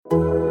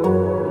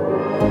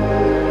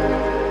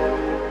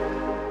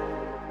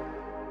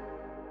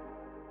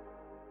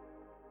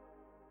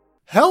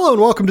Hello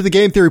and welcome to the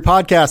Game Theory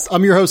Podcast.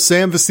 I'm your host,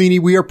 Sam Vecini.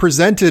 We are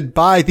presented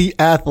by The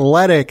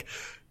Athletic.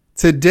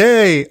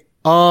 Today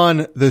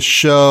on the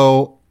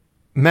show,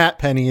 Matt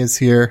Penny is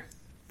here.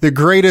 The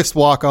greatest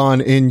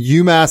walk-on in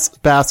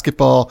UMass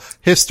basketball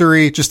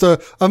history. Just a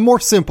more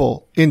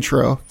simple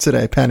intro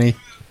today, Penny.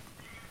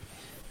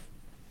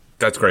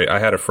 That's great. I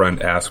had a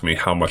friend ask me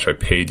how much I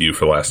paid you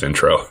for the last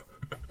intro.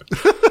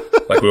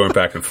 Like we went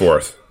back and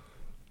forth.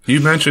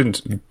 You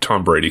mentioned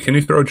Tom Brady. Can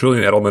you throw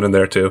Julian Edelman in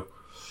there too?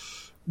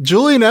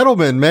 Julian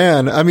Edelman,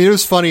 man. I mean, it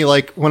was funny.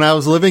 Like when I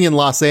was living in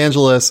Los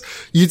Angeles,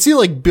 you'd see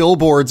like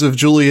billboards of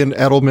Julian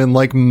Edelman,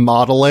 like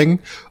modeling,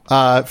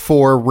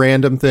 for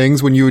random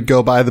things when you would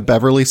go by the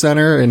Beverly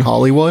Center in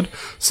Hollywood.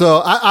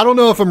 So I don't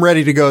know if I'm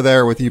ready to go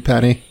there with you,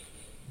 Penny.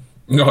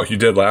 No, you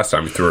did last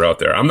time you threw it out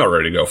there. I'm not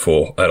ready to go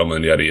full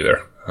Edelman yet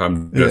either.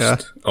 I'm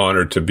just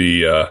honored to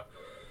be,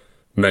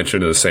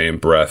 mentioned in the same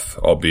breath,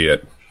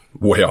 albeit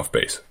way off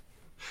base.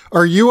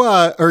 Are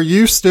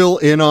you still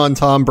in on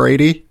Tom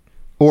Brady?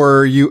 Or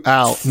are you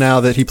out now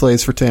that he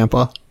plays for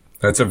Tampa?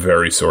 That's a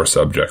very sore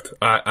subject.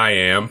 I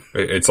am.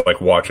 It's like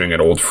watching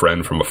an old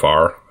friend from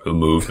afar who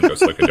moved and goes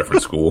to like a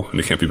different school and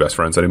they can't be best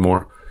friends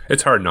anymore.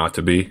 It's hard not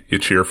to be. You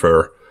cheer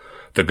for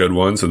the good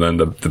ones and then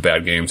the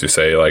bad games you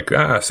say like,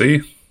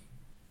 see,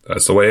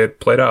 that's the way it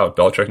played out.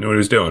 Belichick knew what he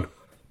was doing.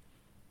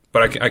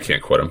 But I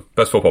can't quit him.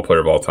 Best football player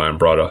of all time.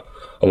 Brought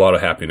a lot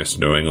of happiness to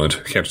New England.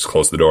 Can't just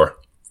close the door.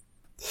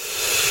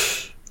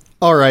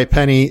 All right,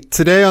 Penny.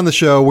 Today on the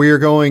show, we are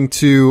going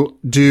to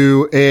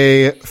do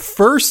a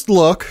first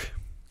look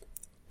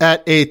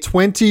at a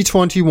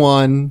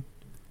 2021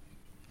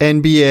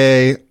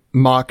 NBA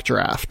mock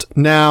draft.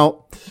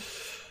 Now,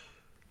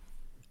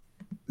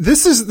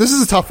 this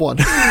is a tough one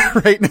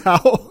right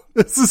now.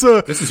 This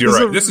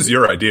is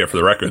your idea for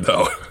the record,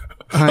 though.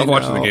 I was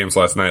watching the games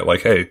last night.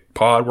 Like, hey,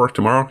 pod work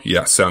tomorrow?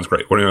 Yes, sounds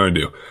great. What are you going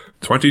to do?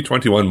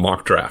 2021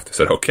 mock draft. I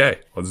said, okay,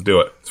 let's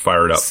do it. Let's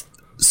fire it up.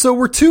 So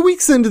we're 2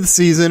 weeks into the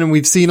season and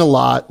we've seen a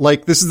lot.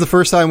 Like this is the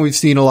first time we've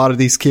seen a lot of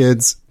these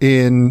kids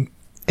in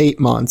 8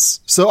 months.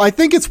 So I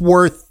think it's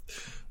worth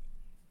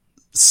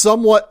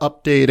somewhat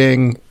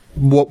updating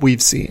what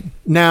we've seen.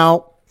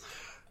 Now,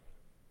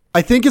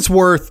 I think it's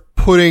worth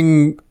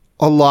putting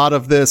a lot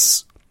of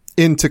this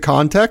into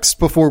context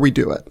before we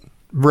do it,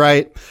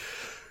 right?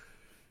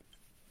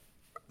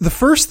 The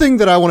first thing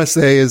that I want to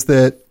say is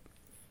that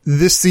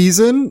this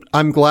season,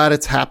 I'm glad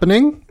it's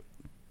happening,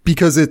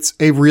 because it's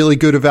a really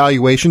good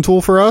evaluation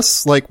tool for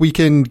us. Like we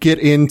can get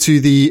into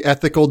the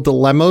ethical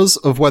dilemmas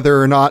of whether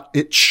or not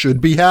it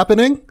should be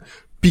happening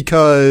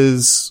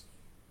because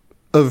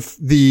of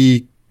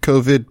the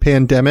COVID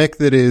pandemic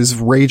that is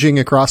raging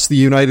across the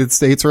United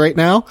States right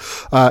now.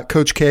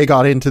 Coach K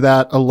got into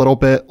that a little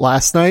bit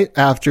last night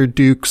after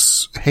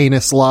Duke's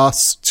heinous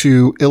loss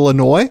to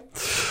Illinois.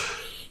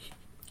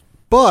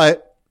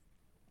 But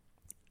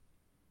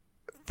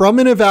from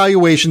an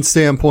evaluation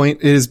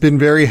standpoint, it has been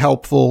very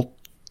helpful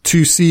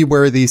to see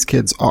where these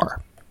kids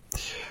are.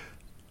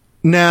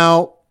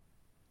 Now,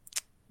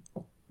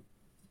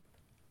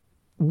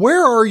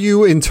 where are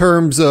you in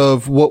terms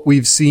of what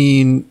we've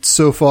seen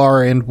so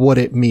far and what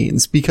it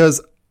means? Because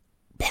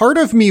part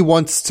of me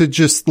wants to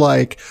just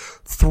like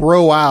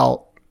throw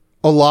out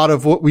a lot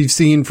of what we've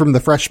seen from the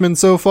freshmen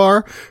so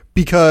far,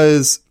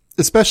 because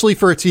especially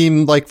for a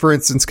team like, for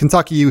instance,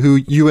 Kentucky, who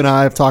you and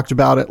I have talked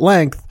about at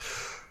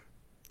length,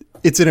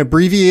 it's an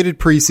abbreviated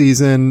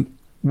preseason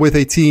with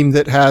a team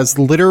that has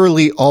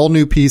literally all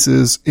new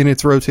pieces in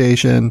its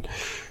rotation.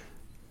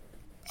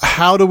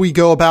 How do we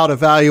go about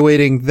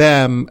evaluating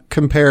them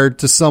compared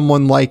to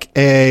someone like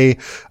a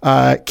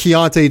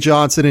Keontae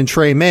Johnson and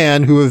Trey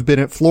Mann, who have been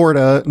at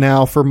Florida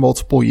now for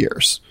multiple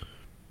years?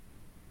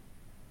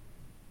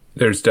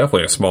 There's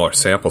definitely a smaller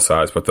sample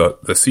size, but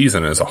the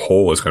season as a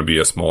whole is going to be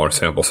a smaller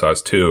sample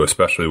size too,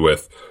 especially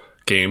with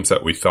games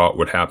that we thought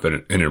would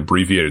happen in an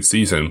abbreviated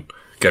season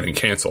getting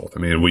canceled. I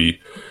mean, we're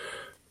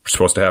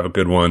supposed to have a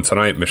good one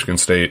tonight, Michigan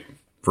State,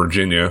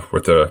 Virginia,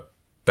 with the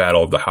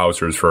battle of the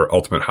Hausers for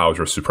ultimate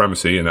Hauser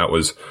supremacy, and that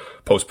was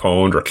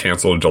postponed or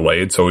canceled or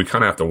delayed. So we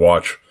kind of have to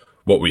watch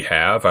what we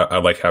have. I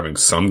like having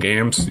some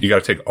games. You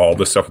got to take all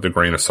this stuff with a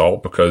grain of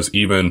salt, because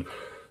even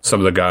some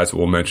of the guys that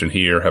we'll mention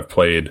here have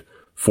played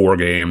 4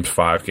 games,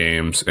 5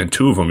 games, and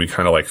 2 of them you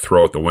kind of like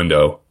throw out the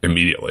window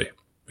immediately. I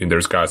mean,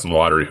 there's guys in the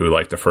lottery who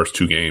like the first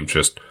 2 games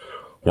just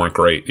weren't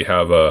great. You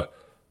have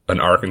an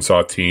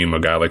Arkansas team,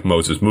 a guy like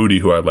Moses Moody,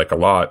 who I like a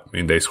lot. I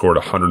mean, they scored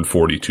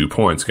 142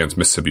 points against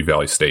Mississippi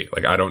Valley State.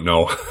 Like, I don't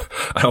know.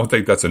 I don't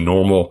think that's a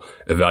normal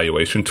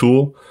evaluation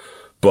tool,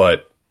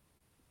 but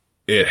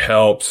it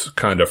helps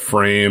kind of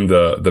frame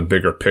the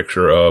bigger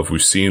picture of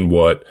we've seen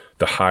what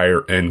the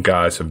higher end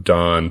guys have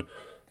done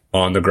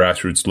on the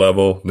grassroots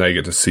level. Now you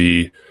get to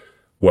see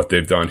what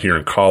they've done here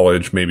in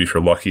college. Maybe if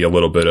you're lucky, a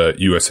little bit of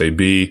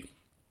USAB.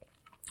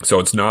 So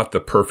it's not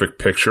the perfect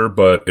picture,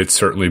 but it's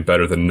certainly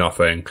better than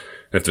nothing.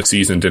 If the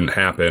season didn't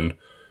happen,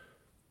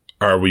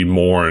 are we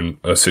more in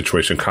a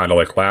situation kind of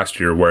like last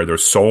year where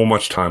there's so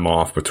much time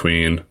off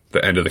between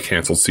the end of the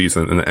canceled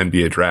season and the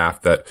NBA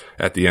draft that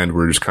at the end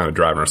we're just kind of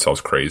driving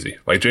ourselves crazy?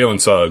 Like Jalen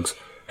Suggs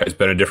has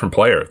been a different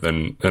player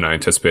than I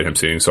anticipated him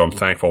seeing. So I'm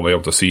thankful I'm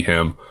able to see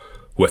him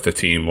with a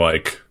team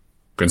like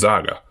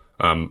Gonzaga.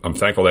 I'm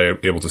thankful that I'm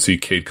able to see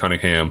Cade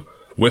Cunningham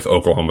with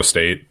Oklahoma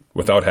State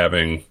without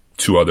having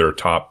two other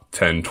top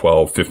 10,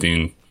 12,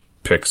 15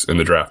 picks in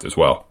the draft as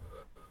well.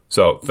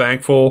 So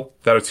thankful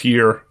that it's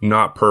here.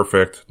 Not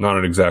perfect, not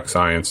an exact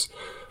science,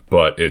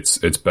 but it's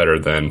better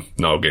than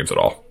no games at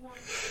all.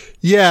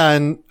 Yeah,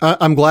 and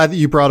I'm glad that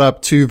you brought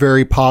up two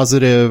very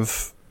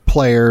positive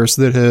players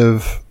that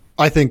have,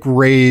 I think,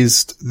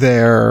 raised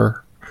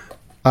their,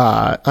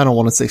 I don't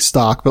want to say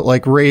stock, but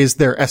like raised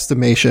their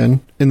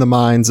estimation in the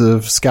minds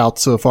of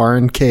scouts so far,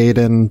 in Cade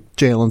and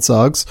Jalen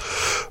Suggs.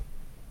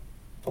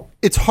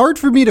 It's hard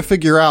for me to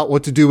figure out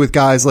what to do with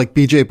guys like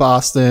BJ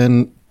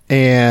Boston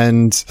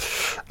and,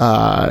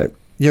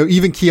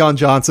 even Keon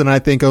Johnson, I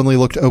think, only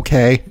looked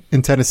okay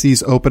in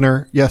Tennessee's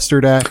opener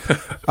yesterday.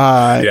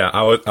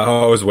 I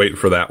was waiting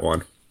for that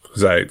one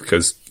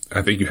because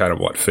I think you had him,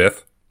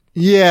 fifth?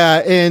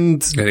 Yeah,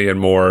 and he had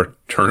more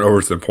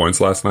turnovers than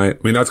points last night.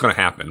 I mean, that's going to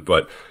happen,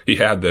 but he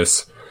had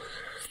this.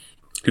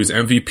 He was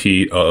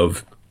MVP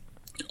of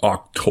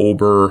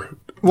October.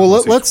 Well,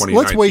 let's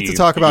wait to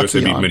talk about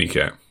Keon.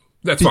 Minicamp.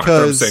 That's fine.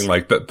 I'm saying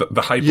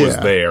the hype was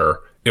there.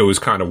 It was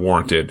kind of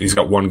warranted. He's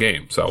got one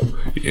game, so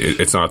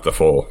it's not the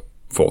full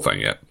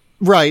thing yet.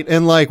 Right.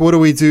 And what do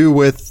we do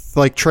with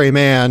Trey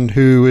Mann,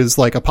 who is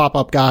a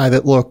pop-up guy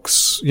that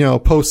looks,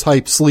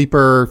 post-hype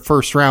sleeper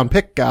first round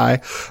pick guy?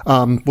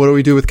 What do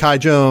we do with Kai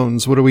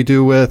Jones? What do we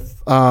do with,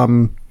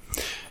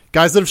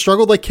 guys that have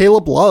struggled, like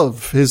Caleb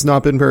Love has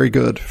not been very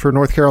good for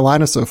North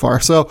Carolina so far.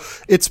 So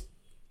it's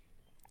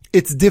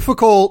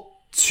difficult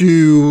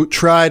to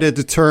try to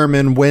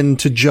determine when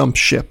to jump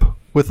ship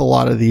with a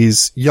lot of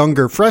these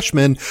younger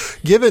freshmen,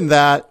 given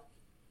that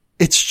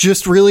it's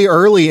just really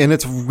early and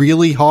it's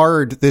really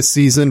hard this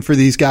season for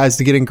these guys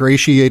to get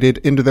ingratiated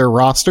into their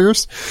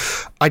rosters.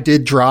 I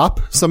did drop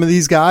some of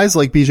these guys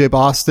like BJ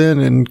Boston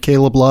and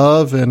Caleb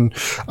Love and,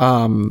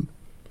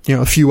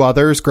 a few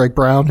others. Greg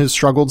Brown has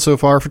struggled so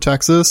far for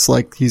Texas.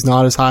 He's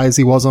not as high as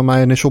he was on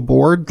my initial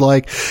board.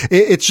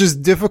 It's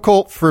just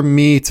difficult for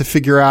me to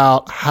figure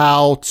out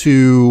how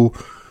to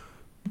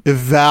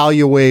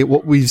evaluate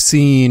what we've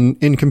seen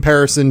in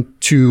comparison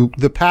to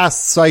the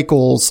past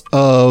cycles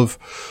of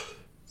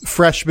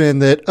freshmen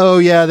that,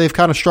 they've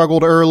kind of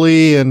struggled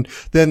early and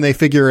then they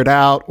figure it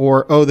out,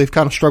 or, they've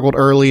kind of struggled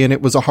early and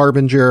it was a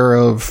harbinger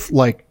of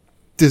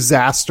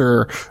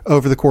disaster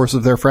over the course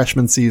of their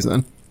freshman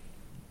season.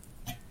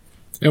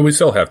 And we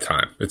still have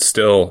time. It's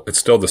still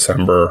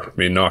December. I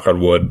mean, knock on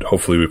wood,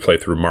 hopefully we play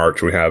through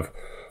March. We have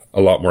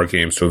a lot more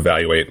games to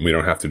evaluate and we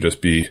don't have to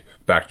just be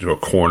back into a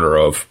corner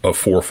of 4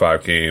 or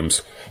 5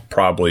 games,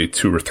 probably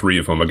 2 or 3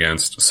 of them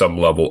against some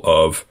level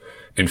of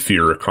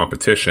inferior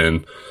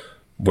competition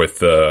with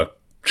the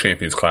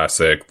Champions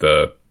Classic,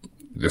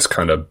 this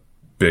kind of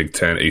Big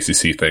Ten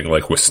ACC thing,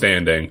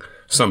 withstanding.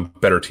 Some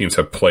better teams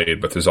have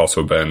played, but there's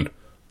also been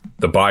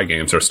the bye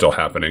games are still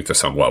happening to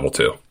some level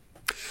too.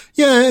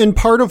 Yeah, and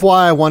part of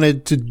why I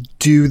wanted to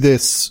do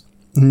this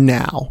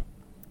now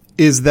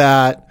is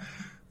that,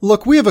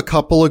 look, we have a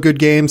couple of good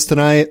games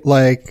tonight.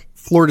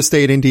 Florida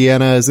State,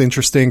 Indiana is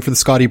interesting for the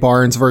Scotty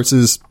Barnes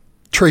versus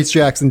Trace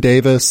Jackson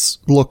Davis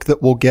look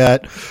that we'll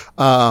get.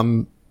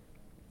 Over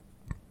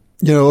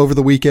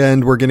the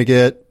weekend, we're going to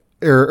get,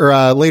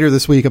 or later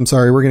this week,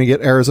 we're going to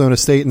get Arizona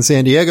State and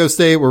San Diego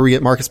State, where we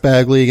get Marcus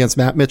Bagley against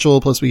Matt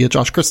Mitchell, plus we get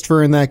Josh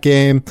Christopher in that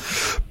game.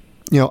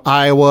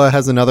 Iowa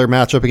has another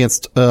matchup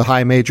against a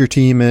high major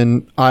team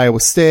in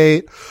Iowa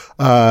State.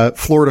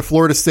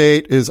 Florida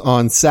State is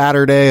on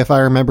Saturday, if I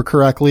remember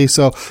correctly.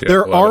 So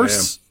there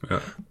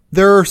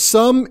are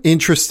some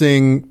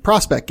interesting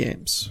prospect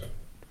games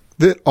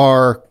that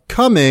are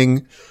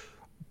coming,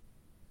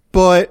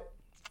 but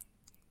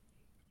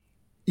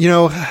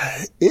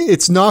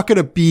it's not going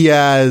to be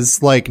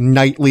as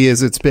nightly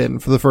as it's been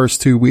for the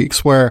first 2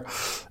 weeks, where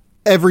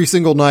every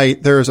single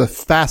night there's a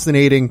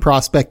fascinating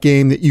prospect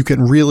game that you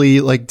can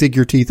really dig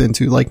your teeth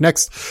into.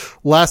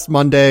 Last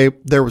Monday,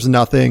 there was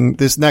nothing.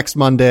 This next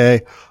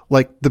Monday,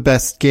 the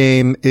best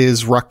game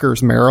is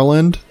Rutgers,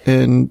 Maryland.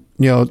 And,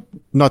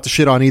 not to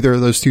shit on either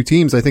of those two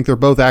teams. I think they're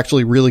both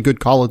actually really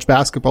good college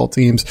basketball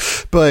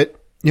teams, but,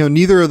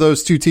 neither of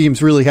those two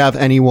teams really have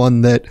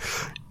anyone that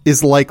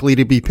is likely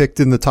to be picked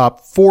in the top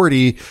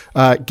 40,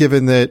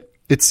 given that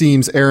it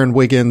seems Aaron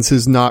Wiggins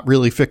has not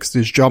really fixed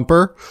his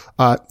jumper.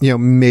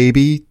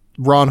 Maybe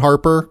Ron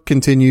Harper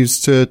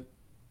continues to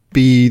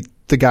be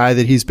the guy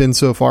that he's been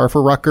so far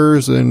for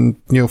Rutgers and,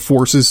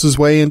 forces his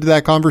way into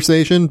that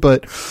conversation.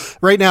 But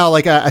right now,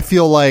 I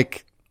feel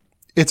like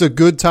it's a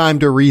good time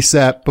to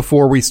reset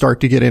before we start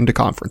to get into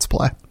conference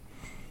play.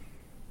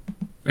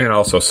 And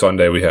also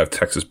Sunday, we have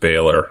Texas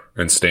Baylor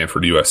and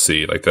Stanford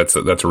USC.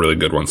 That's a really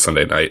good one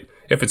Sunday night.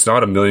 If it's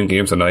not a million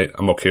games a night,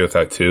 I'm okay with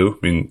that too.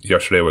 I mean,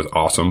 yesterday was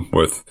awesome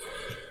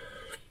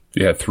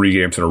you had 3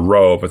 games in a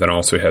row, but then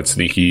also you had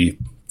sneaky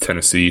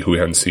Tennessee, who we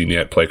haven't seen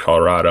yet, play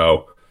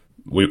Colorado.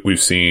 We've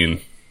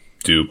seen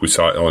Duke, we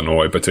saw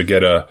Illinois, but to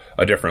get a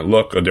different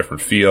look, a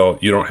different feel,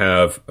 you don't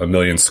have a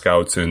million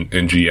scouts and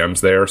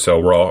GMs there. So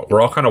we're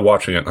all kind of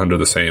watching it under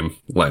the same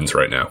lens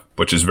right now,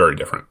 which is very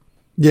different.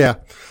 Yeah.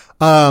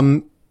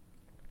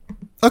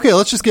 Okay,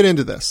 let's just get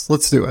into this.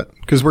 Let's do it,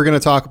 because we're going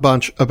to talk a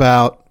bunch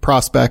about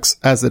prospects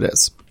as it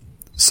is.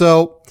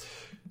 So,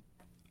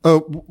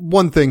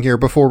 one thing here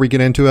before we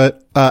get into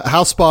it.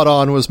 How spot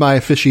on was my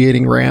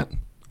officiating rant?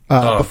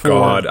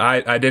 God,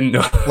 I didn't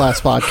know.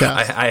 Last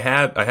podcast. I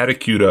had it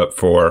queued up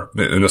for,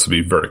 and this will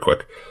be very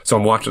quick. So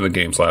I'm watching the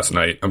games last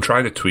night. I'm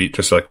trying to tweet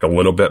just like a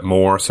little bit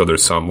more, so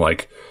there's some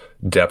like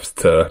depth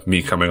to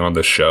me coming on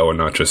this show and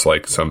not just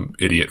like some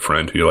idiot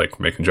friend who you like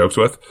making jokes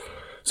with.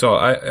 So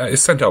I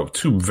sent out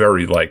two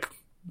very like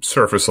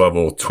surface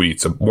level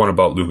tweets. One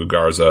about Luka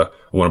Garza,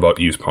 one about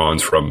Yves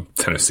Pons from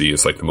Tennessee.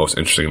 Is like the most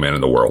interesting man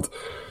in the world.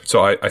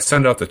 So I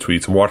send out the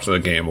tweets. I'm watching the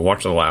game. I'm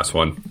watching the last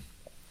one.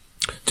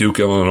 Duke,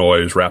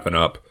 Illinois is wrapping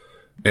up,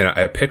 and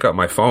I pick up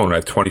my phone and I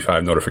have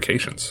 25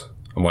 notifications.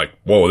 I'm like,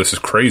 whoa, this is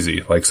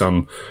crazy. Like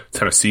some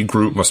Tennessee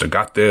group must have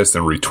got this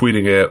and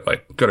retweeting it.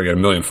 Like, gonna get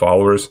 1 million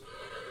followers.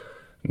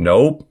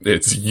 Nope,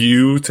 it's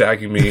you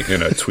tagging me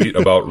in a tweet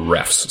about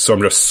refs. So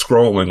I'm just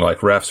scrolling like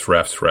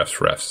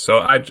refs. So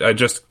I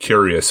just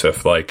curious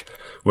if like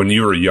when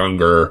you were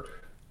younger,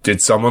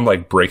 did someone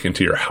like break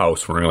into your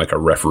house wearing like a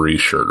referee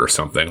shirt or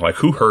something? Like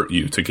who hurt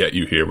you to get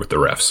you here with the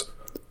refs?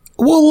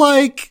 Well,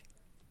 like,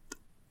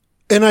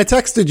 and I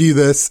texted you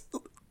this,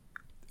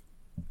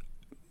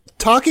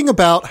 talking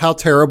about how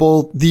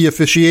terrible the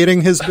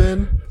officiating has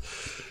been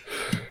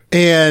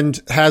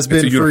and has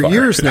been for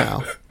years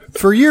now.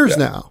 For years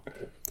now.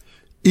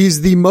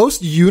 Is the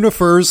most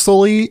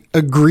universally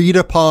agreed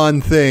upon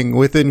thing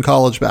within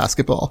college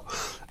basketball.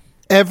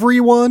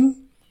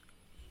 Everyone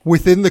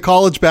within the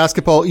college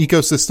basketball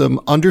ecosystem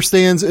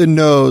understands and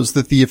knows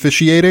that the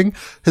officiating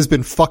has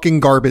been fucking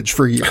garbage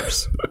for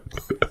years.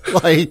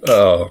 Like,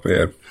 oh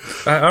man,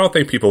 I don't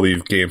think people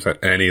leave games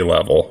at any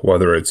level,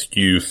 whether it's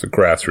youth,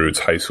 grassroots,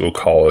 high school,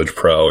 college,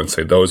 pro, and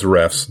say those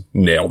refs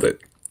nailed it.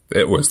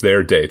 It was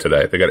their day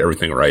today. They got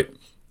everything right.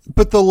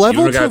 But the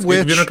level to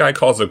which... Even a guy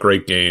calls a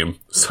great game,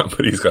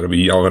 somebody's got to be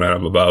yelling at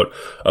him about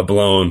a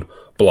blown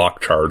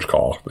block charge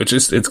call.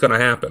 It's going to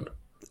happen.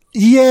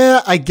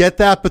 Yeah, I get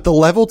that, but the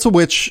level to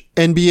which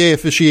NBA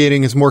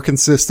officiating is more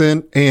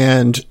consistent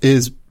and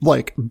is,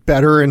 like,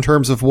 better in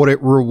terms of what it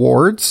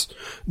rewards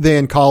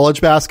than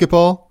college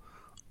basketball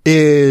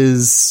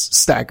is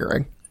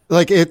staggering.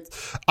 Like,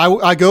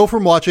 I go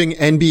from watching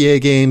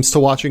NBA games to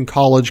watching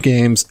college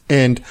games,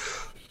 and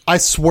I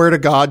swear to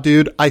God,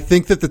 dude, I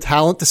think that the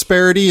talent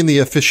disparity in the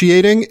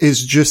officiating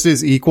is just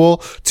as equal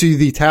to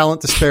the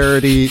talent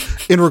disparity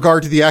in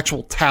regard to the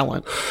actual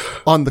talent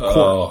on the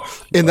court.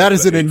 And that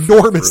is an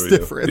enormous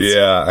difference.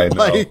 Yeah,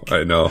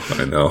 I know.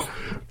 I know.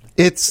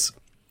 It's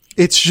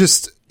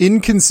just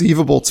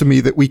inconceivable to me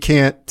that we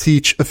can't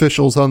teach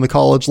officials on the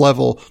college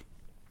level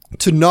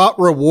to not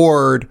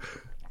reward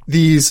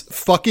these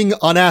fucking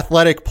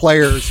unathletic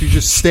players who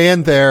just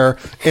stand there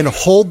and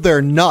hold their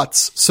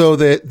nuts so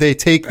that they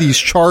take these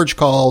charge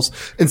calls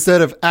instead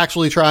of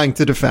actually trying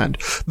to defend.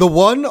 The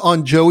one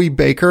on Joey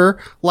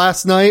Baker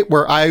last night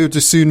where Ayo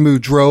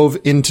Dosunmu drove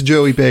into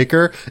Joey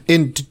Baker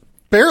and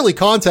barely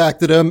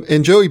contacted him,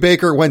 and Joey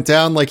Baker went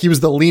down like he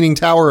was the Leaning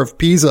Tower of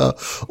Pisa.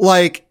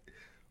 Like,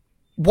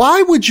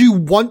 why would you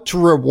want to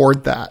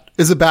reward that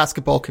as a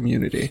basketball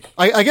community?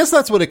 I guess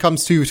that's what it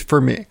comes to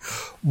for me.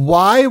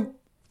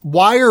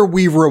 Why are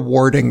we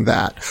rewarding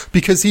that?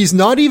 Because he's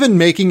not even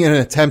making an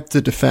attempt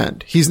to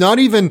defend. He's not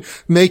even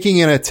making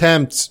an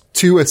attempt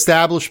to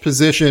establish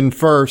position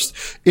first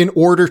in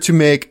order to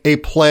make a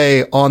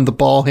play on the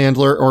ball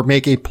handler or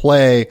make a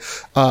play,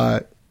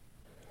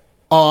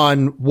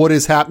 on what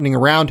is happening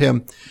around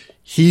him.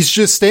 He's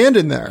just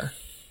standing there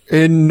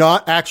and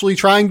not actually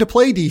trying to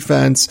play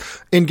defense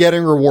and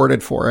getting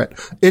rewarded for it.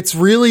 It's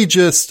really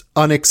just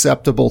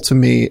unacceptable to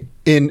me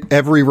in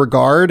every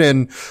regard.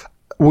 And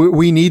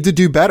we need to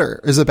do better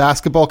as a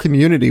basketball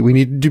community. We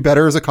need to do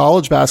better as a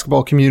college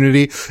basketball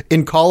community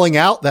in calling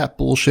out that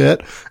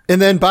bullshit.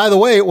 And then, by the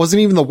way, it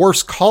wasn't even the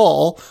worst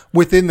call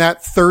within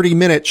that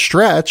 30-minute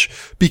stretch,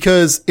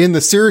 because in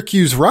the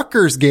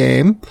Syracuse-Rutgers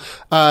game,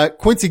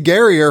 Quincy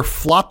Guerrier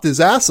flopped his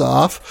ass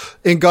off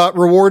and got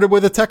rewarded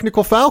with a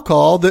technical foul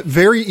call that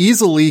very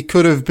easily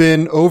could have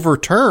been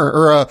overturned,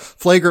 or a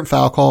flagrant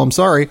foul call,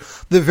 that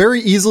very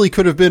easily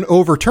could have been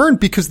overturned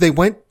because they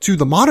went to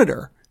the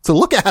monitor to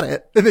look at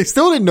it, and they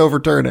still didn't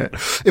overturn it.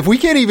 If we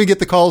can't even get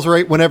the calls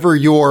right whenever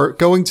you're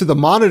going to the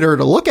monitor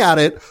to look at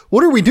it,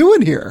 what are we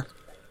doing here?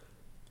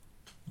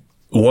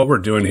 What we're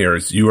doing here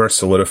is you are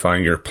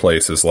solidifying your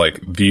place as like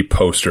the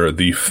poster,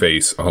 the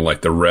face on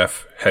like the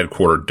ref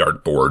headquartered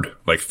dartboard,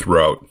 like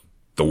throughout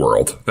the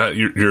world. That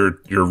you're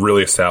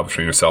really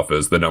establishing yourself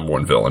as the number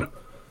one villain.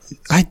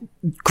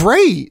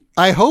 Great.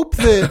 I hope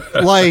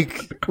that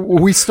like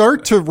we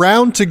start to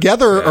round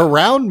together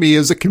around me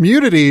as a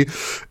community,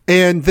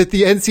 and that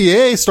the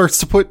NCAA starts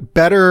to put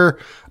better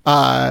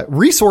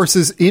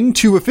resources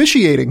into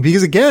officiating,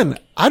 because again,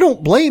 I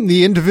don't blame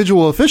the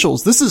individual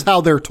officials. This is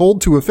how they're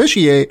told to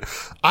officiate.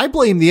 I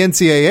blame the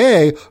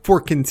NCAA for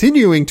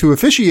continuing to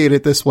officiate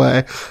it this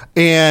way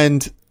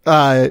and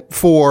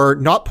for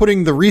not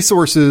putting the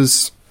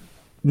resources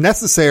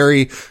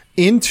necessary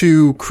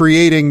into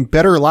creating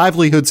better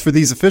livelihoods for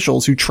these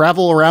officials who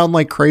travel around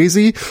like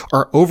crazy,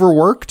 are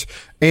overworked,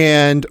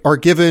 and are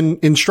given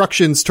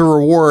instructions to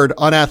reward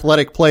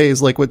unathletic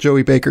plays like what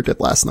Joey Baker did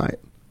last night.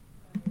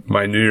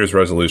 My New Year's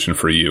resolution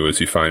for you is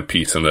you find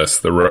peace in this.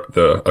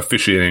 The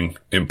officiating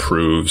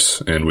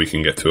improves, and we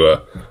can get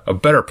to a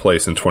better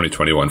place in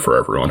 2021 for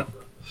everyone.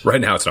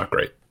 Right now, it's not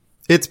great.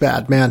 It's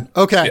bad, man.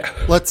 Okay, yeah.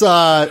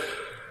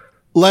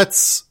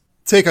 Let's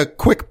take a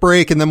quick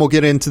break, and then we'll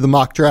get into the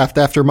mock draft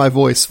after my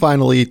voice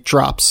finally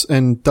drops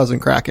and doesn't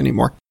crack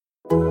anymore.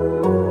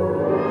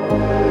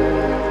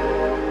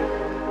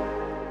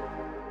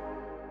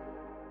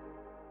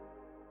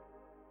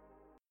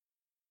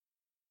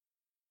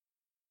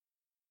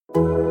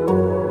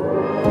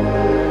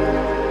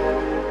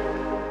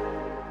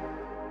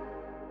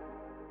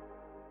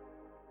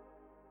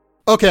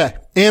 Okay,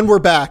 and we're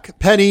back.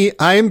 Penny,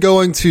 I am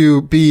going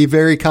to be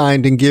very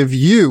kind and give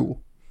you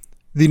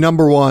the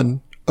number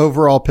one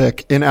overall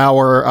pick in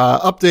our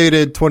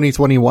updated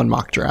 2021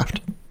 mock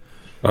draft.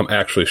 I'm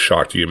actually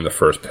shocked you gave me the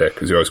first pick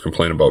because you always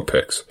complain about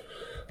picks.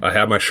 I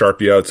have my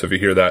Sharpie out, so if you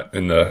hear that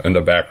in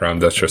the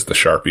background, that's just the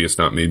Sharpie. It's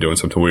not me doing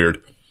something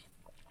weird.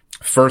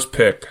 First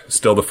pick,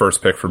 still the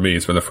first pick for me.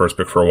 It's been the first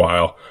pick for a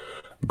while.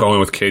 I'm going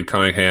with Cade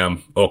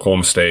Cunningham,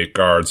 Oklahoma State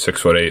guard,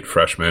 6'8",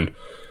 freshman.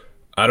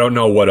 I don't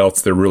know what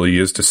else there really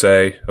is to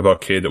say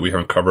about Cade that we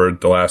haven't covered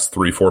the last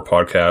 3-4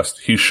 podcasts.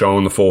 He's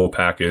shown the full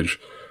package,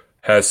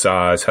 has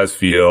size, has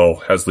feel,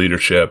 has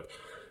leadership.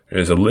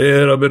 There's a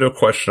little bit of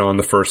question on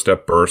the first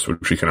step burst,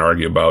 which we can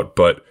argue about,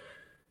 but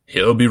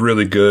he'll be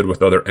really good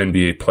with other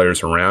NBA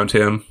players around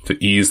him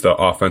to ease the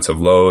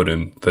offensive load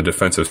and the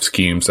defensive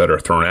schemes that are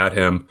thrown at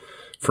him.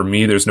 For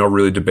me, there's no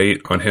really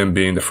debate on him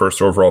being the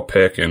first overall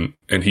pick, and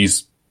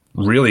he's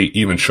really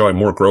even showing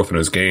more growth in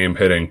his game,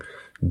 hitting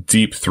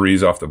deep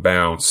threes off the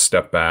bounce,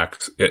 step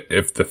backs.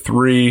 If the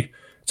three,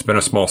 it's been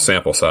a small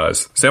sample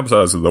size. Sample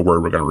size is the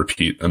word we're going to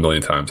repeat a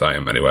million times. I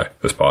am anyway,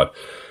 this pod.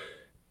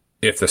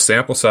 If the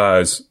sample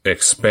size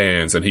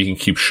expands and he can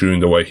keep shooting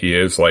the way he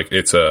is, I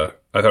thought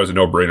it was a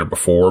no-brainer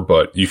before,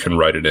 but you can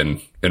write it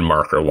in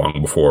marker long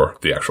before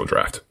the actual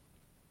draft.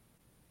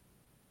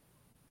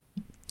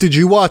 Did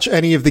you watch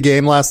any of the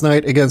game last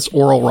night against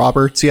Oral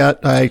Roberts yet?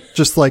 I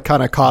just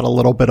kind of caught a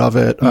little bit of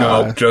it.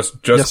 No,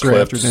 just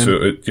clips.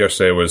 So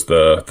yesterday was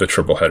the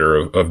triple header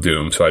of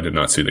doom, so I did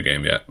not see the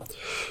game yet.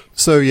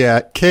 So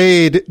yeah,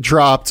 Cade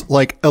dropped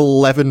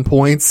 11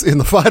 points in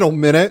the final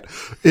minute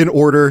in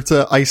order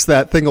to ice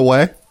that thing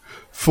away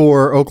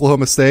for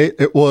Oklahoma State.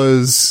 It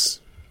was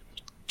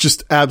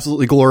just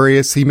absolutely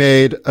glorious. He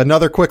made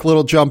another quick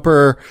little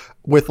jumper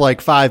with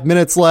 5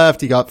 minutes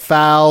left. He got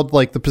fouled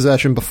the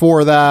possession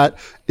before that.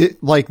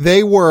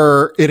 They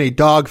were in a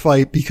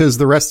dogfight because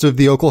the rest of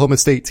the Oklahoma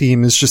State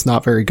team is just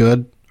not very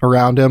good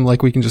around him.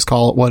 We can just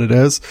call it what it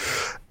is.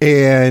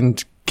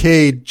 And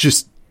Cade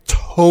just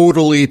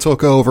totally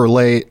took over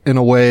late in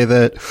a way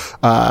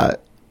that,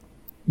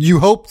 you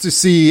hope to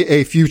see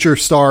a future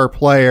star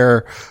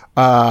player,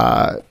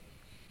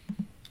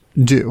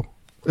 do.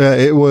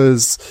 It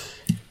was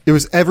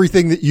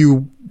everything that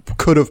you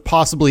could have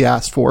possibly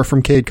asked for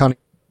from Cade Cunningham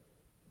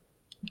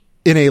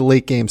in a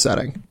late game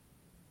setting.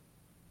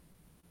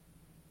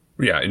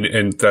 Yeah,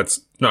 and that's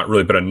not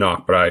really been a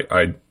knock, but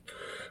I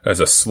as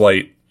a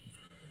slight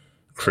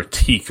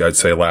critique, I'd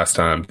say last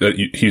time, that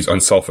he's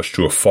unselfish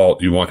to a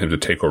fault. You want him to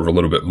take over a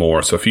little bit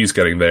more. So if he's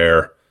getting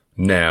there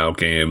now,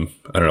 game,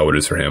 I don't know what it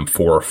is for him,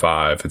 4 or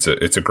 5,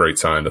 it's a great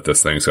sign that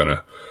this thing's going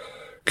to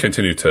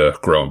continue to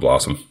grow and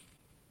blossom.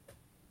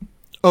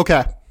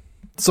 Okay,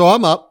 so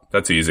I'm up.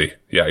 That's easy.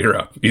 Yeah, you're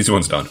up. Easy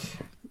one's done.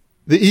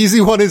 The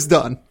easy one is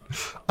done.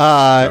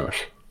 The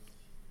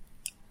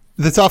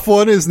tough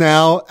one is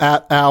now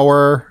at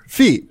our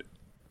feet.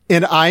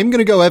 And I'm going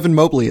to go Evan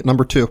Mobley at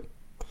number 2.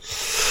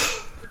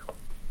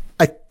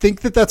 I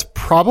think that's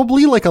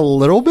probably a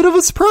little bit of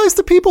a surprise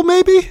to people,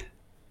 maybe.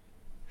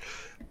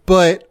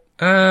 But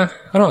I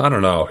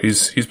don't know.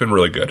 He's been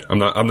really good. I'm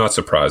not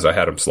surprised. I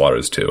had him slotted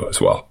as 2 as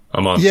well.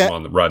 I'm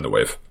riding the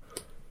wave.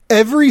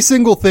 Every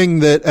single thing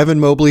that Evan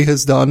Mobley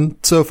has done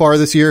so far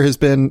this year has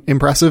been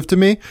impressive to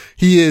me.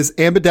 He is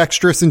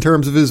ambidextrous in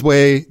terms of his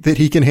way that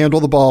he can handle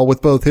the ball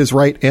with both his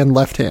right and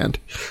left hand.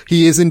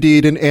 He is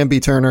indeed an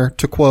ambi-turner,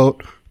 to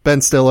quote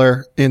Ben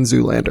Stiller in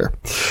Zoolander.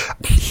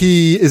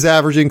 He is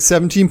averaging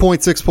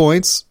 17.6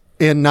 points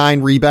and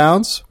 9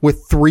 rebounds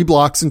with 3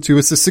 blocks and 2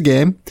 assists a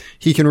game.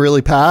 He can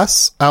really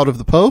pass out of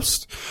the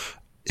post.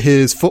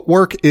 His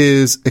footwork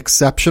is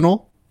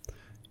exceptional.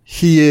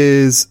 He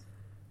is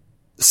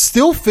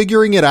still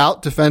figuring it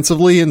out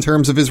defensively in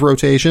terms of his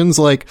rotations,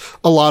 like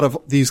a lot of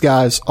these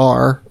guys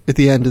are at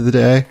the end of the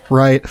day,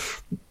 right?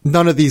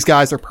 None of these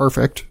guys are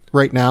perfect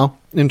right now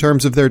in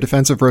terms of their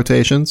defensive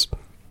rotations.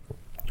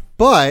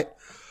 But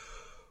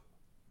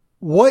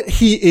what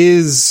he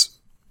is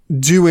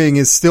doing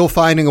is still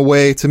finding a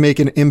way to make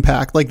an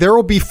impact. Like there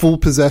will be full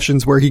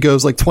possessions where he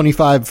goes like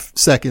 25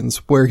 seconds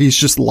where he's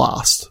just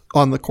lost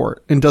on the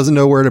court and doesn't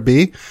know where to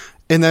be.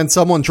 And then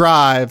someone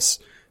drives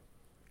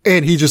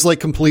and he just like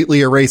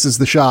completely erases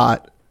the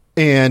shot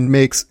and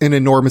makes an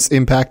enormous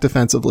impact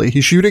defensively.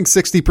 He's shooting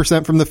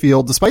 60% from the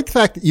field, despite the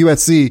fact that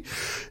USC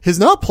has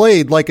not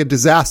played like a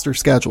disaster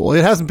schedule.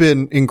 It hasn't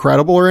been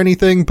incredible or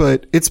anything,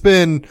 but it's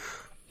been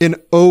an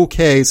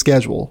okay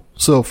schedule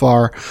so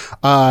far.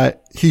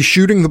 He's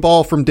shooting the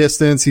ball from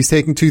distance. He's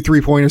taking 2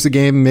 3-pointers a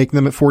game and making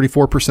them at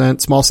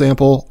 44%. Small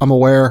sample, I'm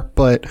aware,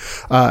 but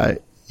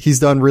he's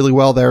done really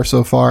well there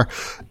so far.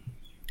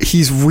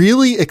 He's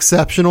really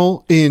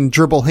exceptional in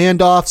dribble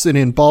handoffs and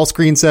in ball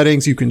screen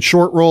settings. You can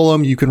short roll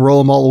him. You can roll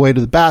him all the way to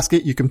the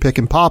basket. You can pick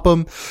and pop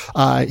him.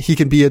 He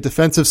can be a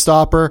defensive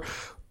stopper.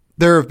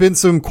 There have been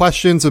some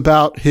questions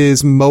about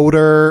his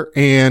motor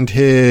and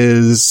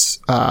his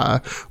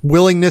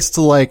willingness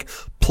to like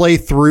play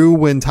through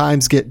when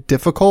times get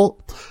difficult.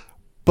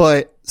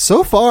 But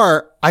so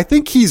far, I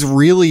think he's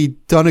really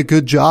done a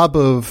good job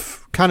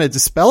of kind of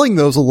dispelling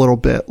those a little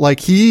bit.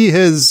 Like he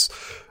has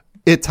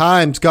at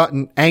times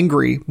gotten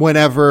angry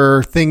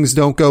whenever things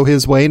don't go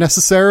his way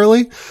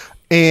necessarily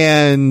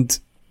and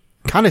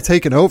kind of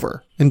taken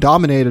over and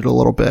dominated a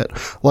little bit.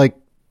 Like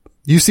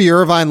UC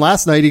Irvine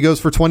last night, he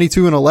goes for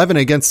 22 and 11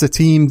 against a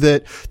team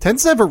that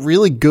tends to have a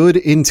really good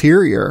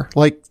interior.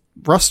 Like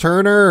Russ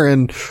Turner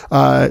and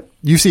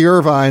UC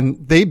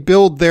Irvine, they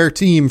build their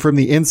team from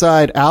the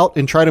inside out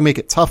and try to make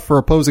it tough for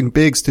opposing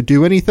bigs to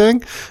do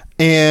anything.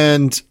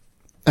 And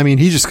I mean,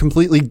 he just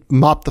completely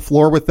mopped the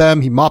floor with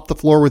them. He mopped the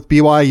floor with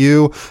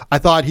BYU. I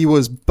thought he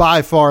was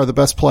by far the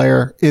best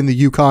player in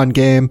the UConn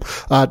game,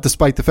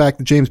 despite the fact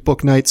that James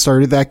Bouknight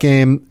started that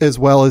game as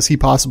well as he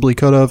possibly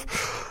could have.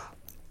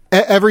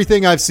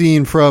 Everything I've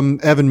seen from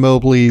Evan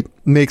Mobley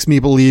makes me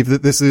believe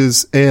that this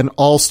is an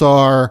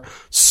all-star,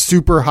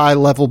 super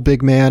high-level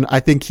big man. I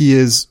think he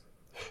is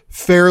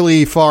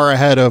fairly far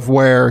ahead of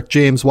where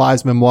James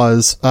Wiseman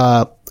was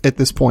at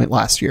this point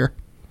last year.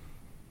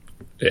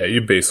 Yeah,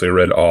 you basically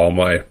read all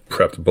my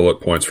prepped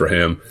bullet points for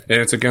him. And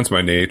it's against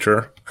my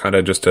nature, kind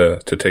of just to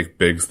take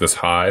bigs this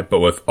high. But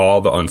with all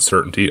the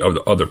uncertainty of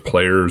the other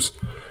players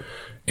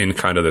in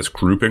kind of this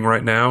grouping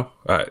right now,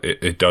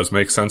 it does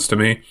make sense to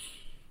me.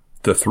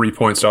 The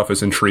 3-point stuff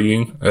is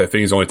intriguing. I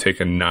think he's only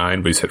taken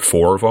 9, but he's hit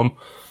 4 of them.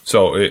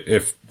 So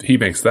if he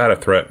makes that a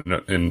threat,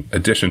 in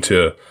addition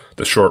to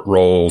the short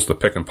rolls, the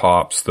pick and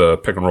pops, the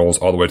pick and rolls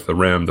all the way to the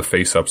rim, the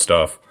face-up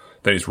stuff,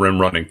 then he's rim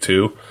running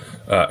too.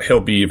 He'll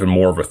be even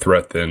more of a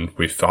threat than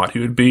we thought he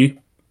would be.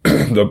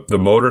 The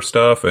motor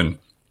stuff and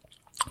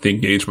the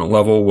engagement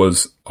level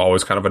was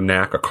always kind of a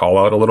knack, a call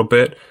out a little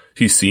bit.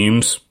 He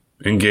seems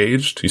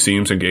engaged. He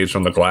seems engaged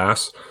on the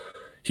glass.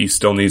 He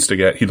still needs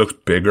to he looks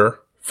bigger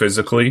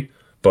physically,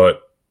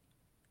 but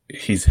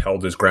he's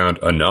held his ground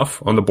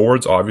enough on the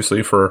boards,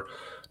 obviously, for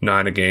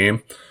 9 a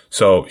game.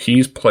 So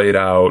he's played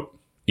out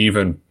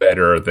even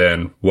better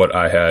than what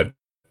I had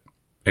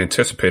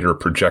anticipated or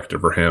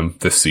projected for him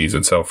this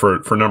season. So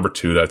for number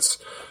 2, that's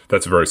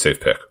a very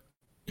safe pick.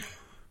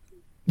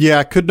 Yeah,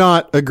 I could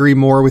not agree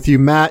more with you.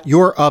 Matt,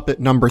 you're up at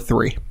number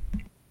 3.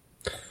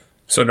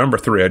 So number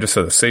 3, I just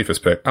said the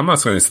safest pick. I'm not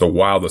saying it's the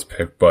wildest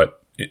pick,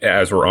 but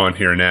as we're on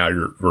here now,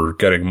 we're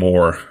getting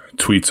more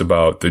tweets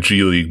about the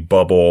G League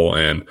bubble,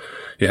 and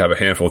you have a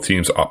handful of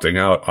teams opting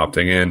out,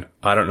 opting in.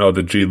 I don't know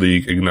the G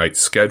League Ignite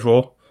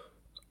schedule.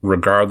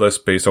 Regardless,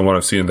 based on what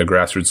I've seen at the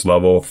grassroots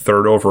level,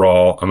 3rd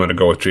overall, I'm going to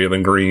go with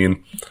Jalen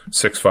Green,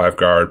 6'5"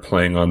 guard,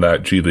 playing on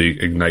that G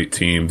League Ignite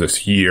team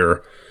this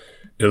year.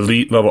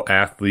 Elite level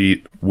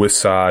athlete with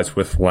size,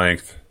 with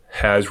length,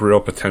 has real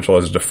potential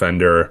as a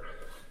defender,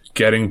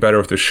 getting better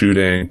with the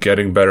shooting,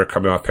 getting better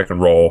coming off pick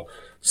and roll.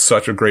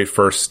 Such a great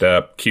first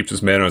step, keeps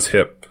his man on his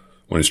hip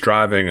when he's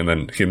driving, and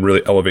then he can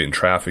really elevate in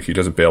traffic. He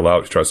doesn't bail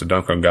out. He tries to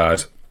dunk on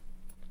guys.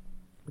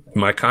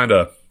 My kind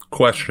of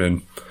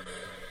question,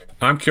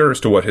 I'm curious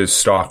to what his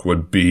stock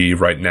would be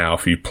right now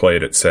if he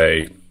played at,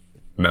 say,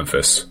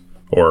 Memphis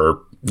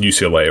or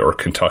UCLA or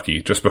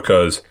Kentucky, just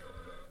because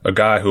a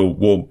guy who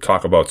we'll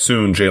talk about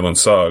soon, Jalen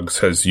Suggs,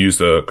 has used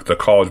the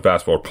college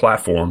basketball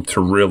platform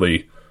to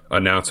really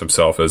announce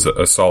himself as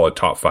a solid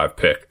top 5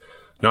 pick.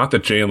 Not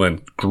that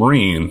Jalen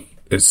Green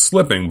is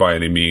slipping by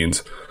any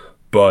means,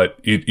 but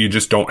you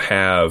just don't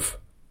have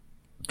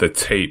the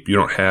tape. You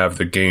don't have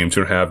the games.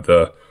 You don't have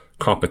the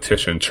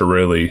competition to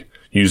really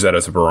use that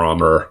as a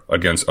barometer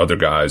against other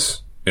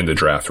guys in the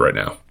draft right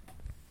now.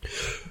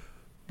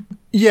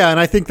 Yeah, and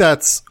I think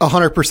that's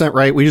 100%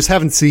 right. We just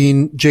haven't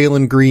seen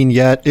Jalen Green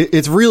yet.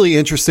 It's really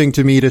interesting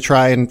to me to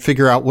try and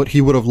figure out what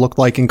he would have looked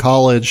like in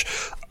college.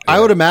 Yeah. I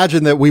would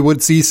imagine that we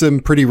would see some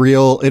pretty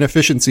real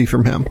inefficiency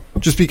from him,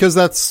 just because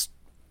that's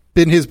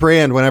been his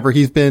brand whenever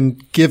he's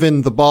been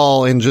given the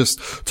ball and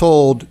just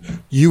told,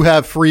 you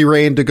have free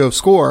reign to go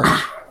score.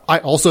 I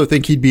also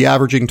think he'd be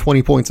averaging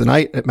 20 points a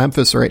night at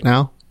Memphis right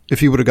now if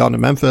he would have gone to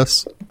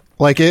Memphis.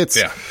 Like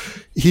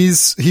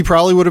he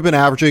probably would have been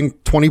averaging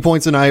 20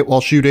 points a night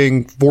while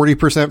shooting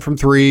 40% from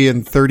 3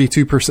 and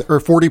 32% or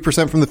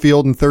 40% from the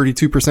field and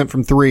 32%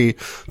 from 3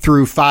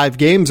 through 5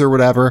 games or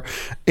whatever.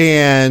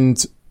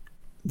 And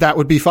that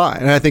would be fine.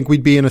 And I think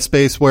we'd be in a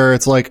space where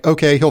it's like,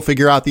 okay, he'll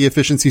figure out the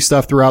efficiency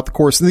stuff throughout the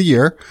course of the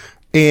year,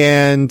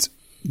 and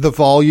the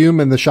volume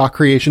and the shot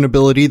creation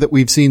ability that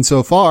we've seen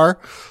so far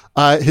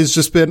has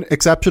just been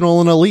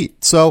exceptional and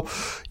elite. So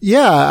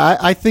yeah,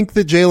 I think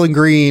that Jalen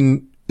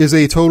Green is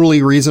a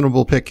totally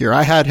reasonable pick here.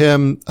 I had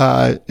him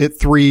at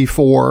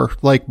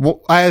 3-4. Like,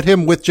 I had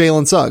him with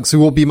Jalen Suggs, who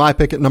will be my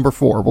pick at number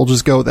 4. We'll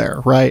just go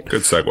there, right?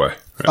 Good segue.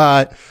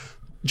 Right.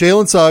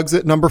 Jalen Suggs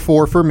at number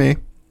 4 for me.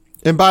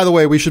 And by the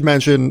way, we should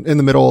mention in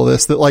the middle of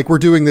this that, like, we're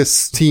doing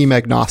this team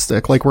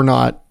agnostic. Like, we're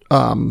not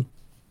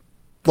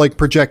like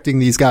projecting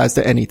these guys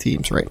to any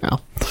teams right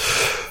now.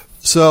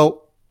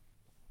 So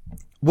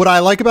what I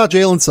like about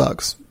Jalen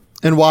Suggs,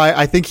 and why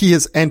I think he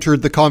has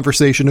entered the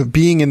conversation of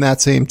being in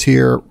that same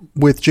tier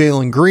with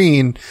Jalen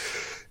Green,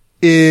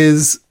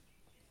 is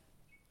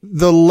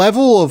the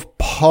level of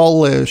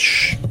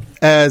polish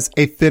as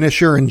a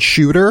finisher and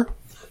shooter,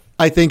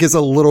 I think, is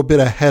a little bit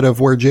ahead of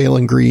where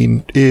Jalen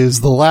Green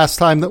is the last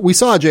time that we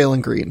saw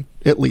Jalen Green,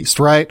 at least,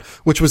 right?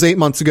 Which was 8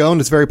 months ago, and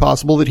it's very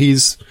possible that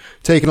he's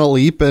taken a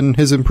leap and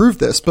has improved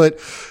this. But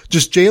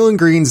just Jalen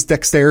Green's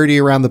dexterity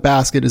around the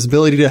basket, his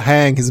ability to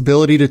hang, his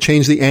ability to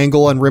change the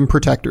angle on rim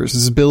protectors,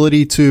 his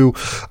ability to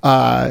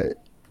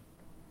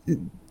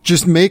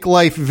just make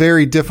life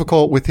very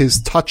difficult with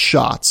his touch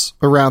shots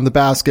around the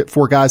basket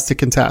for guys to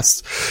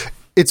contest.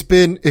 It's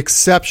been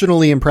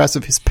exceptionally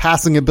impressive. His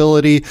passing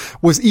ability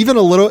was it's even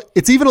a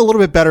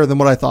little bit better than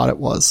what I thought it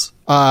was.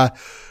 I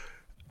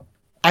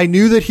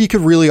knew that he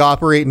could really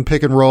operate in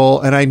pick and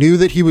roll, and I knew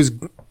that he was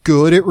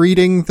good at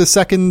reading the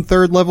second,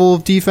 third level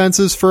of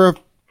defenses for a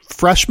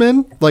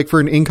freshman, like for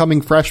an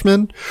incoming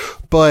freshman,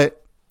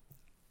 but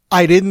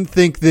I didn't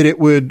think that it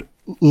would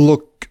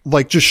look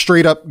like just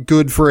straight up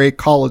good for a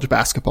college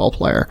basketball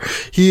player.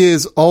 He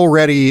is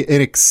already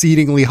an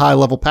exceedingly high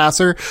level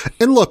passer.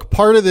 And look,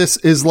 part of this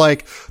is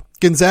like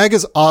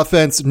Gonzaga's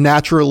offense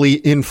naturally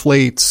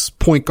inflates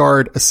point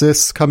guard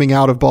assists coming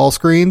out of ball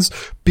screens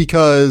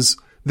because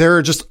there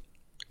are just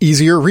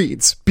easier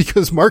reads,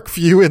 because Mark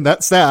Few and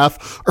that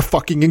staff are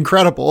fucking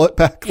incredible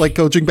at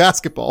coaching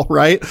basketball,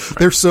 right?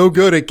 They're so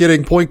good at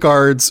getting point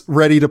guards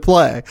ready to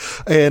play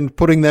and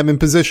putting them in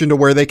position to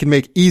where they can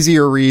make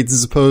easier reads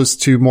as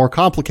opposed to more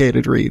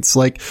complicated reads.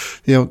 Like,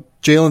 you know,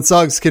 Jalen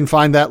Suggs can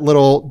find that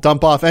little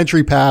dump off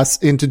entry pass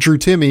into Drew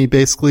Timme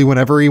basically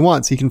whenever he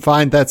wants. He can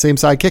find that same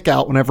side kick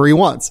out whenever he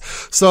wants.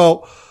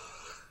 So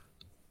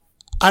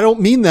I don't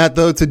mean that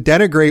though to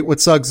denigrate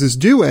what Suggs is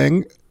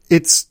doing.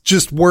 It's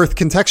just worth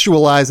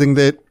contextualizing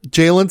that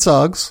Jalen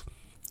Suggs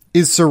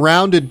is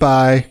surrounded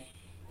by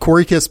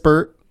Corey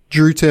Kispert,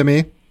 Drew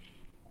Timme,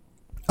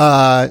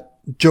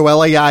 Joel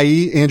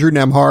Ayayi, Andrew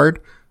Nembhard.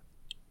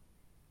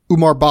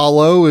 Oumar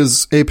Ballo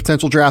is a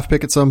potential draft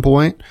pick at some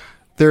point.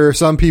 There are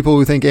some people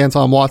who think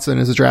Anton Watson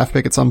is a draft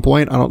pick at some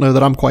point. I don't know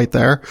that I'm quite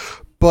there,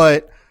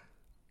 but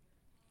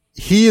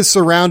he is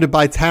surrounded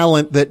by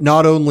talent that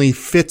not only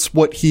fits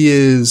what he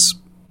is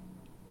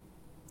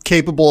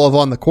capable of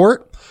on the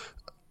court,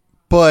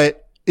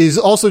 but is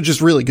also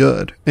just really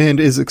good and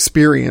is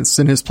experienced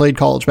and has played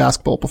college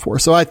basketball before.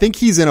 So I think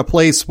he's in a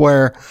place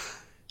where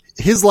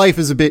his life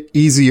is a bit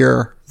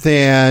easier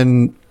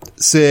than,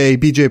 say,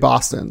 BJ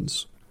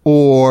Boston's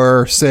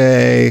or,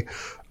 say,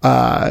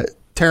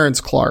 Terrence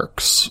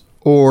Clark's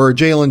or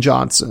Jalen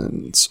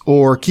Johnson's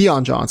or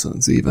Keon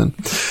Johnson's even.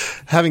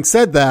 Having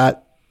said that,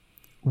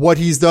 what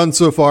he's done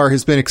so far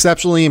has been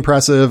exceptionally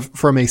impressive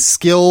from a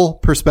skill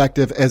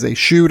perspective as a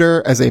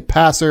shooter, as a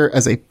passer,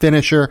 as a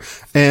finisher,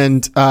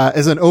 and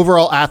as an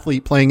overall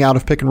athlete playing out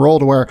of pick and roll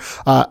to where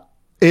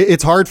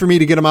it's hard for me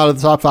to get him out of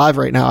the top 5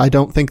 right now. I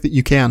don't think that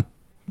you can.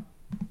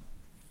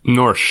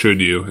 Nor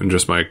should you. And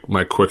just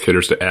my quick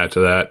hitters to add to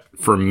that.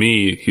 For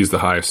me, he's the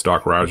highest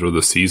stock riser of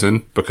the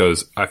season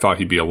because I thought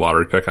he'd be a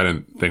lottery pick. I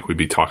didn't think we'd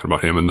be talking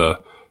about him in the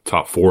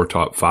top 4,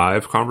 top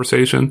 5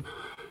 conversation.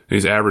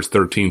 He's averaged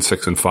 13,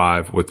 6, and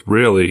 5 with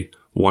really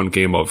one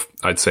game of,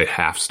 I'd say,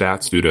 half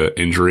stats due to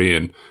injury.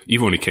 And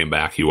even when he came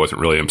back, he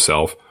wasn't really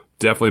himself.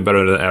 Definitely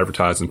better than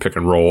advertised in pick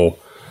and roll,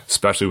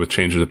 especially with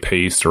changes of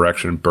pace,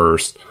 direction,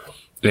 burst.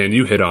 And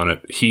you hit on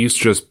it. He's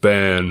just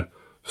been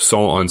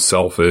so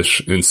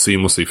unselfish and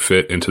seamlessly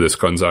fit into this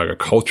Gonzaga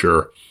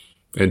culture.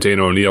 And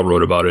Dana O'Neill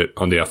wrote about it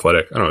on The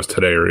Athletic. I don't know if it was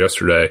today or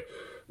yesterday.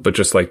 But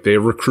just like they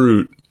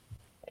recruit,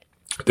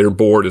 their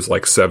board is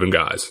like 7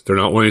 guys. They're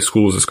not one of these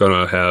schools that's going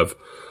to have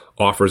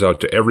offers out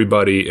to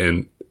everybody,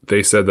 and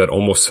they said that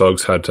almost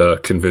Suggs had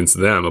to convince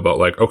them about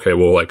like, okay,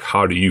 well, like,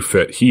 how do you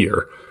fit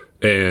here?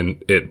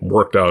 And it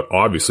worked out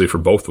obviously for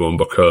both of them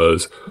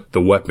because the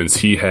weapons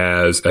he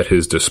has at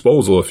his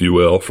disposal, if you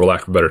will, for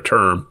lack of a better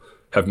term,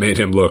 have made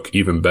him look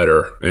even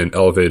better and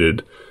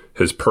elevated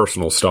his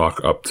personal stock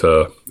up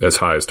to as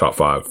high as top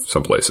 5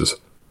 some places.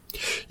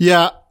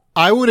 Yeah,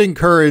 I would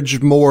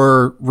encourage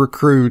more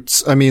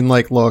recruits. I mean,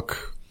 like,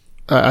 look,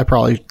 I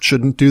probably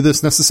shouldn't do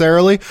this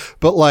necessarily,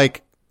 but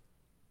like,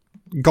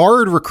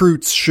 guard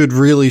recruits should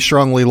really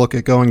strongly look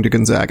at going to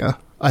Gonzaga,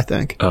 I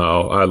think.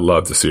 Oh, I'd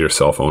love to see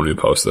yourself only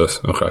post this.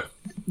 Okay.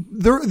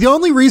 The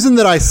only reason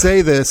that I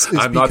say this is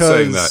I'm not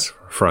saying that,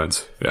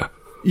 friends. Yeah.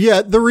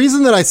 Yeah, the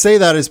reason that I say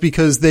that is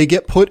because they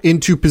get put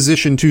into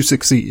position to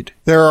succeed.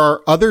 There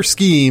are other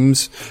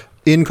schemes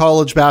in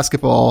college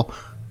basketball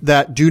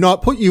that do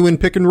not put you in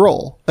pick and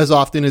roll as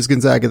often as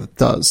Gonzaga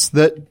does,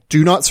 that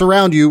do not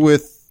surround you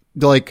with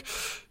like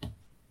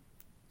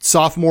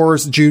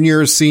sophomores,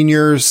 juniors,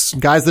 seniors,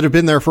 guys that have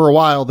been there for a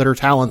while that are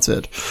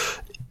talented.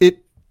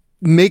 It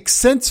makes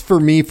sense for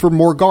me for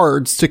more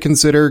guards to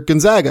consider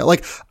Gonzaga.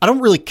 Like, I don't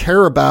really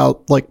care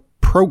about like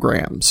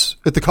programs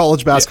at the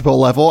college basketball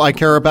level. I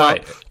care about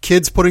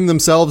kids putting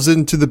themselves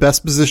into the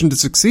best position to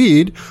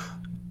succeed.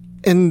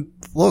 And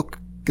look,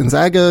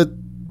 Gonzaga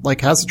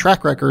like has a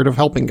track record of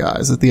helping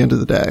guys at the end of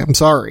the day. I'm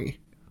sorry.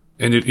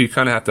 And you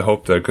kind of have to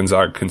hope that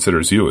Gonzaga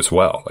considers you as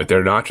well. Like,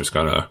 they're not just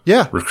going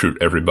to recruit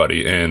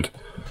everybody. And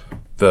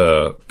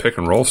the pick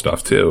and roll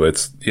stuff too.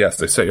 It's, yes,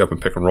 they set you up in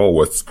pick and roll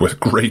with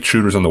great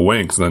shooters on the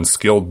wings and then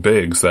skilled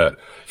bigs that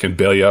can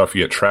bail you out if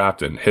you get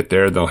trapped and hit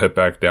there. They'll hit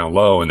back down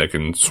low and they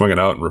can swing it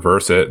out and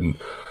reverse it. And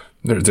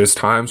there's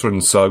times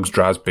when Suggs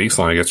drives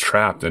baseline and gets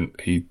trapped and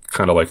he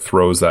kind of like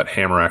throws that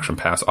hammer action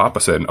pass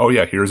opposite. And, oh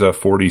yeah, here's a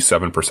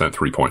 47%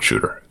 3-point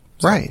shooter.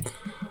 So right.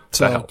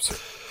 That helps.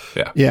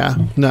 Yeah. Yeah.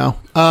 No.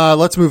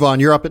 Let's move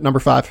on. You're up at number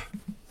 5.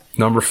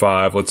 Number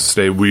 5. Let's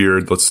stay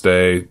weird. Let's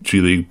stay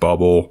G League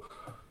bubble.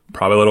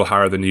 Probably a little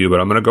higher than you,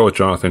 but I'm going to go with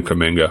Jonathan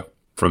Kuminga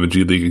from the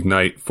G League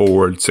Ignite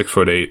forward,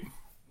 6'8",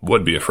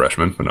 would be a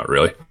freshman, but not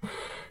really.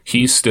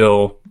 He's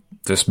still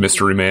this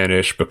mystery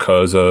man-ish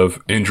because of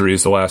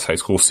injuries the last high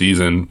school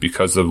season,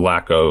 because of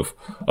lack of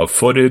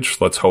footage.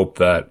 Let's hope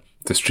that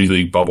this G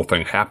League bubble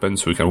thing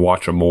happens so we can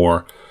watch him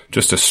more.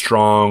 Just a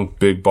strong,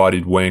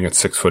 big-bodied wing at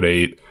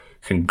 6'8",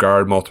 can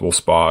guard multiple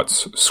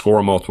spots,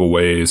 score multiple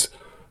ways.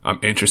 I'm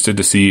interested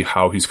to see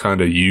how he's kind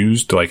of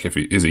used. Like,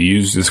 is he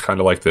used as kind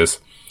of like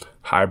this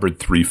hybrid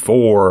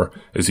 3-4?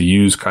 Is he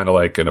used kind of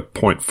like in a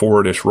point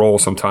forward-ish role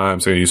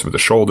sometimes? They're going to use him with the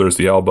shoulders,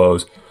 the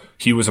elbows.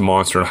 He was a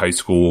monster in high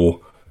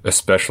school,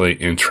 especially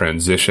in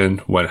transition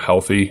when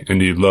healthy.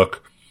 And you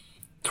look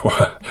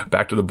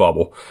back to the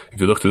bubble.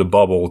 If you look to the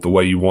bubble, the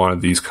way you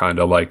wanted these kind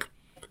of like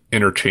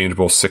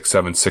interchangeable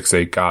 6'7",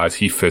 6'8" guys,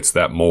 he fits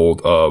that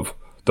mold of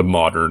the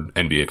modern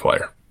NBA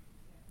player.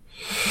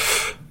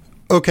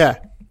 Okay.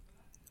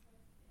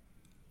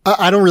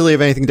 I don't really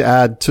have anything to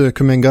add to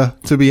Kuminga,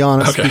 to be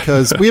honest,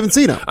 because we haven't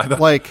seen him. I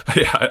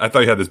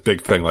thought you had this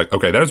big thing like,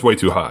 okay, that is way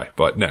too high,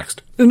 but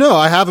next. No,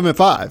 I have him at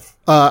 5.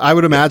 I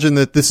would imagine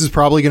that this is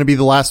probably going to be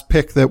the last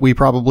pick that we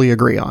probably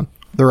agree on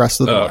the rest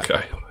of the way.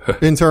 Okay.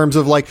 In terms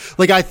of like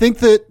I think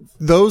that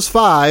those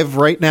 5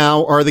 right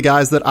now are the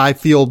guys that I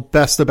feel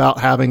best about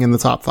having in the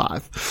top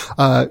 5.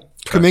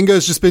 Kuminga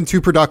has just been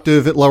too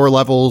productive at lower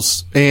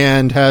levels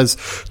and has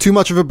too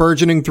much of a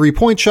burgeoning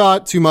 3-point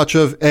shot, too much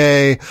of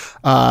a,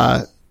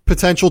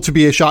 potential to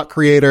be a shot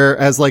creator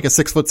as like a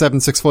 6'7",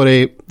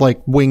 6'8",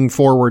 like wing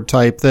forward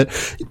type that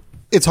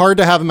it's hard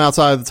to have him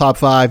outside of the top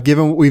 5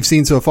 given what we've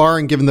seen so far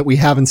and given that we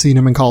haven't seen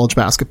him in college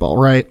basketball,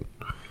 right?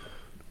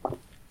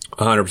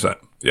 100%.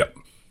 Yep.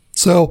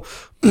 So,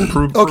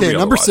 okay,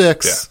 number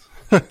 6.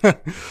 Yeah.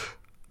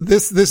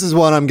 This is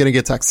one I'm going to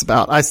get texts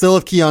about. I still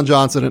have Keon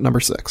Johnson at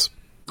number 6.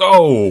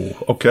 Oh,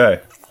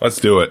 okay. Let's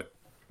do it.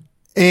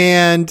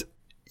 And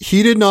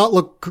he did not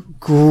look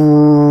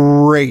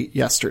great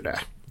yesterday,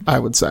 I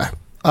would say.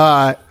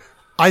 I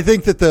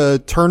think that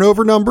the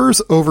turnover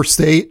numbers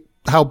overstate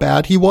how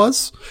bad he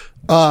was.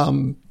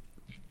 There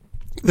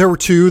were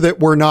 2 that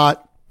were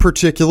not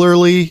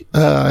particularly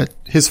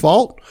his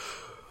fault,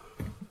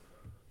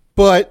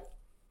 but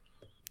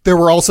there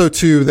were also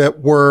 2 that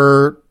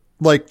were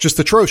like just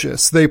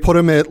atrocious. They put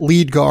him at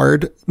lead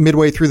guard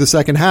midway through the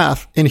second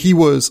half, and he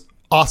was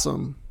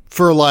awesome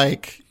for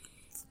like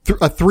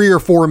a 3 or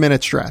 4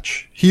 minute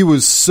stretch. He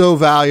was so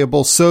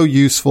valuable, so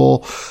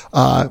useful.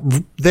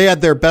 They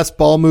had their best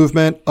ball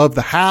movement of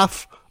the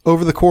half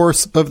over the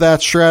course of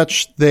that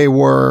stretch. They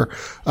were,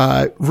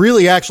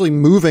 really actually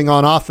moving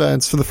on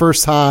offense for the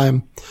first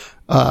time,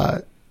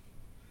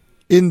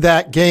 in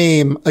that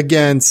game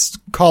against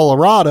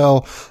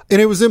Colorado. And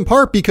it was in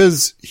part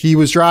because he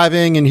was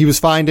driving and he was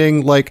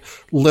finding like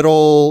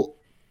little,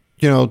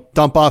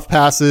 dump off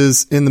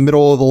passes in the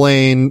middle of the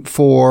lane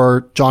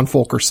for John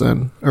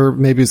Fulkerson, or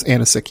maybe it was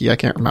Anasicki. I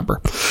can't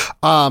remember.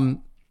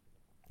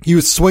 He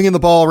was swinging the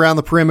ball around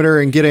the perimeter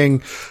and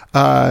getting,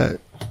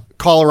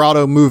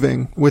 Colorado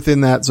moving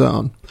within that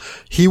zone.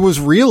 He was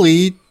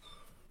really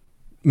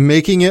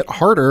making it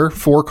harder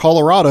for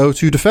Colorado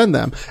to defend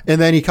them.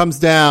 And then he comes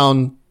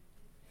down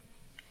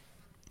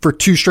for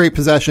 2 straight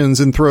possessions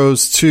and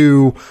throws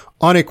 2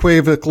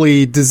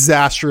 unequivocally,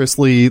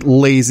 disastrously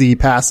lazy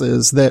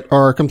passes that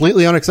are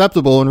completely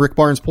unacceptable. And Rick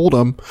Barnes pulled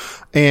him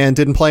and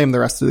didn't play him the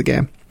rest of the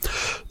game.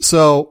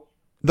 So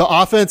the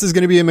offense is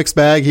going to be a mixed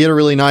bag. He had a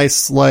really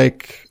nice,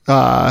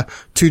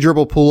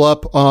 2-dribble pull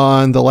up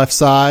on the left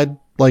side,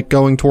 like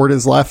going toward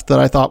his left, that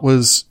I thought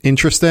was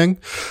interesting.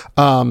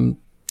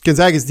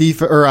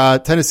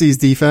 Tennessee's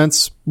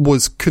defense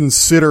was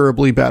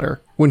considerably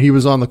better when he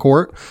was on the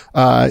court.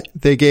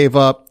 They gave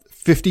up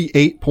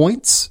 58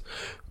 points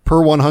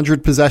per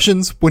 100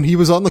 possessions when he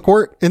was on the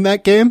court in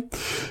that game.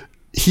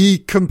 He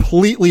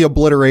completely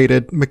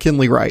obliterated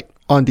McKinley Wright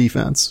on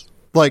defense.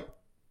 Like,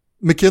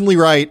 McKinley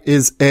Wright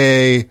is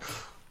he'll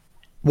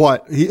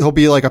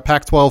be like a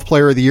Pac-12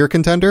 player of the year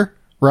contender,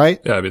 right?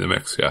 Yeah, that'd be the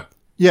mix. Yeah.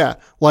 Yeah.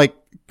 Like,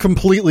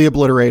 completely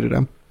obliterated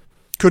him.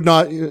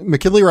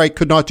 McKinley Wright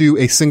could not do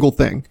a single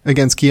thing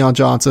against Keon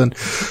Johnson.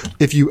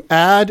 If you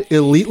add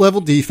elite level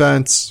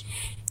defense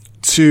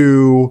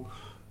to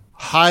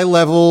high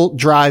level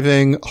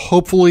driving,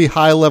 hopefully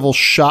high level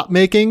shot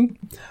making,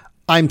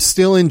 I'm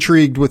still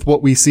intrigued with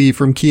what we see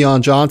from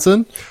Keon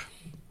Johnson,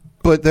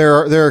 but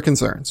there are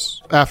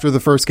concerns after the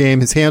first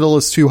game. His handle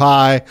is too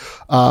high.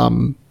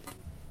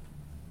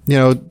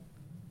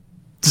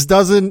 Just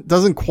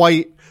doesn't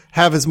quite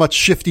have as much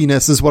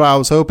shiftiness as what I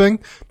was hoping.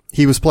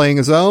 He was playing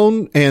his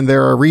own, and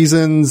there are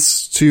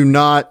reasons to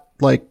not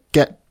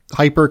get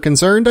hyper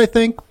concerned, I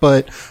think,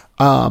 but,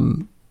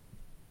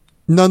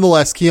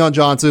 nonetheless, Keon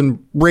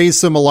Johnson raised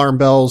some alarm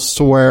bells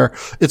to where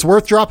it's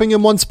worth dropping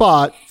him one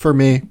spot for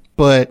me,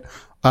 but,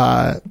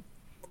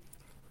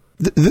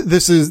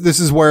 this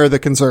is where the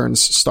concerns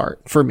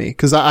start for me,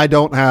 because I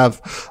don't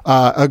have,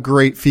 a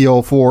great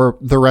feel for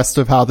the rest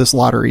of how this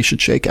lottery should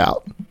shake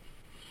out.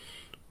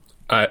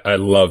 I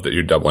love that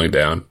you're doubling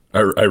down. I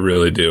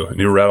really do.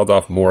 And you rattled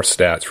off more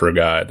stats for a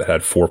guy that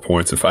had 4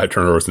 points and 5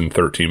 turnovers in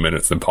 13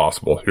 minutes than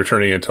possible. You're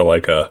turning into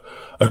like a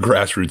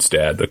grassroots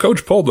dad. The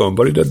coach pulled him,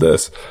 but he did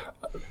this.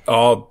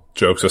 All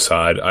jokes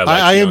aside,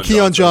 I am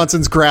Keon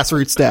Johnson's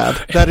grassroots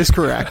dad. That is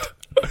correct.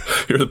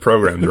 You're the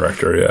program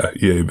director, yeah,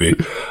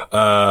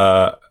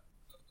 EAB.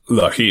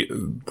 Look,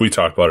 we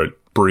talked about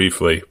it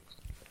briefly.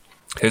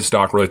 His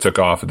stock really took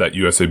off at that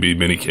USAB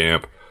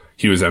minicamp.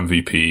 He was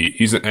MVP.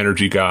 He's an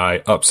energy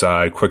guy,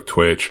 upside, quick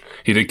twitch.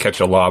 He did catch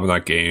a lob in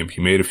that game. He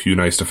made a few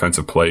nice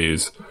defensive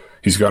plays.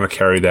 He's going to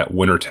carry that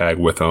winner tag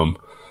with him.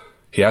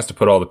 He has to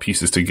put all the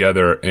pieces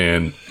together,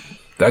 and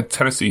that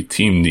Tennessee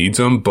team needs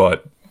him,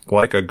 but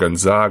like a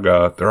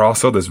Gonzaga, they're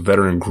also this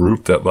veteran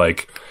group that,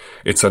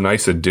 it's a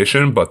nice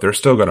addition, but they're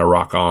still going to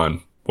rock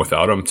on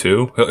without him,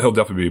 too. He'll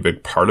definitely be a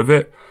big part of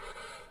it.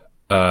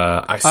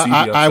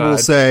 I will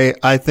say,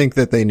 I think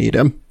that they need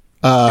him.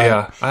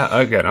 I'm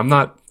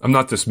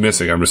not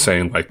dismissing. I'm just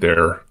saying,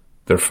 they're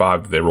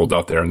five that they rolled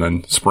out there, and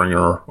then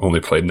Springer only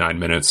played 9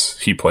 minutes.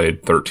 He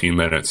played 13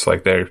 minutes.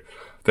 They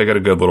got a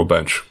good little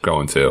bench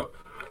going too.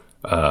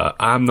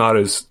 I'm not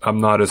as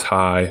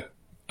high.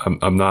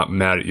 I'm not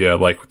mad at you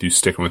with you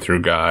sticking with your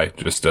guy.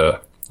 Just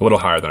a little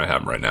higher than I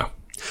have him right now.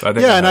 I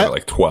think I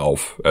have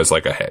 12 as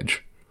a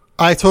hedge.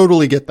 I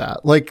totally get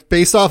that.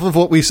 Based off of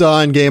what we saw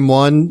in game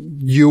one,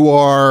 you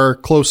are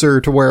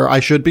closer to where I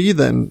should be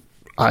than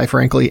I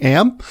frankly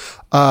am.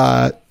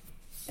 I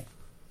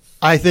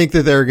think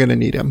that they're going to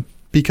need him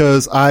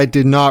because I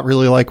did not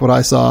really like what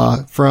I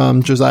saw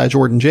from Josiah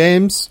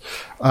Jordan-James.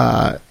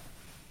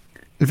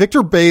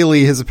 Victor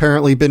Bailey has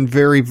apparently been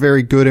very,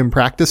 very good in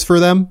practice for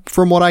them,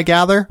 from what I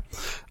gather.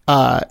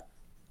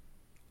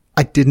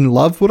 I didn't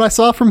love what I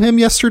saw from him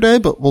yesterday,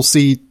 but we'll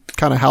see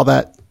kind of how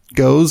that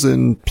goes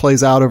and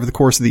plays out over the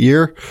course of the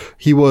year.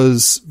 He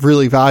was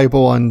really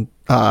valuable on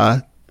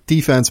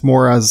defense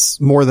more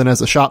than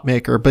as a shot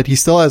maker, but he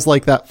still has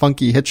that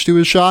funky hitch to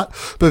his shot.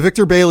 But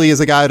Victor Bailey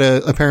is a guy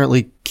to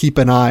apparently keep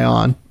an eye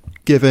on,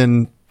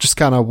 given just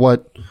kind of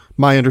what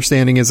my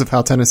understanding is of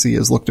how Tennessee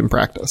has looked in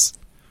practice.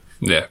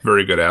 Yeah,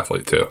 very good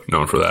athlete too,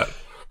 known for that.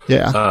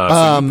 Yeah.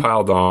 So you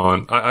piled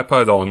on. I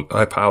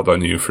piled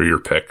on you for your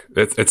pick.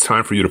 It's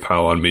time for you to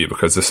pile on me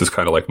because this is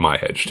kind of like my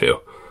hedge too.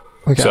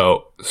 Okay.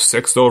 So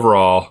 6th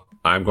overall,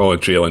 I'm going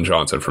with Jalen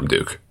Johnson from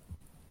Duke.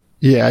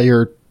 Yeah,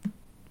 you're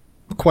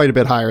quite a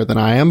bit higher than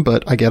I am,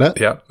 but I get it.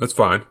 Yeah, that's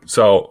fine.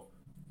 So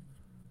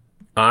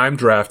I'm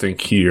drafting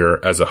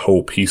Kier as a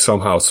hope he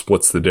somehow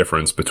splits the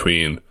difference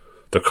between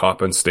the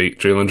Coppin State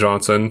Jalen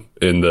Johnson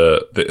and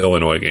the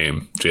Illinois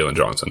game Jalen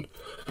Johnson.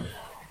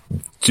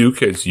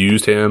 Duke has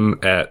used him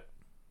at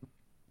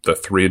the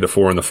 3, the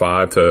 4, and the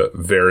 5 to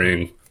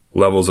varying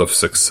levels of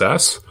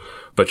success,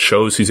 but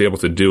shows he's able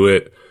to do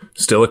it.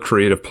 Still a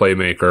creative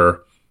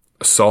playmaker,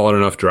 a solid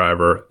enough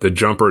driver. The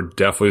jumper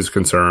definitely is a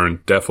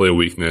concern, definitely a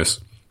weakness.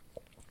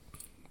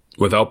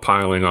 Without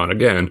piling on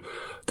again,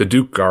 the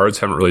Duke guards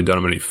haven't really done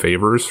him any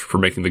favors for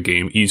making the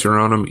game easier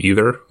on him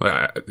either.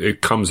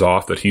 It comes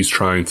off that he's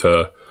trying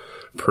to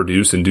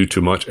produce and do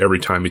too much every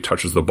time he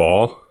touches the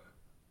ball.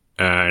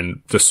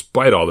 And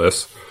despite all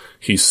this,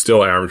 he's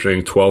still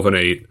averaging 12 and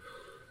 8,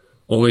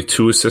 only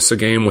 2 assists a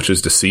game, which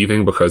is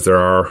deceiving because there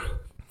are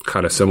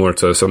kind of similar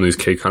to some of these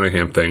Cade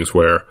Cunningham things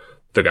where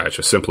the guys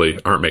just simply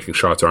aren't making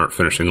shots, aren't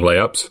finishing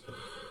layups.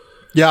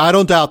 Yeah, I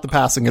don't doubt the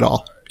passing at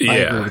all.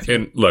 Yeah,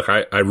 and look,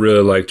 I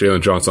really like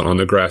Jalen Johnson on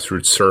the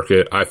grassroots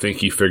circuit. I think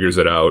he figures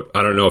it out.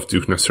 I don't know if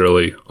Duke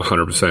necessarily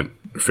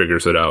 100%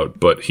 figures it out,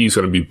 but he's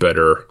going to be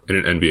better in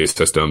an NBA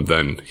system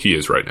than he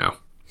is right now.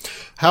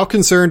 How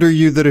concerned are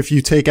you that if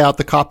you take out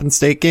the Coppin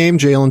State game,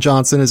 Jalen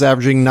Johnson is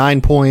averaging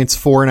 9 points,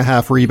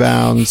 4.5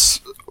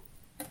 rebounds,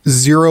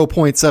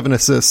 0.7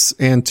 assists,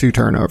 and 2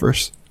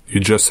 turnovers?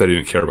 You just said you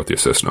didn't care about the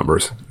assist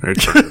numbers. You're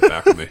turning it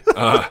back on me.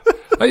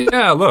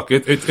 Yeah, look,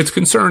 it's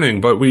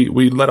concerning, but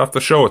we let off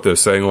the show with this,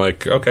 saying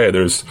like, okay,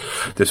 there's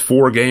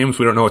 4 games,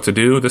 we don't know what to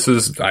do. This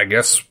is, I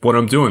guess, what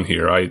I'm doing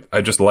here.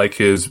 I just like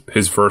his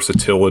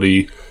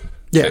versatility.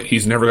 Yeah,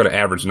 he's never going to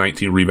average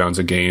 19 rebounds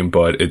a game,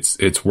 but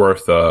it's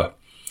worth a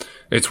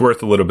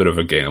little bit of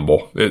a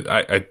gamble.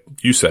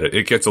 You said it.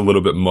 It gets a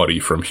little bit muddy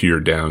from here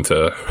down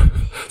to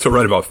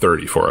right about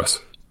 30 for us.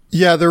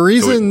 Yeah, the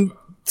reason.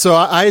 So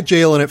I had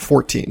Jalen at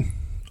 14.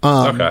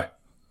 Okay.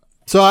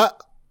 So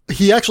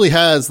he actually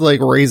has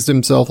like raised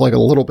himself like a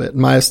little bit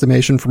in my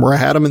estimation from where I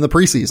had him in the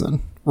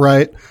preseason,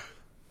 right?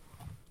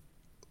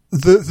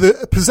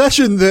 The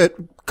possession that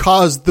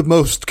caused the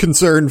most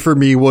concern for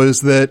me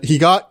was that he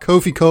got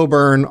Kofi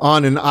Cockburn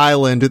on an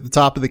island at the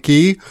top of the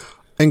key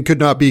and could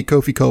not beat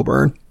Kofi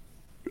Cockburn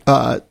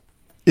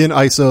in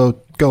ISO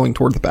going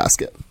toward the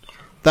basket.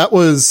 That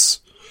was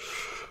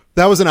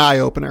an eye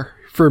opener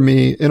for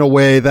me in a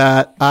way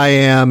that I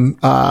am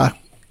going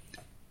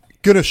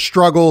to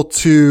struggle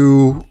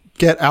to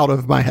get out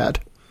of my head.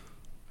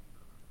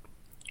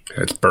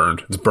 It's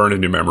burned. It's burned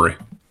in your memory.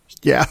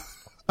 Yeah.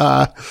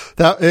 I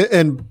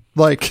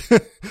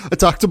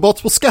talked to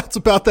multiple scouts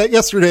about that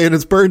yesterday, and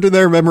it's burned in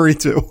their memory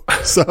too.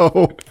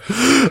 So,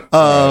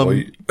 well,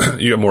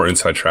 you got more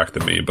inside track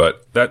than me,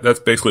 but that's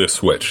basically a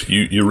switch.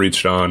 You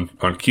reached on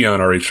Keon,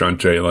 I reached on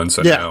Jalen,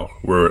 so yeah. Now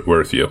we're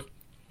with you.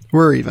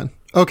 We're even.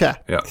 Okay.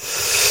 Yeah.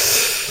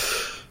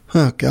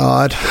 Oh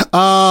God.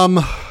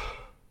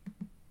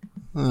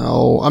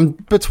 I'm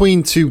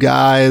between 2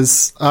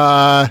 guys,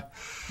 and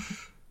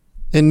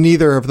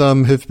neither of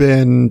them have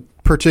been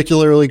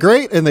particularly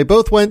great, and they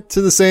both went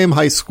to the same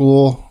high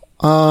school.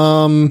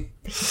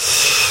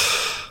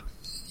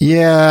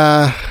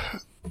 Yeah.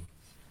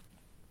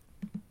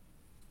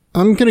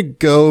 I'm gonna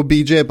go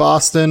BJ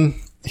Boston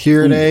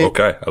here at 8.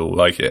 Okay, I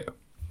like it.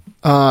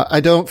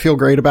 I don't feel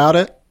great about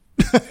it.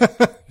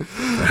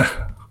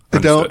 I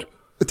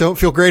don't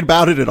feel great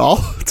about it at all,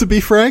 to be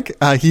frank.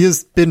 He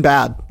has been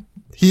bad.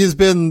 He has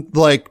been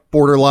like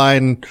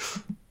borderline.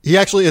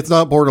 It's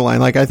not borderline.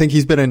 Like, I think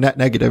he's been a net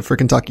negative for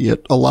Kentucky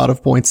at a lot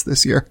of points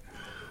this year.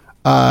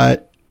 I'm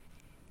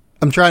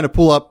trying to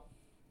pull up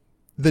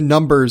the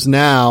numbers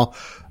now.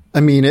 I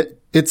mean,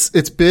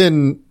 it's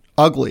been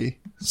ugly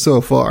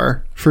so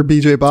far for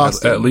BJ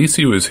Boston. At least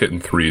he was hitting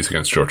threes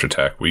against Georgia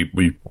Tech.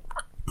 We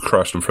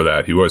crushed him for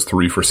that. He was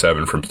 3 for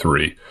 7 from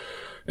 3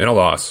 in a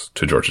loss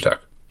to Georgia Tech.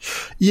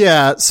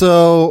 Yeah.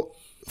 So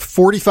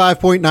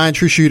 45.9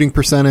 true shooting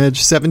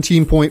percentage,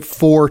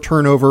 17.4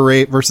 turnover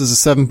rate versus a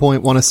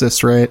 7.1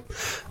 assist rate.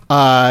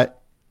 Does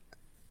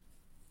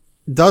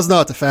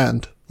not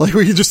defend. Like,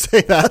 we can just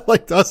say that.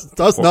 Like,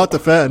 does not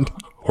defend.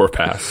 Or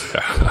pass.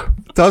 Yeah.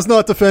 Does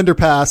not defend or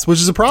pass, which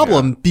is a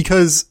problem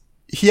because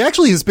he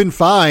actually has been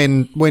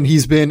fine when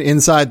he's been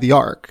inside the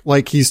arc.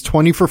 Like, he's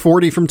 20 for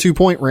 40 from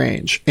 2-point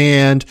range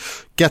and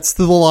gets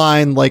to the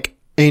line like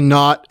a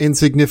not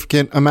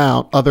insignificant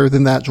amount other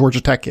than that Georgia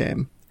Tech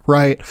game,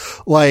 right?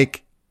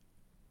 Like,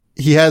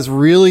 he has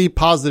really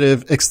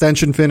positive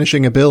extension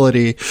finishing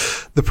ability.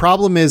 The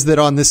problem is that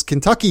on this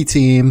Kentucky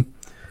team,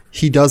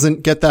 he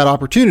doesn't get that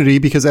opportunity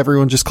because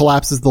everyone just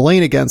collapses the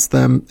lane against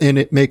them, and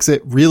it makes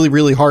it really,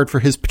 really hard for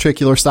his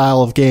particular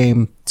style of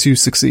game to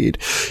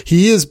succeed.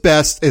 He is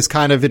best as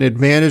kind of an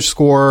advantage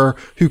scorer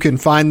who can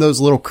find those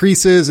little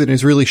creases and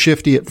is really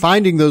shifty at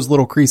finding those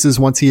little creases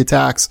once he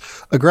attacks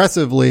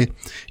aggressively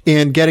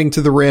and getting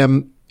to the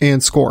rim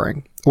and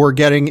scoring, or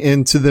getting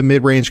into the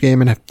mid-range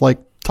game and like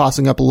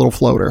tossing up a little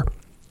floater.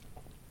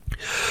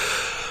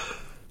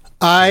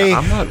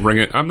 I'm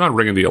not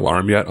ringing the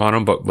alarm yet on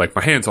him, but like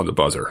my hand's on the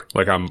buzzer.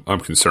 Like I'm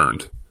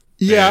concerned.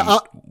 Yeah.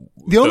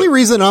 The only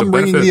reason I'm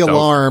ringing the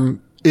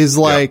alarm is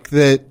like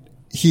that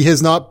he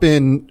has not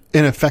been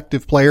an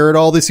effective player at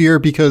all this year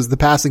because the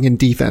passing and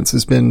defense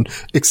has been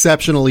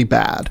exceptionally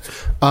bad.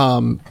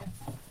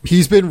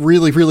 He's been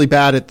really, really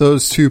bad at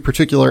those 2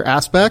 particular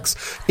aspects.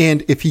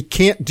 And if he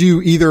can't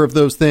do either of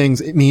those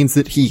things, it means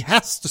that he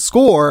has to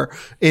score,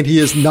 and he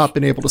has not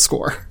been able to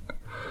score.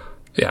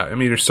 Yeah, I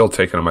mean, you're still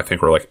taking him, I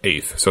think we're like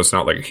 8th, so it's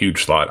not like a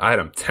huge slot. I had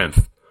him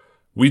 10th.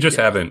 We just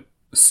haven't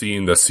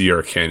seen the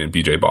Sierra Canyon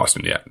BJ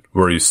Boston yet,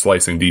 where he's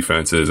slicing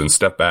defenses and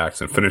step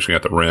backs and finishing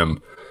at the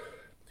rim.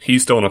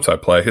 He's still an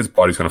upside play. His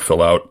body's going to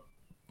fill out.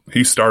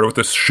 He started with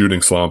this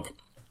shooting slump,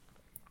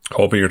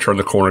 hoping you're turning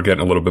the corner,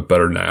 getting a little bit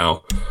better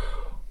now.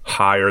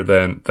 Higher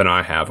than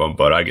I have him,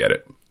 but I get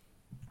it.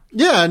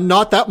 Yeah,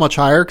 not that much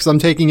higher because I'm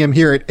taking him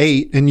here at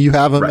 8 and you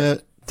have him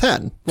at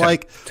 10.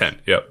 Like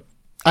 10, yep.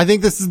 I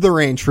think this is the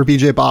range for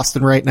BJ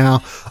Boston right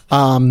now.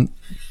 I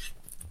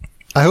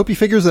hope he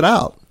figures it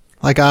out.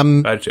 Like I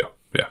do,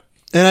 yeah.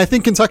 And I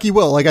think Kentucky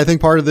will. Like, I think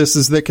part of this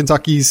is that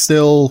Kentucky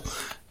still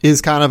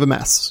is kind of a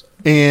mess.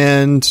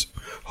 And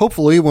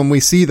hopefully when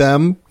we see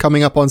them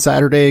coming up on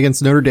Saturday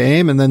against Notre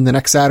Dame and then the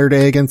next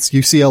Saturday against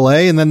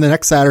UCLA and then the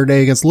next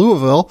Saturday against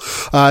Louisville,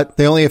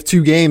 they only have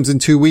 2 games in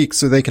 2 weeks,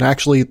 so they can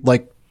actually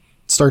like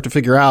start to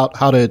figure out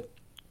how to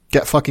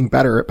get fucking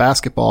better at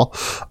basketball.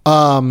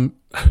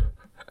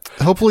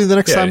 Hopefully the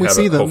next time we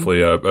see them.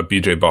 Hopefully a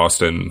BJ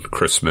Boston,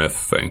 Chris Smith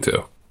thing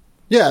too.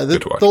 Yeah,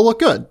 they'll look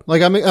good.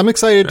 Like I'm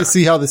excited to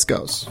see how this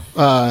goes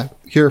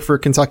here for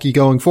Kentucky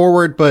going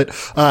forward. But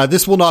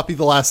this will not be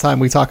the last time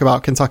we talk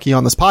about Kentucky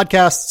on this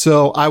podcast.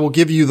 So I will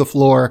give you the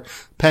floor,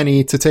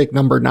 Penny, to take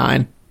number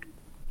 9.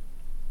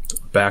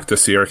 Back to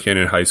Sierra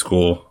Canyon High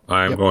School.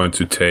 I'm going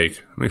to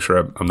make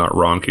sure I'm not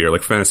wrong here.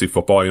 Like fantasy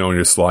football, when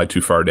you slide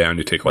too far down,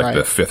 you take the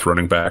 5th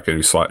running back and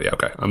you slide. Yeah,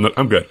 okay.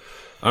 I'm good.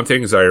 I'm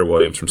taking Zaire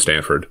Williams from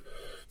Stanford,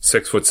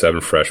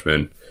 6'7"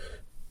 freshman.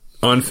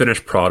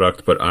 Unfinished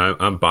product, but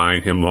I'm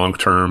buying him long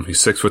term. He's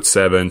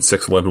 6'7",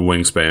 6'11"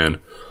 wingspan.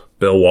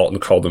 Bill Walton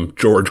called him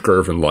George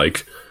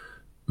Gervin-like.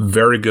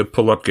 Very good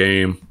pull-up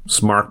game.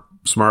 Smart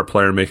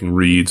player making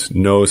reads.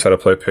 Knows how to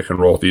play pick and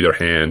roll with either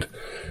hand.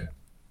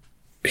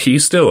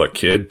 He's still a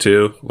kid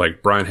too.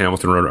 Like Brian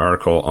Hamilton wrote an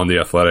article on The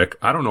Athletic.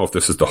 I don't know if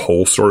this is the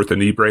whole story with the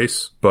knee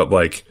brace, but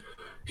like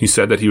he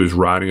said that he was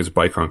riding his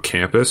bike on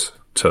campus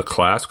to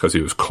class because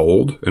he was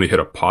cold and he hit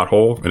a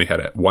pothole and he had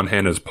one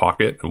hand in his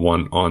pocket and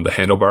one on the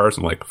handlebars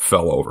and like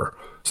fell over.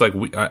 It's like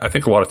I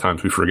think a lot of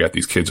times we forget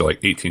these kids are like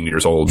 18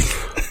 years old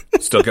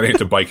still getting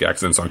into bike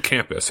accidents on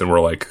campus, and we're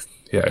like,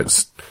 yeah,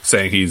 it's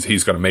saying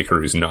he's going to make it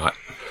or he's not.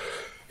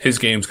 His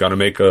game's got to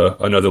make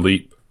another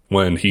leap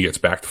when he gets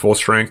back to full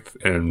strength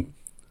and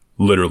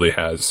literally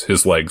has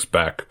his legs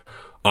back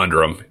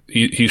under him.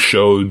 He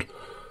showed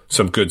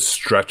some good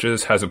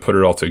stretches, hasn't put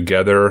it all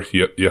together.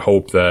 You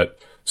hope that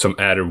some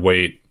added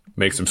weight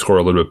makes him score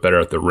a little bit better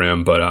at the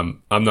rim, but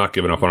I'm not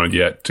giving up on it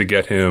yet. To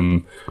get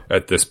him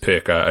at this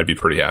pick, I'd be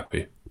pretty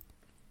happy.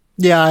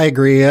 Yeah, I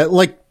agree.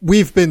 Like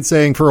we've been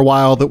saying for a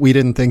while that we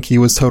didn't think he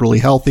was totally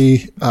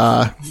healthy.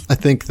 I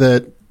think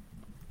that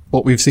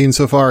what we've seen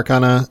so far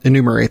kind of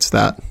enumerates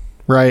that,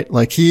 right?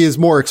 Like he is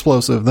more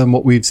explosive than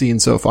what we've seen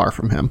so far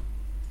from him.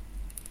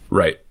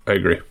 Right. I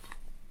agree.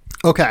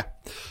 Okay.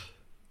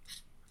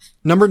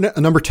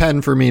 Number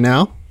 10 for me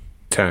now.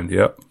 10.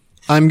 Yep.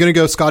 I'm going to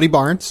go Scotty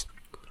Barnes.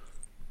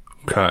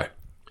 Okay.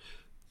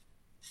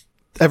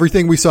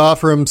 Everything we saw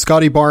from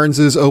Scotty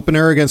Barnes'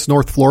 opener against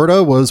North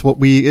Florida was what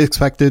we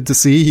expected to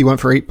see. He went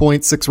for 8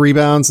 points, 6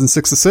 rebounds, and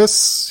 6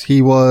 assists.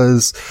 He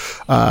was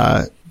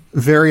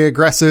very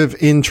aggressive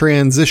in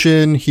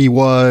transition. He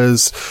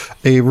was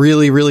a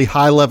really, really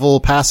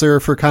high-level passer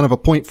for kind of a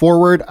point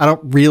forward. I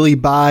don't really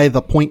buy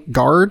the point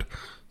guard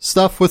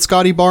stuff with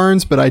Scotty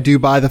Barnes, but I do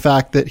buy the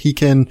fact that he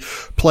can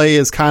play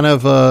as kind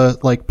of a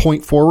like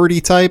point forward-y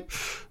type.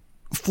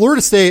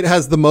 Florida State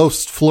has the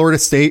most Florida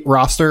State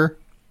roster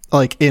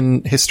like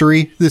in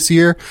history this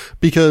year,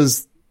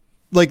 because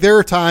like there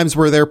are times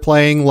where they're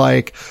playing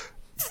like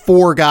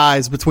 4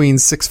 guys between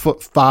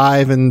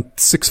 6'5" and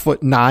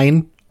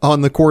 6'9"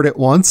 on the court at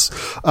once.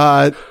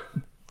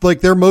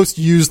 Like their most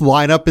used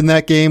lineup in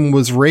that game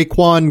was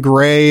Raekwon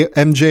Gray,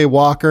 MJ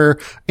Walker,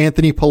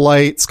 Anthony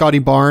Polite, Scotty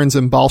Barnes,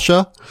 and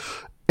Balsha.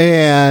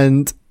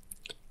 And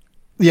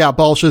yeah,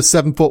 Balsha's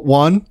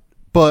 7'1",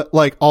 but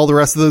like all the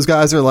rest of those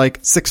guys are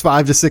like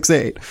 6'5" to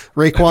 6'8".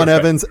 Raekwon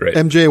Evans, right.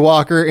 MJ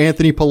Walker,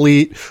 Anthony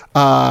Polite,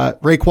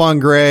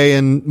 Raekwon Gray,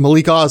 and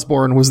Malik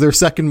Osborne was their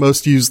second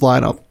most used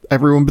lineup.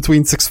 Everyone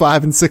between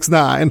 6'5" and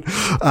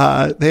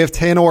 6'9". They have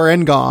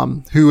Tanor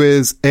Ngom, who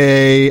is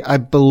I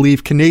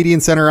believe, Canadian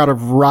center out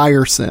of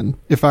Ryerson,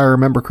 if I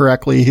remember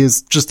correctly.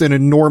 He's just an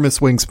enormous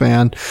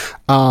wingspan.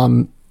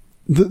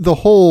 The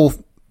whole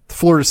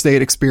Florida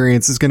State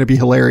experience is going to be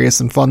hilarious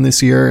and fun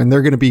this year, and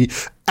they're going to be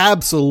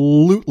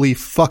absolutely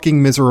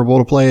fucking miserable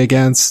to play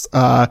against.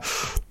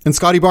 And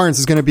Scotty Barnes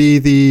is going to be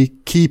the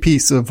key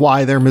piece of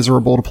why they're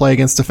miserable to play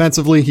against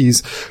defensively.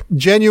 He's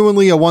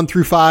genuinely a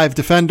 1-5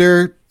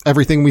 defender.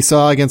 Everything we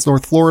saw against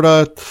North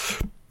Florida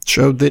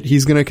showed that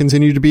he's going to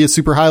continue to be a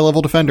super high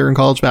level defender in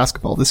college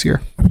basketball this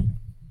year.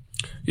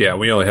 Yeah,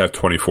 we only have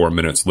 24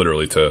 minutes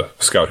literally to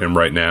scout him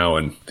right now,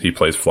 and he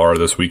plays Florida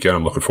this weekend.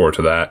 I'm looking forward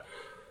to that.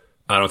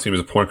 I don't see him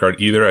as a point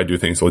guard either. I do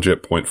think he's a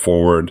legit point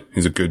forward.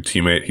 He's a good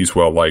teammate. He's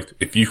well liked.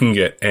 If you can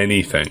get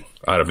anything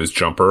out of his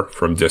jumper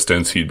from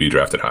distance, he'd be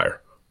drafted higher.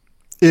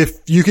 If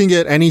you can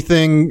get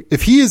anything,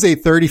 if he is a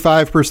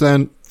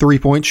 35%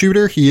 3-point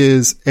shooter, he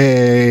is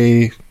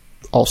a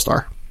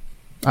all-star,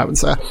 I would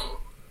say.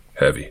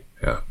 Heavy,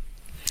 yeah.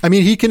 I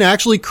mean, he can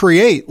actually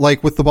create,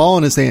 like, with the ball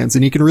in his hands,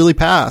 and he can really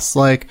pass.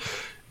 Like,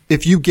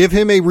 if you give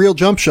him a real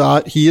jump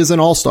shot, he is an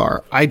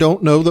all-star. I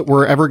don't know that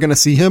we're ever going to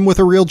see him with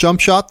a real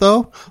jump shot,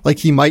 though. Like,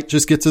 he might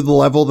just get to the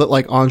level that,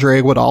 like,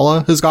 Andre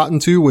Iguodala has gotten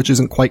to, which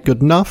isn't quite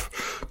good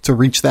enough to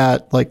reach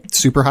that, like,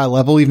 super high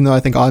level, even though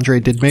I think Andre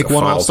did make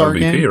one all-star MVP,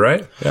 game.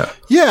 Right? Yeah.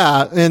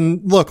 Yeah,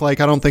 and look,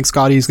 like, I don't think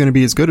Scotty's going to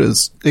be as good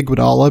as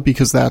Iguodala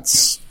because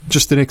that's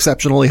just an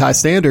exceptionally high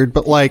standard,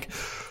 but, like,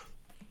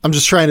 I'm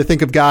just trying to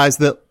think of guys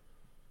that,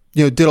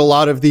 you know, did a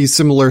lot of these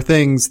similar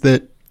things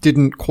that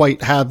didn't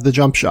quite have the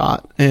jump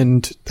shot,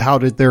 and how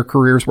did their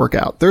careers work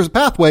out? There's a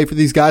pathway for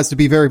these guys to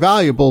be very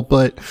valuable,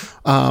 but,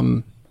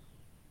 I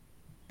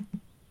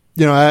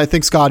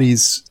think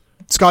Scotty's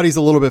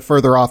a little bit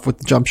further off with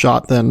the jump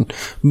shot than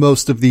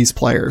most of these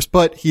players,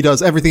 but he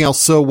does everything else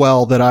so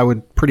well that I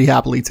would pretty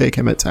happily take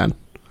him at 10.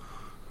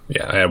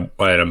 Yeah,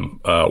 I had him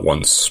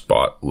one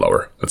spot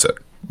lower. That's it.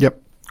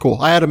 Yep. Cool.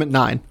 I had him at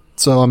 9,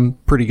 so I'm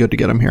pretty good to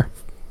get him here.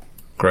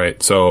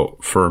 Great. So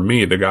for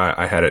me, the guy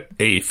I had at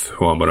 8th,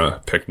 who I'm going to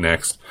pick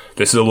next,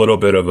 this is a little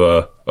bit of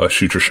a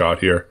shoot your shot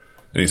here,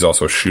 and he's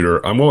also a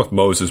shooter. I'm going with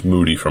Moses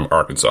Moody from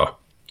Arkansas.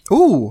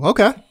 Ooh,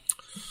 okay.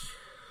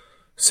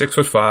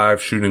 6'5",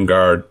 shooting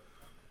guard.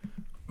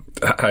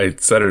 I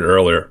said it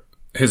earlier.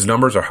 His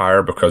numbers are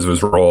higher because of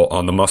his role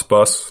on the Must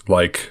Bus,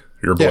 like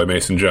your boy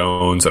Mason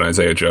Jones and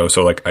Isaiah Joe.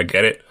 So, I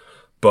get it,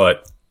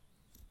 but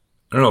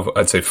I don't know if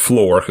I'd say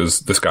floor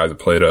because this guy hasn't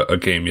played a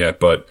game yet,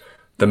 but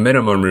the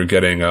minimum you're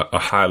getting a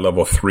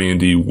high-level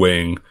 3-and-D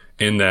wing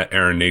in that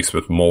Aaron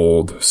Naismith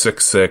mold,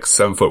 6'6",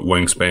 7-foot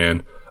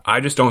wingspan. I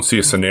just don't see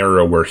a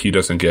scenario where he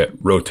doesn't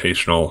get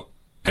rotational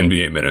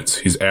NBA minutes.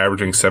 He's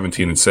averaging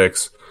 17 and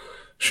 6,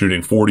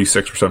 shooting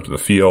 46% from the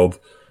field,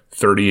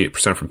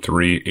 38% from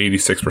 3,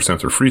 86%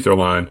 through free throw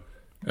line.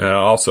 And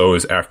also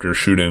is after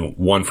shooting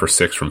 1 for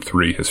 6 from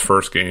 3 his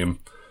first game.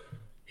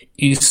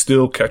 He's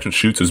still catch and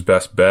shoot's his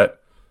best bet,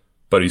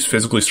 but he's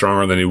physically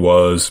stronger than he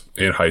was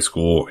in high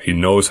school. He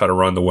knows how to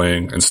run the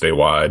wing and stay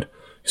wide.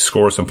 He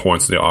scores some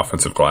points in the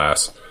offensive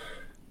glass.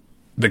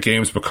 The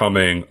game's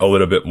becoming a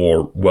little bit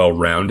more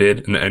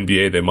well-rounded in the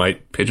NBA. They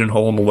might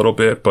pigeonhole him a little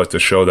bit, but to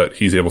show that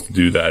he's able to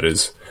do that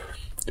is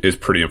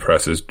pretty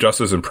impressive.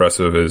 Just as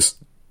impressive as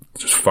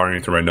just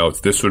firing through my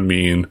notes. This would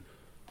mean,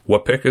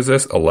 what pick is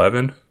this?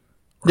 11?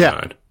 Yeah,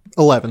 9?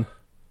 11.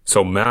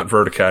 So Mount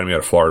Verde Academy out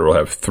of Florida will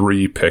have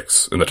 3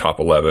 picks in the top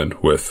 11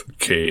 with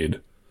Cade,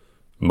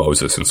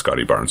 Moses, and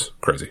Scotty Barnes.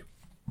 Crazy.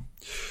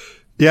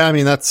 Yeah, I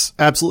mean, that's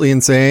absolutely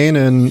insane.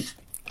 And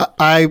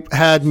I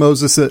had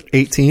Moses at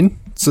 18,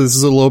 so this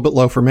is a little bit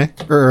low for me,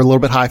 or a little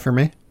bit high for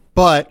me.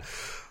 But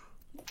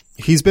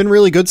he's been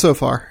really good so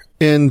far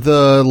in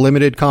the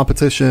limited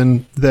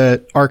competition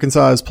that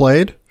Arkansas has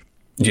played.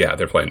 Yeah,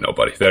 they're playing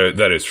nobody.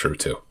 That is true,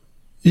 too.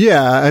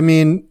 Yeah, I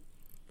mean,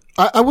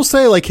 I will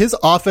say, his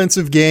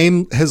offensive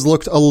game has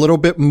looked a little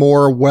bit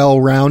more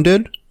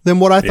well-rounded than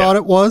what I thought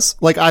it was.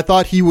 I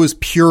thought he was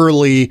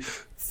purely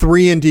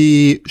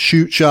 3-and-D,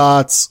 shoot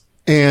shots,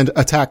 and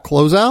attack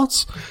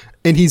closeouts.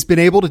 And he's been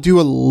able to do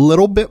a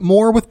little bit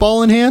more with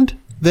ball in hand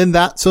than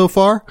that so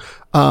far.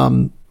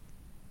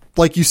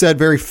 Like you said,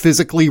 very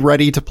physically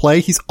ready to play.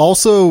 He's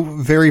also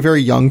very,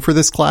 very young for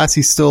this class.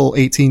 He's still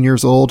 18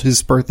 years old.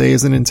 His birthday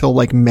isn't until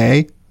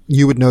May.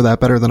 You would know that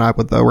better than I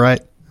would, though,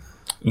 right?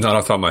 Not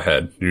off the top of my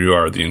head. You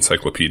are the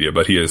encyclopedia,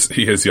 but he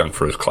is young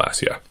for his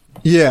class, yeah.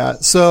 Yeah,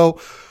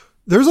 so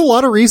there's a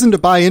lot of reason to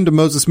buy into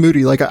Moses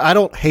Moody. I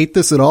don't hate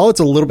this at all. It's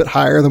a little bit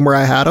higher than where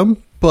I had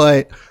him,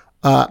 but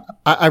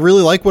I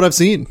really like what I've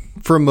seen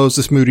from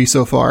Moses Moody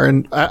so far.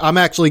 And I'm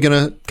actually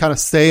going to kind of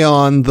stay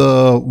on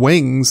the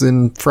wings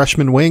and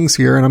freshman wings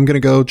here, and I'm going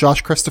to go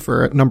Josh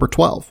Christopher at number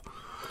 12.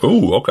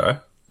 Ooh, okay.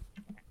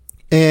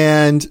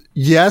 And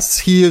yes,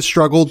 he has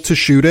struggled to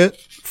shoot it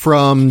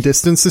from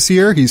distance this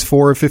year. He's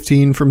 4 of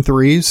 15 from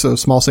 3, so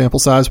small sample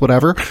size,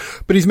 whatever.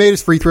 But he's made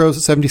his free throws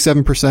at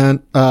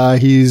 77%.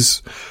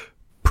 He's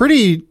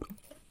pretty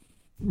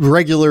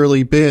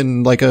regularly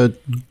been a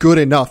good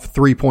enough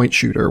 3-point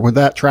shooter. Would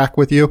that track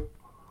with you?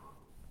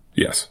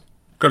 Yes.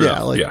 Good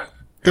enough. Yeah.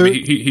 I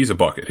mean, he's a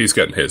bucket. He's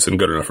getting his and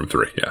good enough from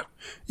 3. Yeah.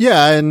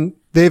 Yeah. And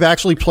they've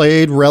actually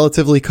played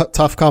relatively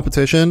tough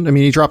competition. I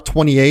mean, he dropped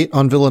 28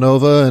 on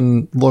Villanova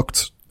and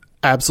looked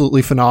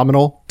absolutely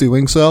phenomenal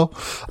doing so.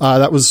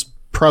 That was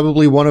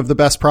probably one of the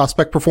best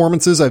prospect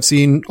performances I've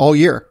seen all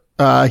year.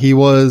 He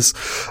was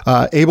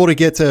able to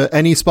get to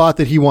any spot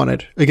that he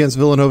wanted against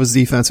Villanova's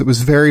defense. It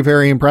was very,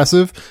 very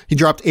impressive. He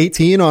dropped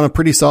 18 on a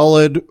pretty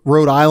solid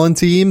Rhode Island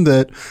team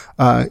that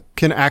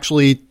can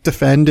actually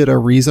defend at a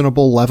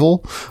reasonable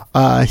level.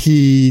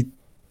 He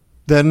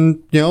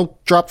then,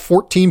 dropped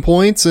 14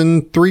 points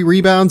and 3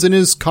 rebounds in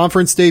his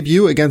conference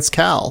debut against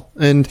Cal.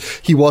 And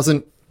he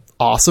wasn't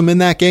awesome in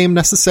that game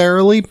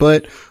necessarily,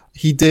 but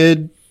he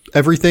did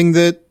everything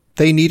that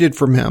they needed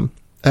from him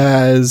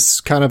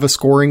as kind of a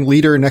scoring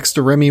leader next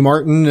to Remy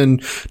Martin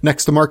and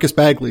next to Marcus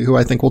Bagley, who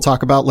I think we'll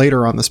talk about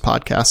later on this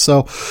podcast.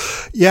 So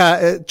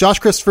yeah, Josh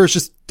Christopher's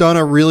just done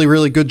a really,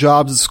 really good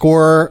job as a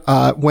scorer.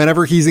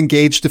 Whenever he's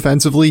engaged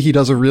defensively, he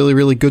does a really,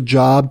 really good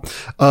job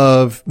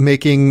of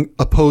making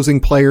opposing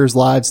players'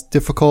 lives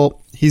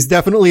difficult. He's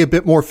definitely a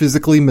bit more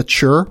physically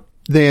mature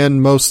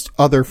than most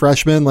other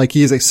freshmen.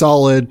 He is a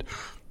solid,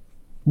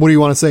 what do you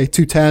want to say,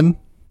 210?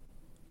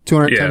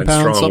 210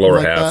 pounds, strong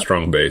lower half,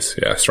 strong base.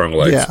 Yeah, strong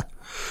legs. Yeah.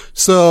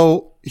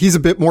 So he's a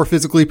bit more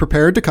physically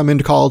prepared to come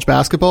into college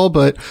basketball,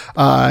 but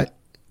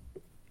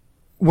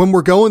when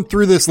we're going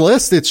through this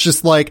list, it's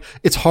just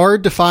it's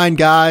hard to find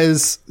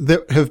guys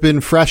that have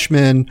been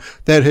freshmen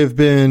that have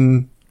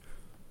been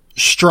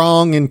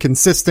strong and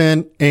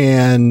consistent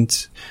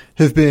and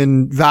have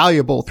been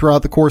valuable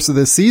throughout the course of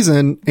this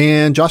season.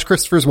 And Josh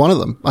Christopher is one of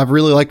them. I've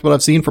really liked what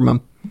I've seen from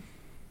him.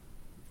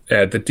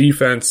 Yeah, the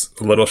defense,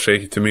 a little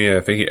shaky to me. I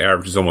think he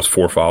averages almost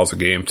 4 fouls a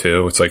game,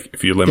 too. It's like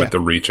if you limit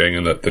the reaching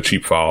and the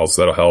cheap fouls,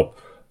 that'll help.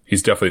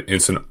 He's definitely an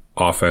instant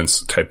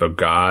offense type of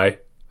guy.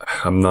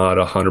 I'm not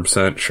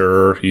 100%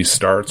 sure he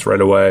starts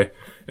right away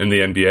in the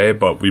NBA,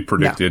 but we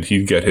predicted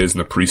he'd get his in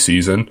the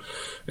preseason,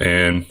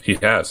 and he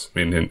has. I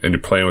mean, and you're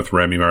playing with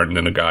Remy Martin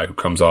and a guy who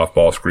comes off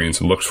ball screens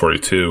and looks for you,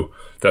 too.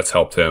 That's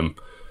helped him.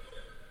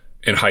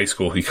 In high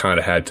school, he kind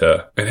of had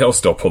to, and he'll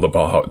still pull the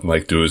ball out and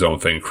like do his own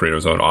thing, create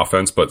his own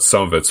offense, but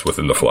some of it's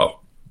within the flow.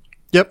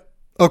 Yep.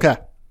 Okay.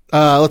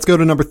 Let's go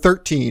to number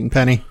 13,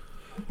 Penny.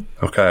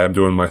 Okay, I'm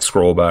doing my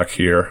scroll back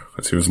here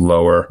because he was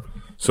lower.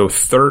 So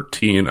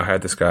 13, I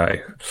had this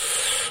guy.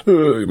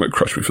 You might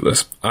crush me for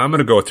this. I'm going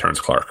to go with Terrence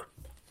Clark.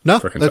 No,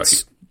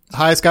 that's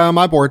highest guy on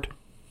my board.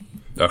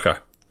 Okay.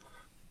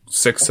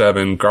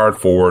 6'7", guard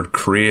forward,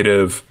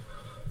 creative.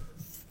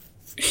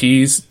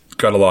 He's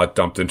got a lot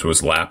dumped into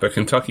his lap at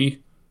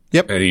Kentucky.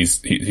 Yep. And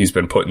he's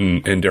been put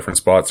in different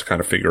spots to kind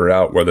of figure it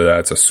out, whether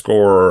that's a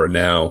scorer or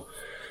now.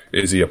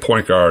 Is he a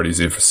point guard? Is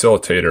he a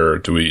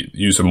facilitator? Do we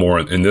use him more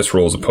in this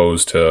role as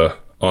opposed to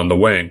on the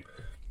wing?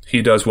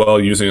 He does well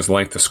using his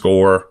length to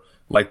score.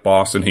 Like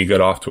Boston, he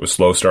got off to a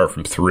slow start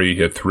from 3.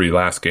 He had 3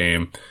 last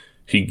game.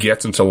 He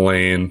gets into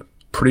lane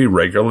pretty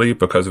regularly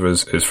because of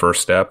his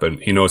first step, and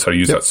he knows how to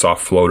use that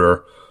soft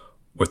floater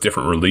with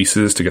different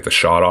releases to get the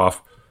shot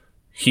off.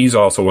 He's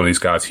also one of these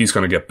guys, he's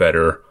going to get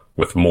better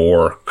with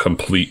more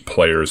complete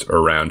players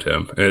around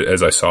him.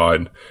 As I saw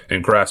in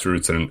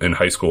grassroots and in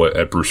high school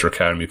at Brewster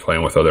Academy,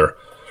 playing with other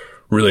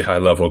really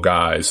high-level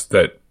guys,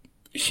 that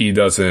he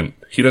doesn't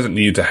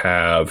need to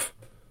have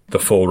the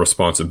full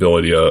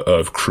responsibility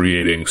of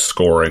creating,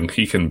 scoring.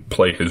 He can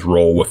play his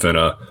role within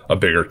a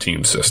bigger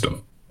team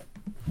system.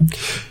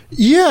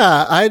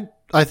 Yeah,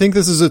 I think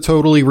this is a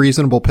totally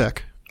reasonable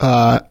pick.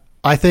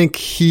 I think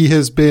he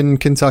has been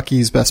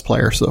Kentucky's best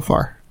player so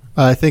far.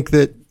 I think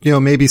that,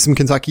 maybe some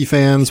Kentucky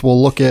fans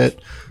will look at,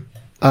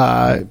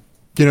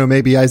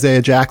 maybe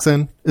Isaiah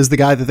Jackson is the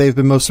guy that they've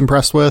been most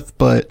impressed with,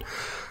 but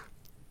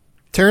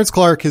Terrence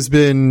Clark has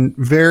been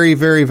very,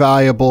 very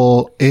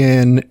valuable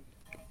in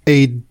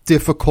a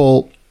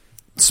difficult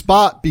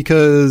spot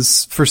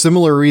because for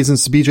similar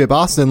reasons to BJ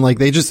Boston, like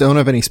they just don't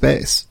have any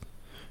space.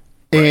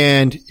 Right.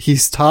 And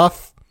he's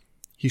tough.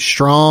 He's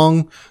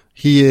strong.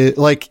 He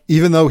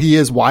even though he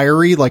is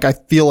wiry, I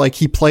feel like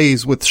he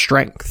plays with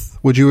strength.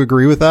 Would you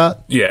agree with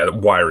that? Yeah,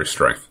 wiry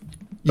strength.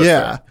 That's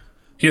yeah. Fair.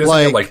 He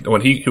doesn't get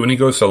when he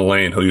goes to the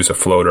lane, he'll use a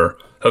floater.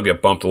 He'll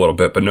get bumped a little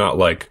bit, but not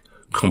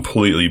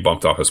completely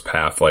bumped off his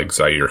path like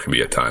Zaire can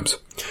be at times.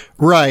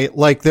 Right.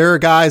 There are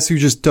guys who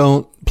just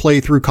don't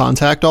play through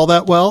contact all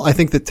that well. I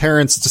think that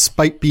Terrence,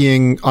 despite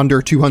being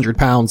under 200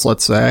 pounds,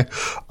 let's say,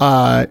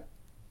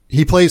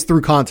 he plays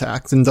through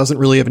contact and doesn't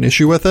really have an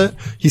issue with it.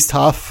 He's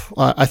tough.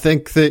 I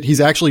think that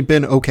he's actually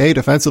been okay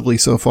defensively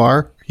so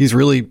far. He's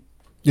really,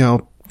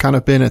 kind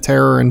of been a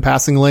terror in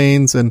passing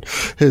lanes and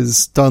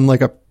has done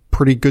a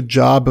pretty good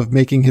job of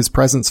making his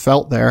presence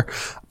felt there.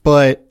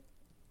 But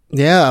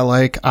yeah,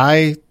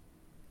 I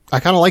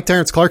kind of like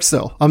Terrence Clark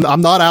still.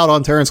 I'm not out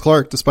on Terrence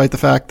Clark despite the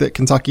fact that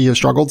Kentucky has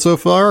struggled so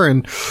far.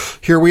 And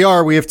here we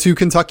are. We have 2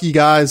 Kentucky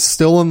guys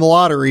still in the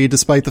lottery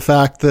despite the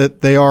fact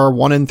that they are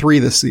 1-3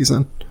 this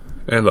season.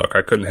 And look,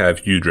 I couldn't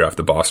have you draft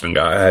a Boston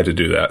guy. I had to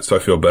do that, so I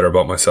feel better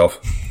about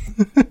myself.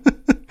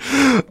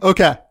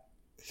 Okay.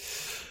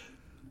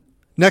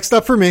 Next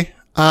up for me,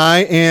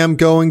 I am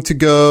going to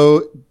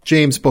go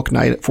James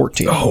Bouknight at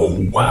 14.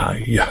 Oh, wow.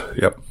 Yeah.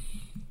 Yep.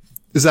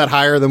 Is that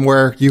higher than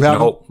where you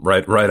have him?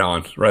 Right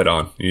on.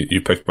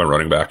 You picked my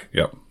running back.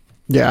 Yep.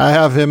 Yeah, I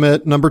have him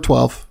at number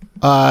 12.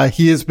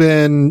 He has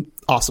been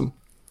awesome.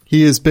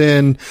 He has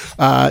been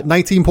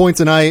 19 points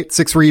a night,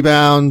 6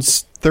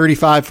 rebounds,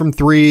 35 from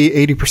 3,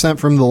 80%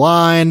 from the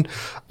line.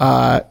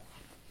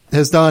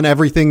 Has done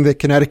everything that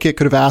Connecticut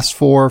could have asked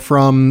for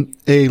from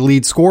a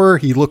lead scorer.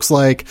 He looks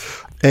like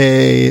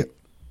a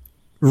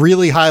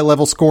really high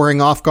level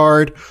scoring off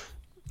guard.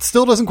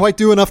 Still doesn't quite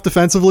do enough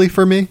defensively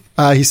for me.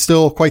 He's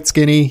still quite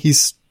skinny.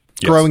 He's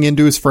growing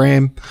into his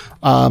frame.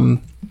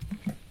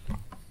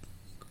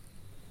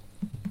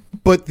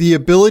 But the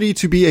ability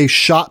to be a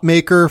shot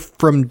maker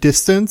from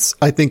distance,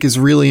 I think, is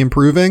really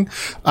improving.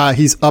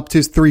 He's upped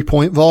his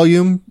 3-point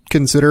volume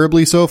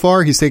considerably so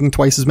far. He's taking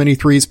twice as many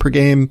threes per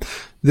game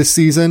this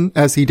season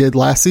as he did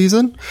last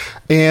season.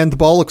 And the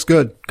ball looks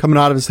good coming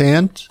out of his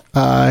hand.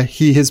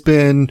 He has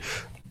been,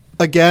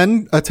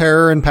 again, a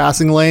terror in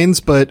passing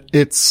lanes, but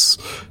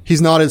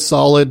he's not as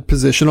solid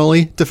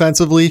positionally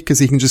defensively because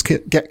he can just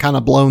get kind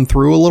of blown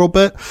through a little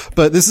bit.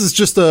 But this is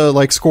just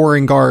a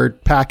scoring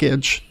guard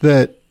package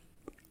that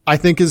I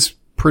think is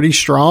pretty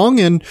strong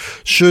and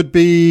should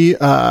be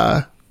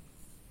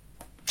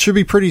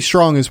pretty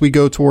strong as we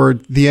go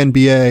toward the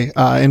NBA,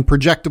 and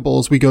projectable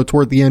as we go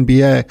toward the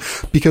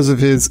NBA because of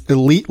his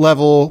elite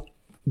level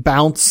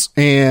bounce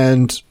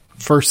and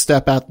first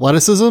step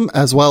athleticism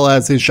as well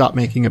as his shot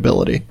making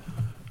ability.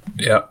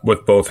 Yeah,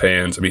 with both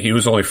hands. I mean, he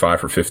was only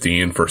 5 for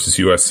 15 versus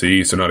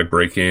USC, so not a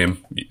great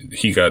game.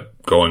 He got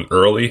going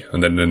early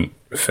and then didn't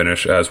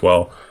finish as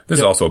well. This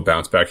is also a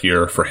bounce back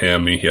year for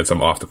him. I mean, he had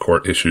some off the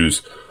court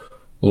issues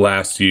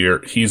last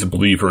year. He's a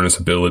believer in his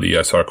ability.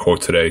 I saw a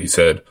quote today. He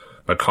said,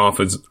 my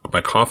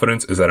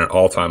confidence is at an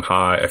all-time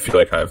high. I feel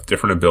like I have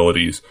different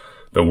abilities.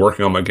 Been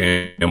working on my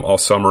game all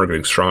summer,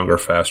 getting stronger,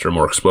 faster,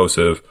 more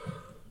explosive.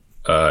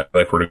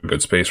 Like we're in a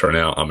good space right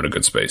now. I'm in a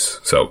good space.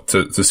 So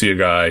to see a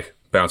guy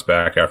bounce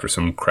back after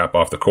some crap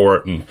off the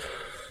court and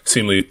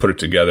seemingly put it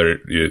together,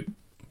 you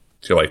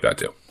like that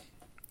too.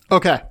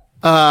 Okay.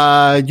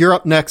 You're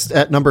up next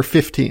at number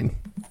 15.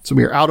 So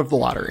we are out of the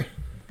lottery.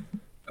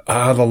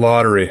 The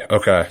lottery.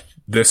 Okay.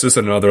 This is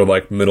another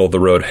like middle of the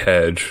road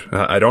hedge.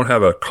 I don't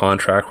have a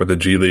contract with the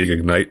G League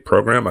Ignite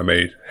program. I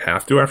may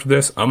have to after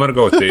this. I'm going to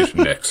go with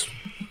Daishen Nix.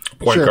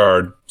 Point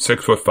guard,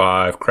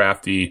 6'5",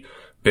 crafty,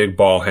 big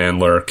ball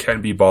handler,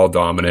 can be ball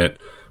dominant.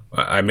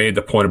 I made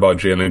the point about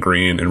Jalen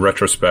Green. In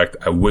retrospect,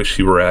 I wish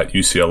he were at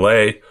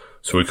UCLA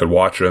so we could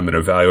watch him and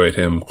evaluate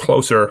him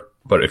closer,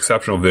 but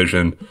exceptional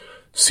vision,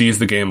 sees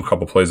the game a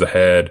couple plays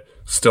ahead,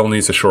 still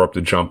needs to shore up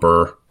the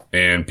jumper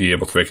and be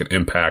able to make an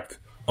impact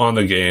on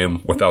the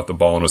game without the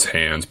ball in his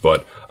hands.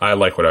 But I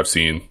like what I've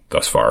seen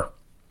thus far.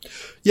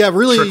 Yeah,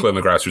 really. Strictly on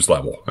the grassroots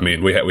level. I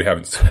mean, we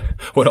haven't.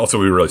 What else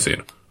have we really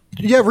seen?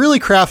 Yeah, really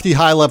crafty,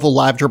 high level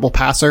live dribble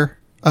passer.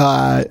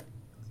 That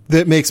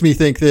makes me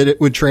think that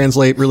it would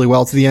translate really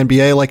well to the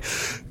NBA. Like,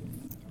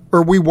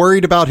 are we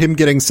worried about him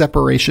getting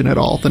separation at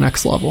all at the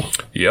next level?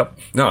 Yep.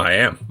 No, I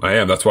am.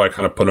 That's why I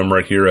kind of put him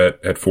right here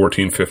at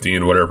 14,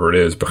 15, whatever it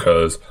is,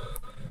 because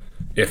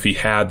if he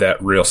had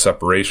that real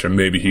separation,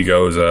 maybe he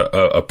goes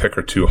a pick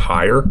or two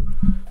higher.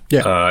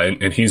 Yeah.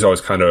 And he's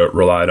always kind of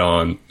relied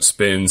on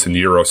spins and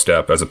Euro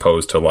step as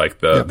opposed to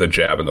like the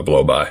jab and the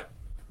blow by.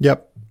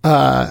 Yep.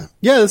 Yeah,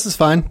 this is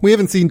fine. We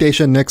haven't seen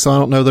Daishen Nix, so I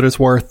don't know that it's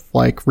worth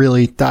like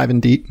really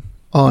diving deep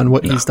on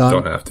what he's done.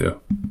 Don't have to.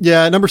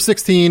 Yeah, number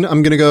 16,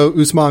 I'm going to go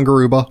Usman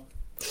Garuba.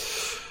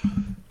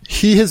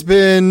 He has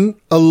been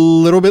a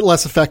little bit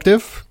less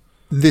effective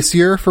this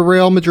year for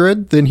Real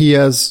Madrid than he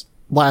has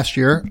last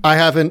year. I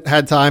haven't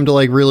had time to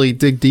like really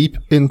dig deep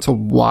into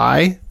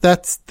why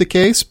that's the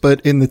case,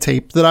 but in the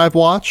tape that I've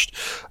watched,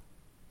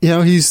 you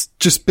know, he's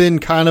just been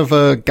kind of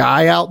a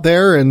guy out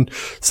there, and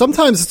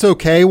sometimes it's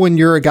okay when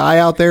you're a guy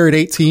out there at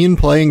 18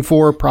 playing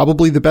for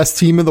probably the best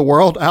team in the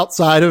world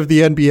outside of the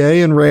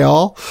NBA and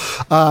Real.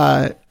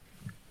 But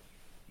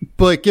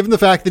given the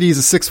fact that he's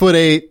a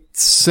 6'8"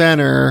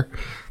 center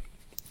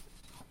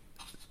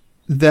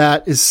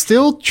that is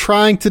still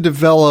trying to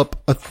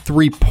develop a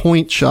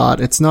 3-point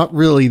shot, it's not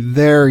really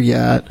there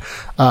yet,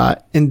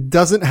 and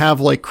doesn't have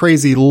like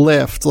crazy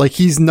lift. Like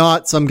he's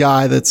not some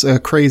guy that's a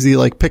crazy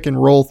like pick and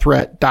roll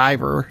threat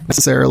diver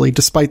necessarily,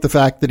 despite the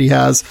fact that he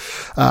has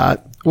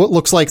what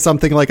looks like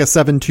something like a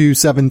 7'2",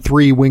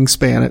 7'3"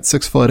 wingspan at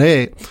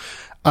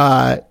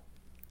 6'8".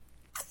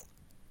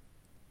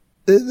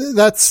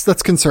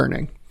 That's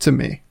concerning to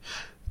me.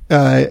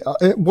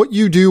 What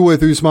you do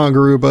with Usman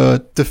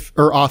Garuba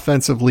or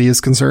offensively is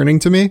concerning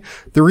to me.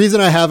 The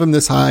reason I have him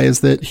this high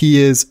is that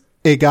he is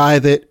a guy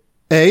that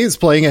is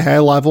playing a high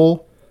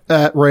level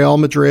at Real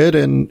Madrid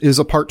and is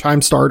a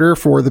part-time starter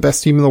for the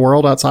best team in the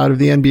world outside of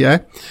the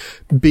NBA.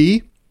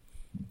 B,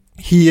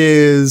 he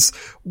is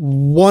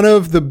one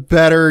of the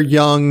better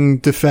young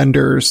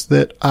defenders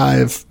that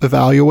I've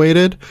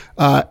evaluated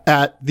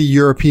at the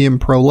European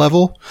pro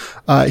level.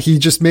 He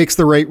just makes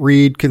the right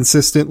read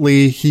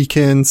consistently. He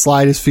can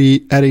slide his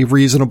feet at a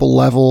reasonable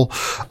level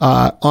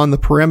on the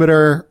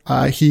perimeter.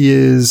 He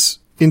is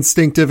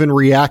instinctive and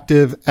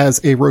reactive as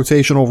a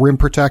rotational rim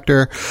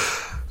protector.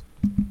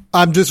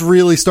 I'm just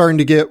really starting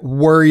to get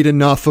worried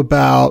enough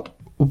about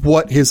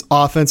what his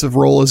offensive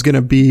role is going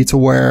to be to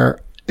where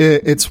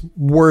it's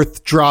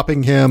worth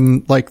dropping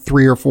him like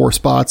 3 or 4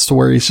 spots to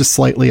where he's just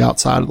slightly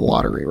outside of the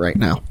lottery right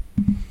now.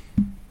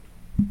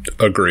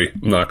 Agree.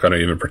 I'm not going to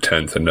even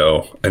pretend to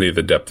know any of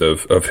the depth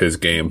of his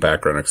game,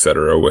 background,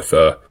 etc. with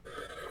the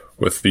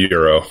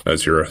Euro,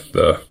 as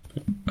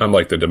I'm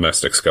like the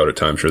domestic scout at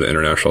times, you're the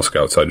international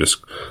scout, so I'm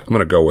going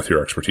to go with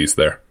your expertise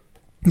there.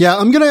 Yeah,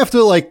 I'm going to have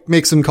to like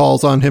make some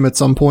calls on him at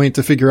some point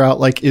to figure out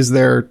like, is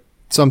there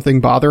something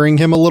bothering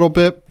him a little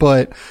bit?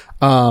 But,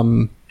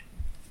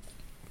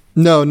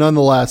 no,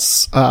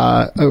 nonetheless,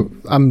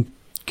 I'm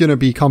going to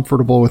be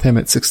comfortable with him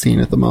at 16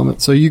 at the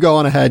moment. So you go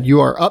on ahead. You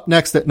are up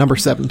next at number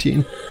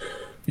 17.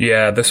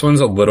 Yeah, this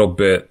one's a little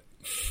bit,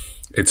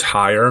 it's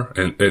higher,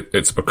 and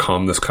it's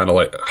become this kind of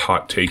like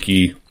hot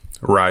takey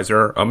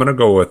riser. I'm going to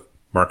go with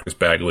Marcus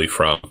Bagley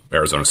from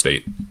Arizona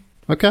State.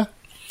 Okay.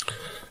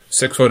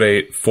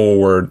 6'8",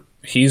 forward.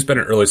 He's been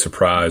an early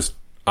surprise.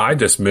 I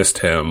dismissed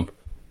him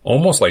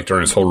almost like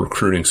during his whole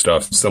recruiting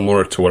stuff,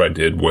 similar to what I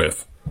did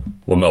with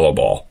LaMelo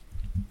Ball.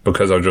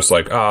 Because I was just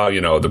like,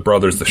 the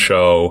brother's the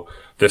show.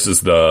 This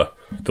is the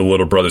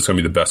little brother's going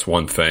to be the best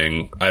one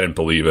thing. I didn't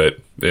believe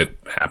it. It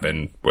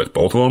happened with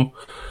both of them.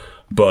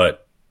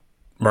 But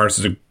Marcus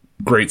is a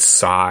great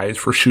size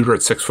for shooter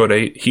at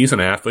 6'8". He's an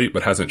athlete,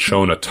 but hasn't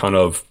shown a ton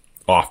of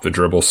off the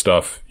dribble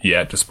stuff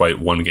yet, despite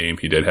one game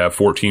he did have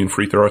 14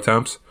 free throw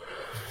attempts.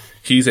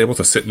 He's able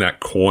to sit in that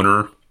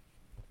corner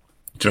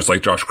just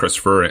like Josh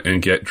Christopher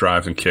and get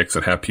drives and kicks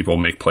and have people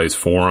make plays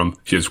for him.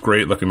 He has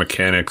great looking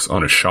mechanics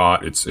on his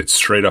shot. It's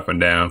straight up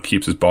and down,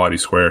 keeps his body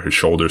square, his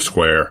shoulders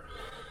square.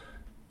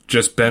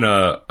 Just been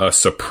a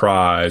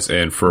surprise,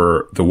 and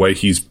for the way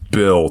he's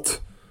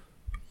built,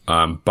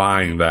 I'm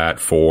buying that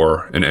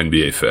for an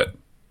NBA fit.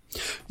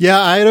 Yeah,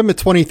 I had him at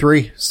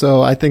 23,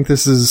 so I think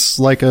this is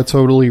like a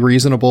totally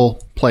reasonable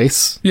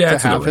place to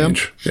have him.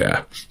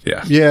 Yeah.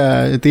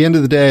 At the end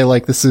of the day,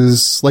 like this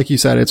is, like you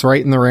said, it's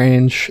right in the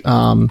range.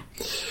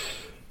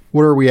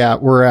 What are we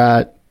at? We're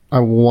at, I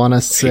want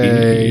to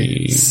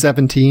say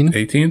 17.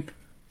 18?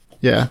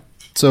 Yeah.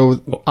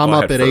 So I'm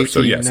up at 18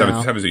 So yeah,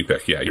 now. 17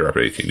 pick. Yeah, you're up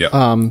at 18.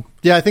 Yeah.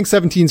 Yeah, I think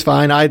 17's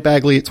fine. I had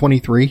Bagley at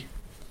 23.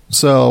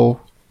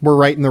 So we're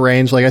right in the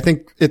range. Like, I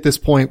think at this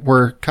point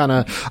we're kind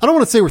of, I don't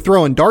want to say we're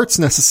throwing darts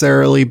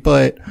necessarily,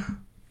 but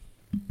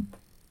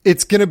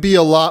it's going to be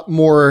a lot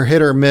more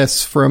hit or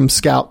miss from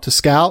scout to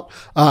scout.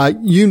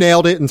 You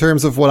nailed it in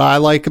terms of what I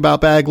like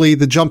about Bagley.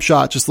 The jump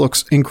shot just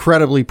looks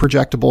incredibly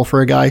projectable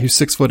for a guy who's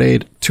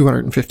 6'8",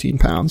 215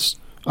 pounds.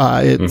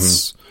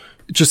 It's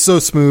just so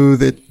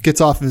smooth. It gets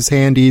off of his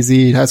hand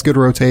easy. It has good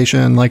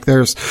rotation. Like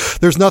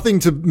there's nothing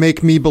to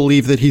make me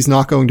believe that he's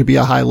not going to be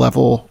a high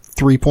level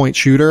 3-point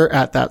shooter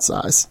at that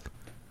size.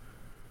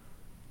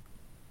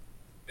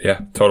 Yeah,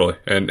 totally.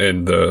 And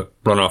the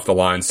run off the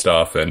line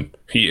stuff, and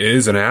he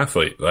is an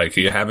athlete. Like,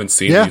 you haven't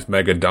seen these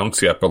mega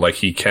dunks yet, but like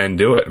he can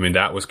do it. I mean,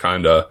 that was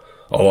kind of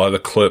a lot of the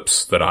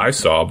clips that I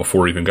saw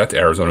before he even got to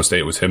Arizona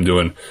State was him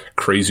doing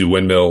crazy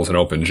windmills and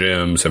open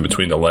gyms and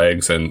between the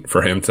legs. And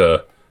for him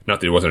to,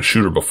 not that he wasn't a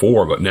shooter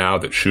before, but now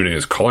that shooting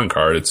is calling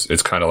card,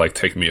 it's kind of like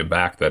taking me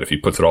aback that if he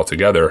puts it all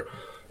together,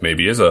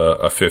 maybe is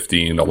a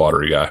 15, a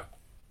lottery guy.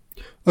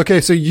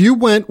 Okay, so you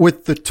went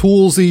with the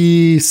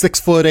toolsy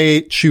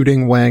 6'8"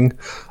 shooting wing.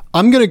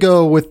 I'm going to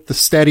go with the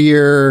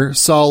steadier,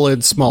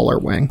 solid, smaller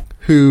wing,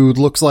 who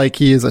looks like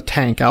he is a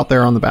tank out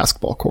there on the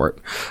basketball court.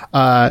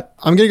 I'm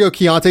going to go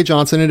Keontae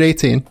Johnson at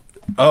 18.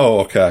 Oh,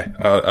 okay.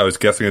 I was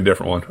guessing a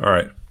different one. All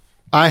right.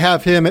 I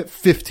have him at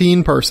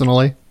 15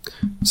 personally.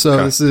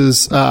 So this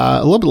is a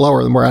little bit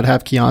lower than where I'd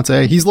have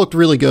Keontae. He's looked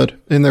really good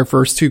in their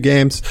first 2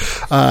 games.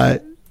 I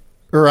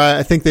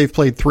think they've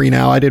played 3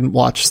 now. I didn't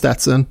watch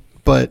Stetson,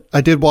 but I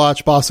did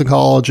watch Boston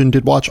College and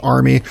did watch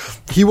Army.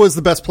 He was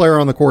the best player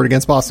on the court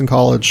against Boston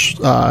College,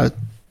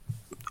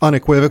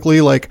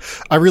 unequivocally. Like,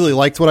 I really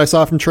liked what I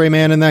saw from Trey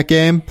Mann in that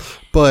game,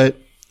 but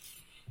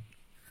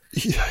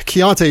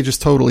Keontae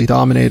just totally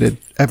dominated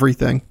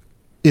everything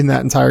in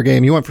that entire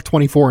game. He went for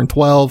 24 and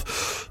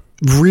 12,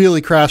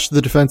 really crashed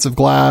the defensive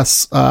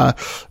glass,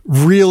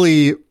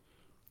 really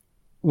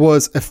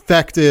was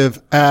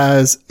effective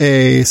as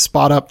a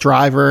spot up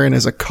driver and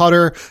as a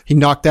cutter. He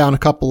knocked down a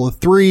couple of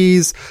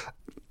threes.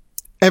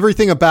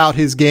 Everything about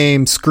his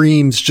game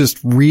screams just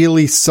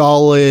really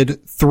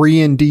solid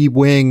 3-and-D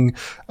wing,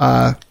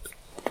 at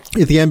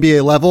the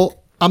NBA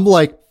level. I'm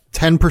like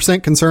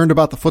 10% concerned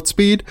about the foot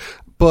speed,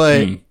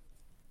 but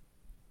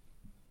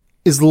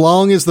as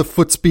long as the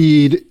foot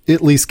speed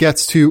at least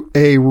gets to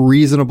a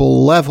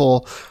reasonable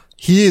level,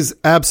 he is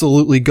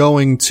absolutely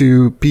going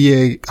to be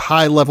a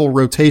high level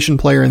rotation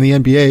player in the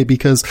NBA,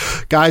 because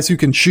guys who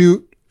can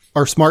shoot,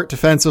 are smart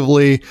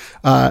defensively,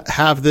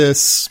 have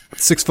this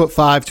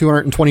 6'5",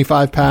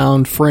 225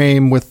 pound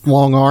frame with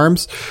long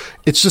arms.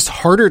 It's just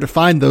harder to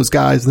find those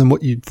guys than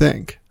what you'd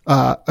think,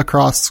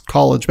 across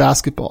college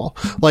basketball.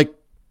 Like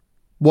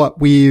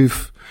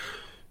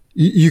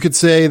you could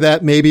say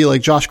that maybe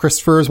like Josh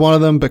Christopher is one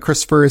of them, but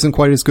Christopher isn't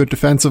quite as good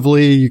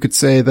defensively. You could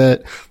say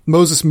that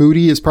Moses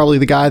Moody is probably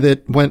the guy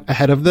that went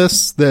ahead of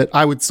this, that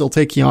I would still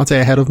take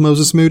Keontae ahead of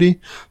Moses Moody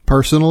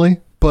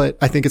personally. But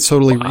I think it's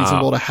totally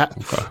reasonable to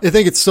have, I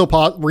think it's still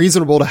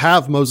reasonable to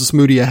have Moses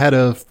Moody ahead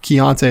of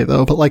Keontae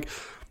though. But like,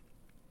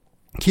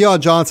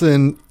 Keon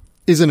Johnson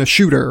isn't a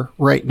shooter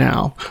right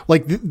now.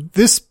 Like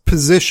this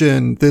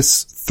position,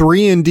 this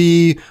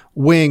 3-and-D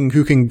wing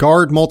who can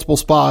guard multiple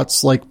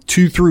spots, like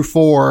 2 through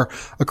 4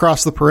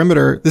 across the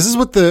perimeter. This is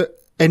what the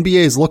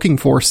NBA is looking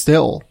for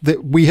still.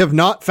 That we have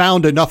not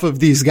found enough of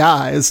these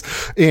guys,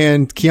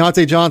 and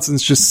Keontae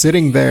Johnson's just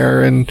sitting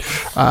there, and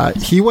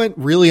he went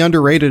really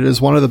underrated as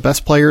one of the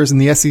best players in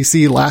the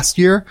SEC last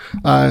year.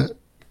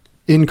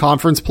 In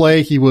conference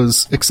play, he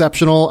was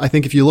exceptional. I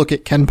think if you look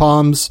at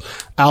KenPom's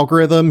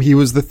algorithm, he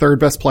was the 3rd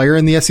best player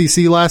in the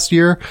SEC last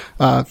year.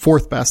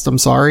 4th best, I'm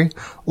sorry.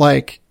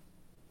 Like,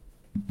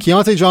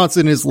 Keontae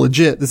Johnson is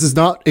legit. This is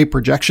not a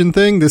projection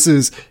thing.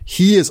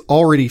 He is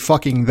already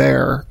fucking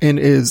there and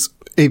is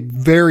a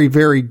very,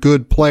 very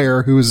good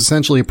player who is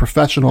essentially a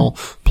professional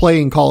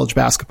playing college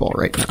basketball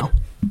right now.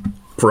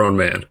 Grown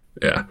man.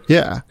 Yeah.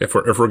 Yeah. If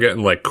we're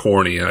getting like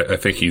corny, I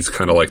think he's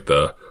kind of like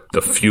the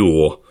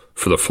fuel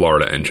for the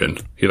Florida engine.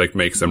 He like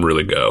makes them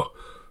really go.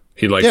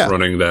 He likes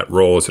running that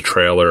role as a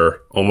trailer,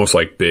 almost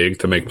like big,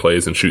 to make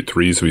plays and shoot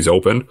threes if he's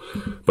open,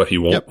 but he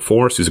won't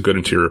force. He's a good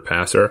interior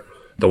passer.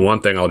 The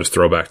one thing I'll just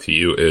throw back to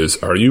you is,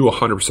 are you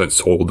 100%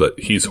 sold that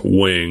he's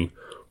wing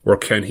Or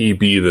can he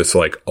be this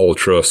like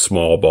ultra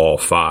small ball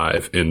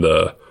 5 in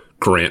the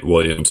Grant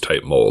Williams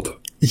type mold?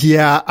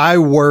 Yeah, I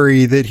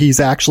worry that he's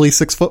actually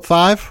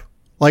 6'5".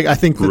 Like, I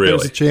think that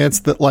there's a chance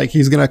that like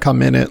he's going to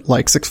come in at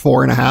like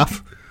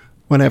 6'4.5"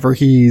 whenever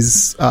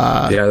he's,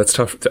 yeah, that's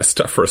tough. That's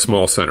tough for a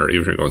small center,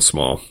 even if you're going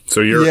small.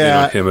 So you're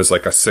him as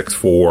like a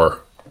 6'4"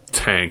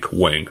 tank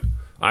wing.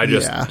 I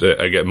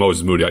get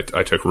Moses Moody.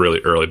 I took really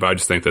early, but I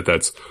just think that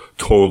that's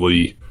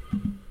totally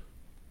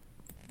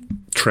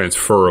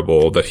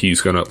transferable. That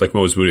he's gonna, like,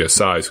 Moses Moody has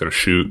size, gonna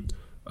shoot.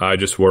 I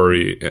just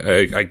worry.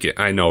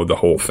 I know the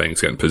whole thing's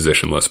getting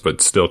positionless,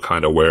 but still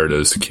kind of where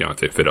does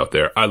Keontae fit out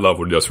there? I love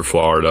what he does for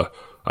Florida.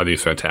 I think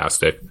he's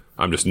fantastic.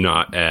 I'm just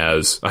not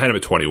as, I had him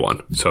at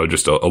 21, so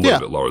just a little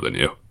bit lower than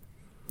you.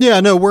 Yeah,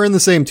 no, we're in the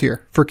same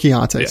tier for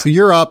Keontae. Yeah. So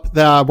you're up.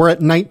 We're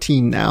at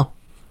 19 now.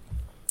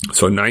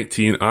 So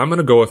 19, I'm going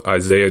to go with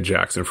Isaiah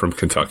Jackson from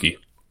Kentucky.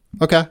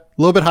 Okay. A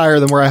little bit higher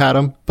than where I had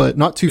him, but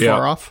not too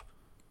far off.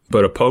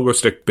 But a pogo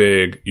stick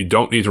big. You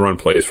don't need to run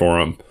plays for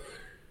him.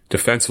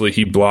 Defensively,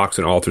 he blocks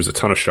and alters a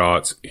ton of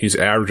shots. He's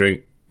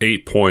averaging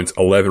 8 points,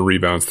 11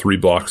 rebounds, 3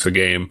 blocks a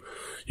game.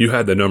 You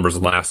had the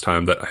numbers last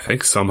time that I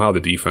think somehow the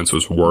defense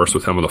was worse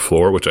with him on the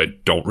floor, which I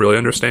don't really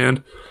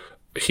understand.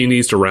 He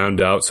needs to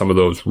round out some of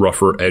those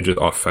rougher edges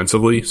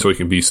offensively so he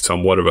can be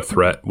somewhat of a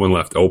threat when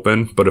left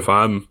open. But if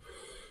I'm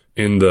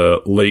in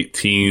the late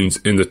teens,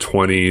 in the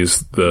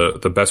 20s,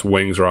 the best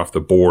wings are off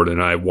the board,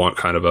 and I want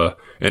kind of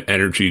an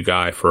energy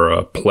guy for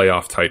a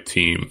playoff type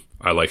team,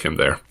 I like him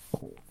there.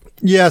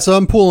 Yeah, so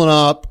I'm pulling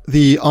up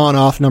the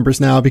on-off numbers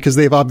now because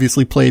they've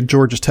obviously played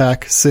Georgia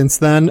Tech since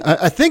then.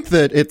 I think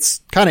that it's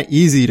kind of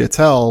easy to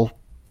tell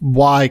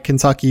why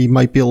Kentucky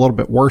might be a little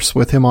bit worse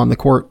with him on the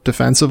court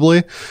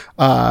defensively.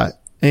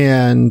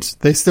 And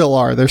they still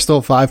are. They're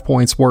still 5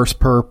 points worse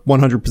per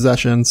 100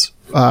 possessions,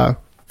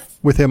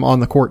 with him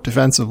on the court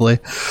defensively.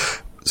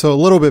 So a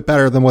little bit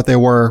better than what they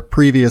were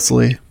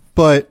previously.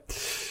 But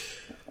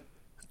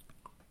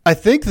I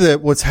think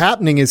that what's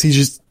happening is he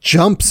just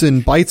jumps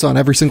and bites on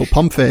every single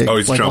pump fake. Oh,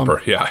 he's a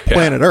jumper. Yeah.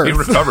 Planet Earth. He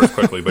recovers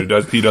quickly,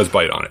 but he does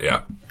bite on it.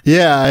 Yeah.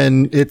 Yeah.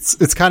 And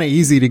it's kind of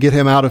easy to get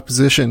him out of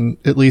position,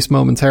 at least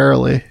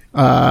momentarily.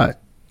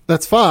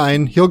 That's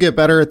fine. He'll get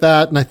better at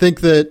that. And I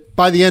think that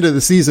by the end of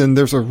the season,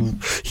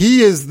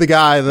 he is the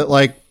guy that,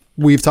 like,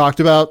 we've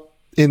talked about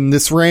in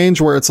this range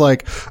where it's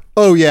like,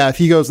 oh yeah, if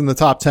he goes in the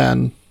top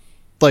 10,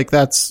 like,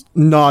 that's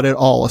not at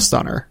all a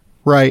stunner,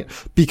 right?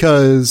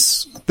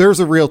 Because there's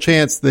a real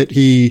chance that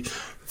he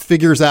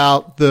figures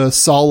out the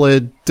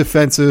solid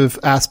defensive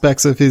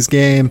aspects of his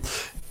game,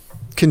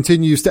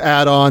 continues to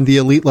add on the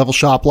elite level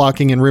shot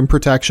blocking and rim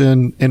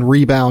protection and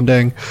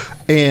rebounding,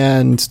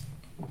 and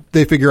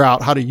they figure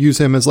out how to use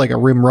him as like a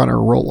rim runner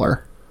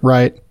roller,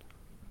 right?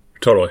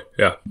 Totally.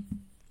 Yeah.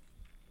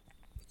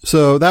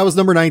 So that was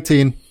number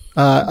 19.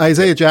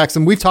 Isaiah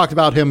Jackson, we've talked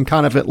about him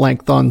kind of at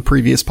length on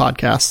previous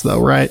podcasts though,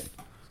 right?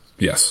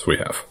 Yes, we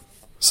have.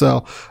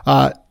 So,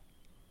 at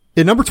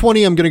number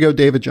 20, I'm going to go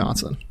David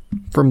Johnson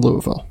from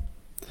Louisville.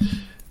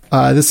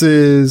 This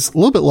is a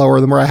little bit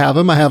lower than where I have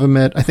him. I have him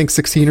at, I think,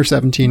 16 or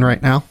 17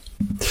 right now.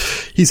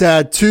 He's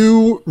had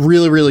 2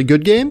 really, really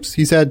good games.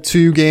 He's had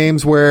 2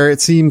 games where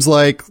it seems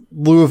like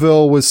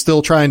Louisville was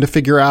still trying to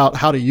figure out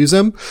how to use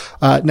him,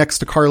 next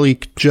to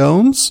Carlik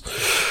Jones.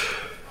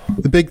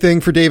 The big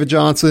thing for David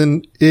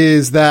Johnson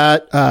is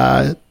that,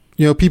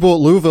 people at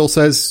Louisville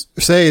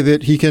say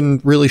that he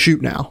can really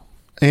shoot now.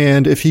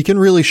 And if he can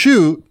really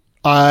shoot,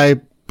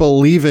 I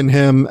believe in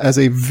him as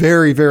a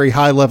very, very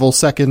high level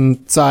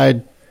second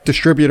side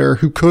distributor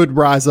who could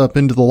rise up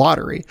into the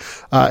lottery.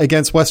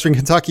 Against Western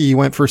Kentucky, he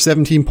went for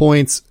 17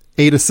 points,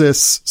 8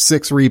 assists,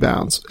 6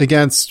 rebounds.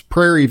 Against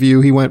Prairie View,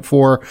 he went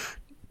for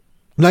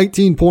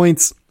 19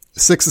 points,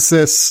 6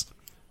 assists,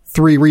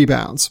 3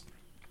 rebounds.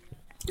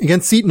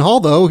 Against Seton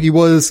Hall, though, he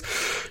was,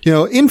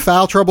 in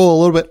foul trouble a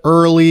little bit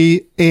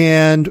early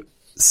and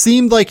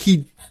seemed like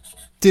he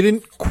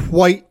didn't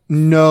quite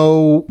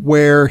know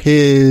where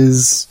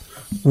his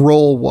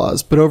role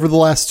was. But over the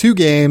last 2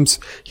 games,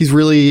 he's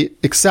really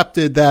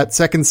accepted that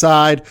second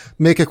side,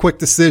 make a quick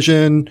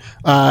decision,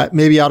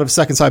 maybe out of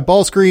second side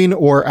ball screen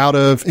or out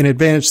of an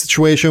advantage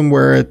situation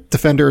where a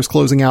defender is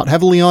closing out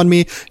heavily on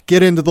me,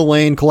 get into the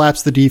lane,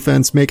 collapse the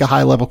defense, make a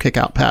high level kick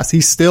out pass.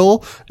 He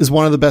still is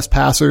one of the best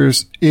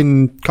passers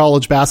in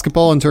college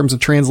basketball in terms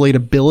of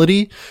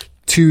translatability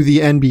to the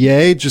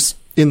NBA, just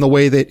in the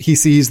way that he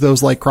sees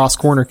those like cross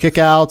corner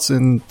kickouts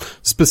and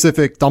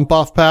specific dump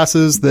off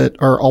passes that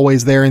are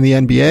always there in the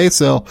NBA.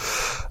 So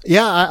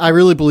yeah, I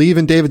really believe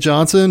in David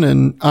Johnson,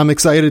 and I'm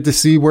excited to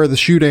see where the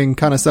shooting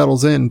kind of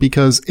settles in,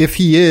 because if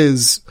he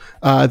is,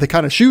 the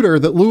kind of shooter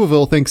that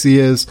Louisville thinks he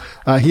has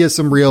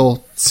some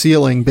real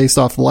ceiling based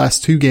off the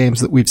last 2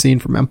 games that we've seen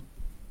from him.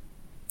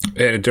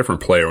 And a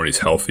different player when he's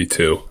healthy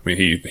too. I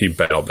mean, he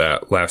battled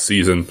that last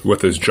season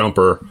with his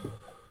jumper.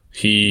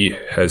 He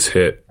has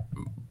hit,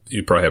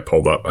 you probably have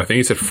pulled up, I think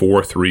he's hit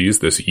 4 threes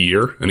this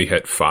year, and he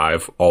hit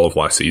 5 all of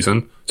last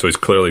season. So he's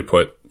clearly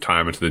put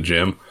time into the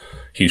gym.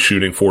 He's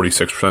shooting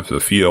 46% of the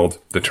field.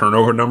 The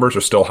turnover numbers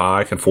are still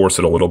high, can force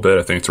it a little bit.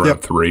 I think it's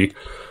around 3.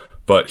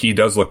 but he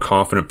does look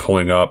confident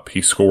pulling up.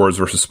 He scores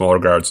versus smaller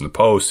guards in the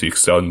post. He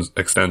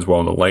extends well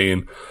in the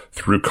lane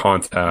through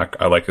contact.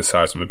 I like his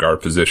size from the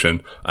guard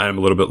position. I am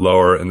a little bit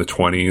lower in the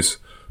 20s,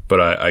 but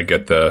I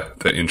get the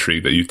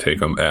intrigue that you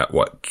take him at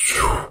what,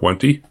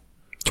 20?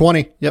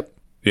 20. Yep.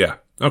 Yeah.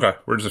 Okay.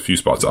 We're just a few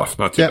spots off.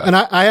 Not too bad. And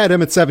I had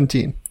him at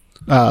 17,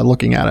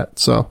 looking at it.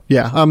 So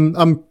yeah,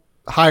 I'm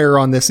higher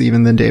on this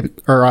even than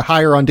David, or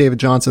higher on David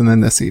Johnson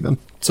than this even.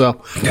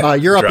 So,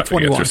 you're up at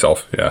 21.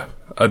 Yourself. Yeah.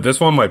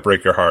 This one might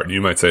break your heart. You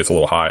might say it's a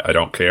little high. I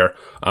don't care.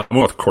 I'm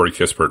going with Corey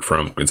Kispert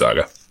from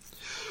Gonzaga.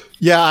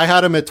 Yeah, I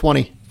had him at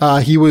 20.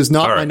 He was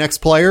not my next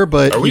player,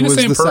 but he was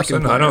the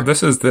second player.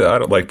 I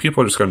don't, like,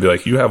 people are just going to be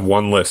like, you have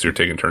one list you're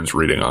taking turns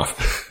reading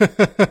off.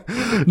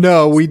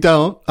 No, we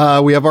don't.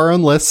 We have our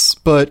own lists,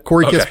 but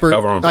Corey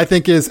Kispert, I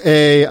think, is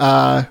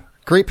a,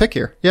 great pick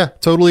here. Yeah,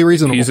 totally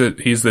reasonable.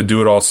 He's the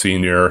do-it-all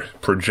senior,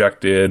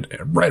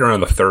 projected right around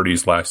the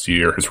 30s last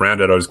year. Has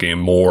rounded out his game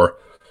more,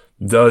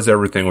 does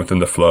everything within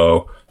the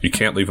flow. You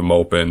can't leave him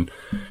open.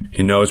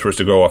 He knows where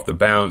to go off the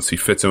bounce. He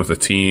fits in with the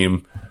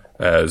team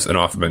as an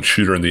off-the-bench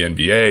shooter in the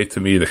NBA, to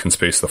me, that can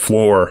space the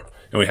floor.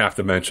 And we have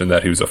to mention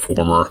that he was a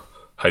former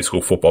high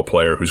school football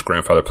player whose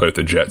grandfather played at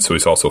the Jets, so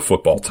he's also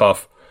football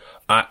tough.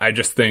 I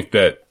just think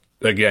that,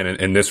 again,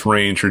 in this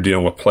range, you're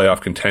dealing with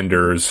playoff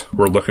contenders.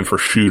 We're looking for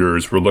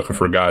shooters. We're looking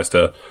for guys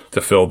to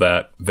fill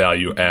that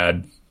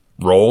value-add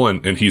role,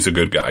 and he's a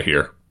good guy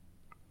here.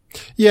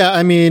 Yeah,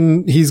 I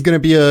mean, he's going to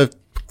be a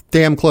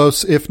damn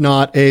close, if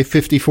not a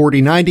 50,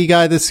 40, 90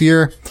 guy this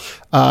year.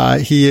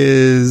 He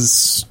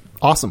is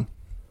awesome.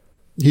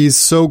 He's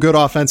so good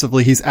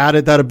offensively. He's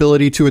added that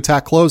ability to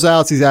attack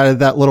closeouts. He's added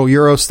that little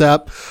Euro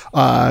step,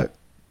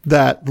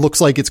 that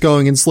looks like it's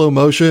going in slow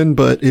motion,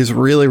 but is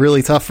really,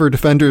 really tough for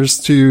defenders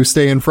to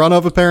stay in front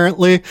of,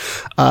 apparently.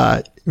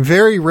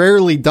 Very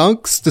rarely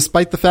dunks,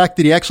 despite the fact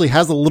that he actually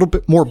has a little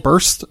bit more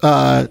burst,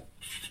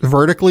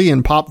 vertically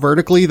and pop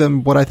vertically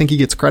than what I think he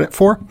gets credit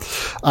for.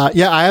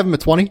 Yeah, I have him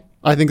at 20.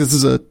 I think this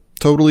is a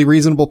totally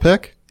reasonable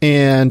pick,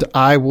 and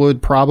I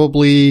would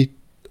probably,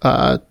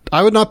 I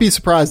would not be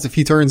surprised if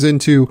he turns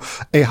into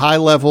a high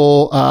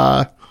level,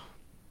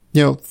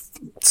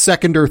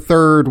 second or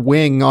third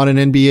wing on an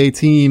NBA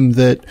team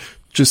that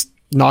just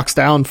knocks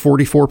down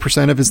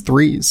 44% of his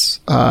threes.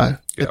 We're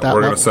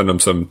going to send him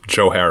some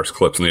Joe Harris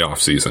clips in the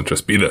off season.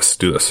 Just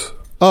do this.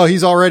 Oh,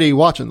 he's already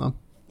watching them.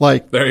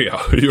 Like, there you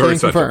go. You already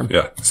sent him.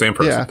 Yeah. Same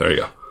person. Yeah. There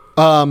you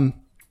go.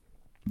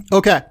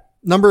 Okay.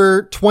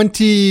 Number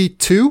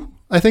 22,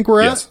 I think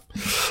we're at.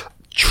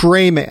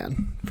 Tre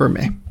Mann for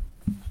me.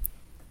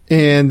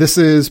 And this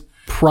is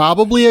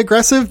probably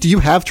aggressive. Do you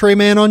have Tre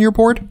Mann on your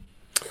board?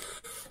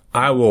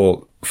 I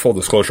will, full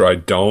disclosure, I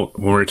don't.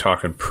 When we were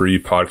talking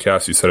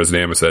pre-podcast, you said his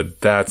name. I said,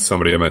 that's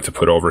somebody I meant to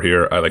put over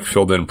here. I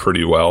filled in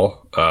pretty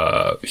well.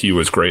 He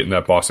was great in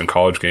that Boston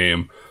College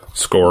game.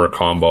 Scorer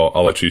combo.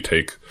 I'll let you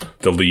take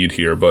the lead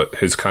here, but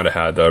his kind of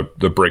had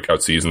the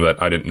breakout season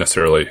that I didn't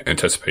necessarily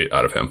anticipate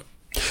out of him.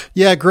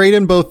 Yeah, great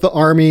in both the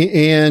Army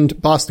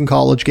and Boston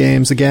College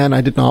games. Again,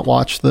 I did not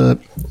watch the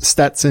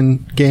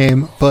Stetson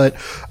game, but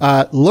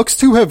looks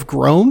to have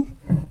grown.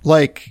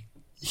 Like,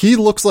 he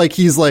looks like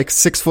he's like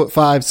 6'5",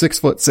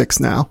 6'6"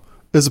 now,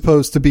 as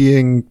opposed to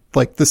being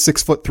like the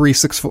 6'3",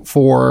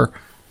 6'4",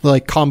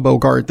 like combo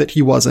guard that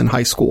he was in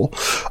high school.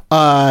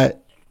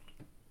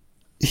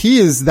 He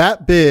is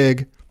that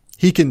big.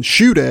 He can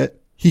shoot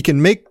it. He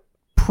can make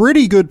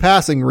pretty good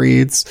passing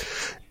reads.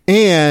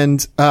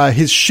 And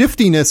his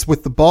shiftiness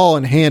with the ball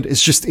in hand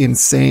is just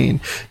insane.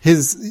 He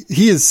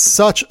is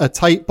such a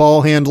tight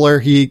ball handler.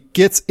 He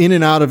gets in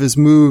and out of his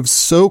moves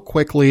so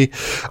quickly.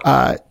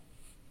 I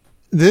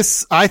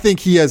think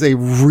he has a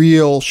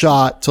real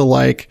shot to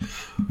like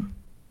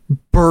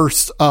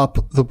burst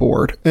up the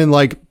board. And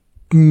like,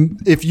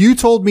 if you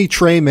told me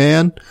Tre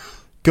Mann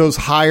goes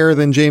higher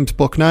than James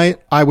Bouknight,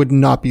 I would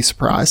not be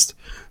surprised,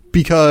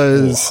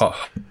 because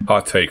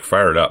hot take,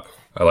 fire it up.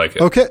 I like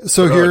it. Okay,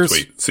 so here's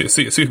see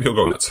if he'll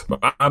go nuts.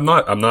 But I'm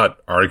not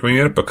arguing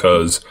it,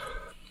 because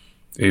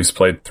he's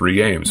played 4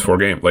 games.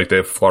 Like, they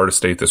have Florida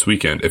State this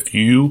weekend. If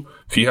he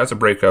has a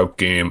breakout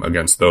game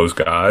against those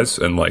guys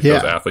and those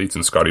athletes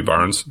and Scotty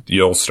Barnes,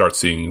 you'll start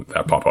seeing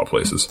that pop up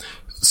places.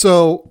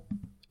 So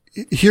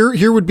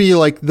here would be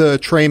like the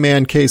Tre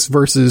Mann case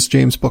versus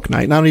James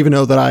Bouknight. And I don't even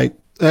know that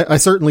I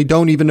certainly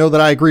don't even know that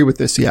I agree with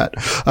this yet.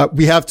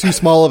 We have too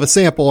small of a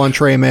sample on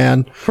Tre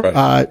Mann,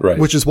 right.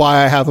 Which is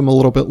why I have him a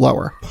little bit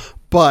lower,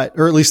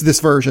 or at least this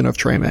version of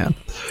Tre Mann.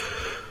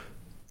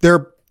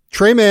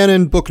 Tre Mann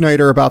and Bouknight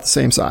are about the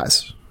same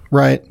size,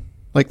 right?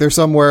 Like, they're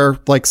somewhere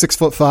like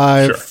 6'5",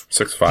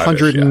 6'5",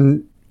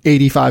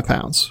 185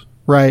 pounds,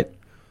 right?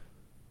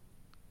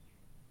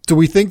 Do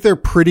we think they're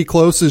pretty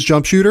close as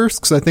jump shooters?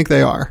 Because I think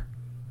they are.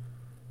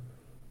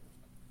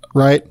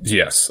 Right?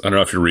 Yes. I don't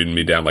know if you're reading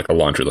me down like a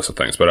laundry list of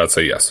things, but I'd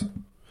say yes.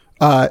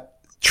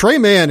 Tre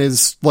Mann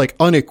is like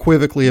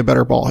unequivocally a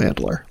better ball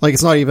handler. Like,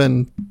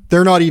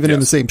 they're not even in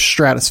the same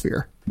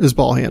stratosphere as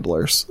ball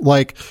handlers.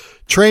 Like,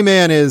 Tre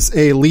Mann is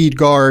a lead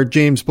guard.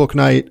 James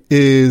Bouknight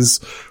is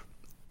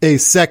a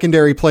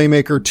secondary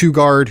playmaker to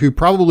guard who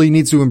probably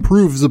needs to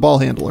improve as a ball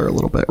handler a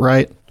little bit,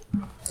 right?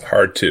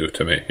 Hard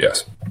to me,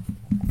 yes.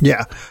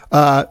 Yeah.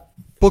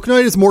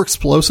 Bouknight is more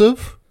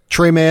explosive.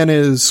 Tre Mann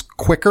is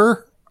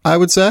quicker, I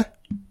would say.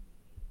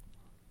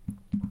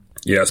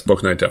 Yes,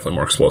 Bouknight definitely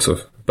more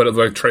explosive. But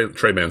like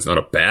Tre Mann's not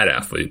a bad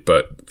athlete,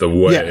 but the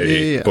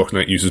way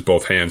Bouknight uses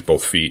both hands,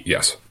 both feet,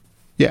 yes.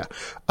 Yeah.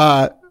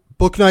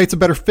 Bouknight's a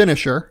better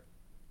finisher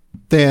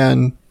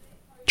than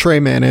Tre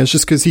Mann is,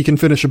 just because he can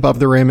finish above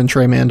the rim and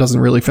Tre Mann doesn't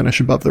really finish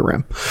above the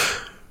rim.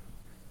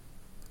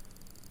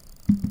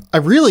 I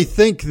really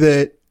think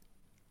that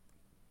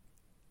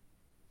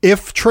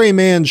if Tre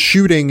Mann's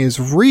shooting is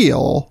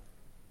real,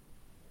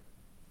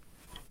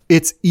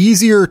 it's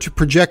easier to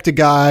project a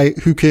guy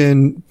who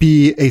can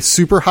be a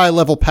super high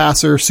level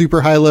passer,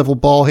 super high level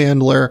ball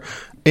handler,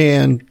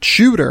 and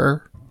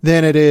shooter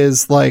than it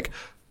is like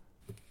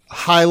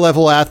high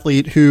level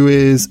athlete who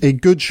is a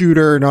good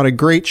shooter, not a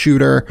great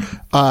shooter,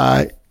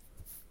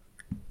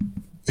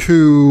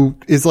 who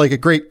is like a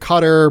great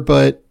cutter,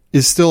 but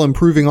is still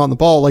improving on the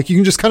ball. Like you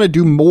can just kind of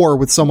do more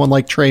with someone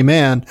like Tre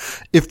Mann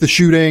if the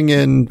shooting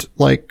and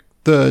like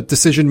the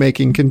decision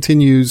making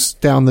continues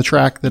down the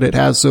track that it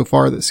has so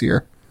far this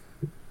year.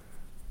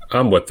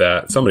 I'm with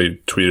that.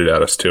 Somebody tweeted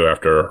at us too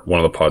after one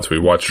of the pods we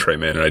watched Tre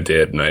Mann, and I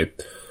did, and I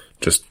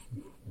just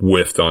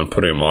whiffed on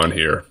putting him on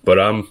here. But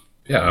I'm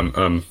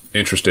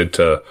interested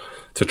to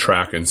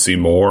track and see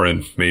more,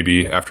 and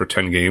maybe after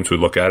 10 games we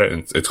look at it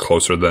and it's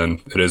closer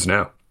than it is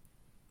now.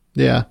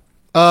 Yeah.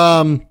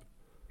 All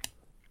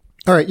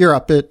right, you're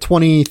up at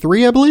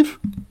 23, I believe.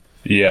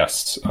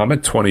 Yes, I'm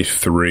at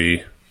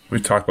 23. We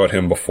talked about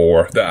him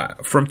before.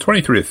 That from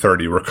 23 to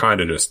 30, we're kind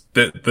of just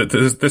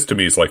this to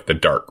me is like the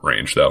dart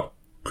range, though.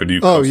 Could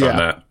you close on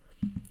that?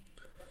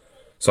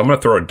 So I'm going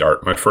to throw a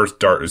dart. My first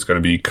dart is going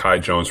to be Kai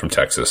Jones from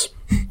Texas.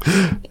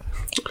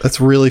 That's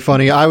really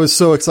funny. I was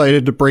so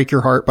excited to break your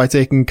heart by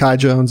taking Kai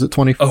Jones at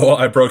 24. Oh, well,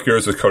 I broke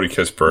yours with Cody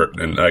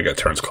Kispert, and I got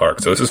Terrence Clark.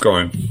 So this is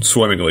going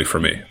swimmingly for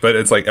me. But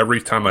it's like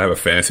every time I have a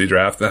fantasy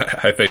draft,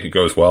 I think it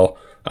goes well.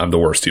 I'm the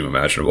worst team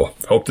imaginable.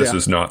 Hope this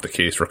is not the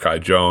case for Kai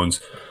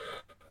Jones.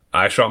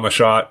 I shot my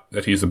shot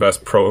that he's the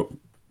best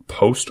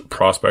post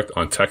prospect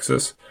on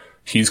Texas.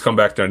 He's come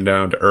back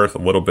down to earth a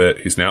little bit.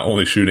 He's now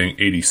only shooting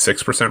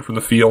 86% from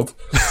the field,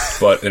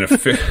 but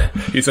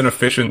he's an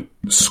efficient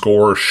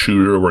scorer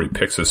shooter where he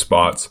picks his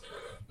spots.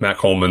 Matt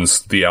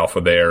Coleman's the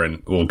alpha there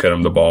and will get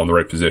him the ball in the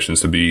right positions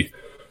to be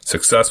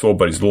successful,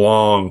 but he's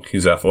long,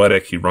 he's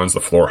athletic, he runs the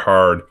floor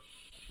hard.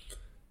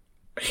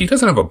 He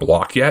doesn't have a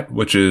block yet,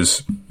 which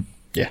is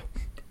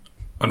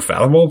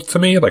unfathomable to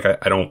me. Like,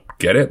 I don't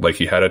get it. Like,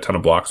 he had a ton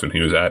of blocks when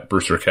he was at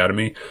Brewster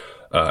Academy.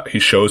 He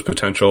shows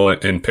potential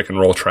in pick and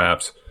roll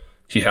traps.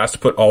 He has to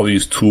put all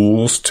these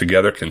tools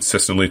together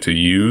consistently to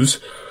use.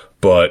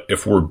 But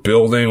if we're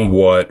building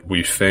what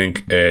we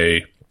think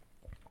a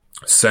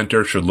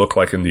center should look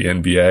like in the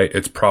NBA,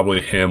 it's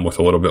probably him with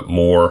a little bit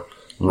more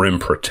rim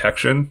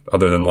protection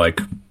other than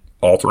like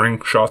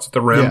altering shots at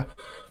the rim. Yeah.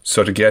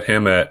 So to get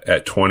him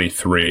at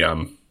 23,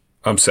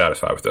 I'm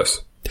satisfied with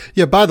this.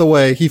 Yeah, by the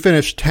way, he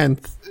finished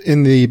 10th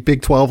in the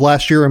Big 12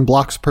 last year in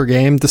blocks per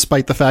game,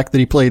 despite the fact that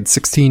he played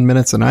 16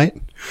 minutes a night.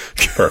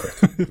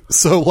 Perfect.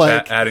 So,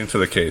 like... adding to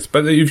the case.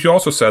 But if you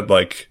also said,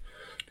 like,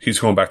 he's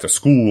going back to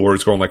school or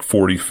he's going, like,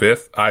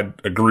 45th, I'd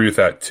agree with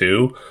that,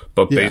 too.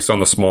 But based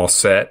on the small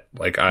set,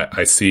 like,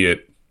 I see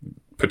it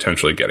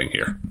potentially getting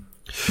here.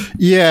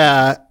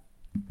 Yeah.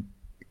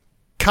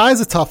 Kai's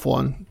a tough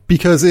one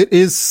because it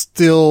is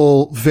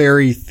still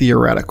very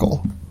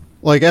theoretical.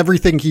 Like,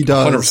 everything he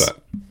does... 100%.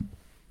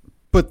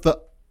 But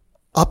the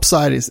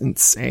upside is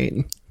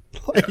insane.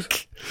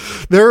 Like,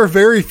 there are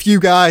very few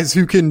guys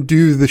who can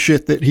do the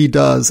shit that he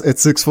does at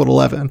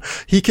 6'11".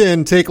 He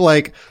can take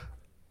like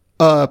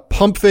a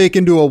pump fake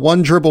into a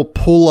one dribble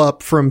pull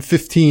up from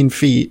 15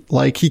 feet.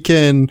 Like, he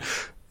can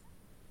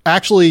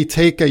actually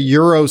take a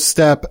Euro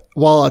step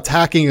while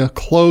attacking a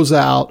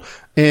closeout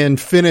and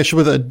finish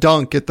with a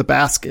dunk at the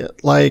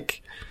basket. Like,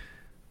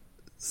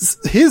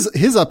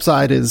 his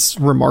upside is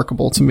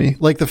remarkable to me.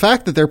 Like, the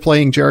fact that they're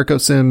playing Jericho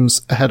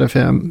Sims ahead of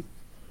him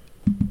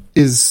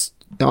is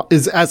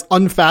as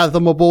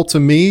unfathomable to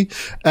me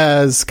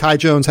as Kai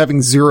Jones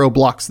having 0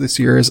 blocks this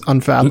year is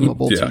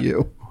unfathomable to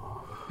you.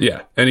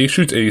 Yeah, and he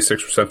shoots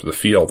 86% of the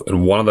field,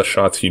 and one of the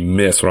shots he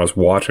missed when I was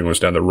watching was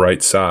down the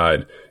right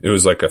side. It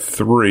was like a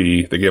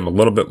 3. They gave him a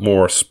little bit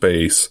more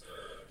space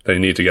than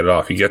he needed to get it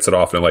off. He gets it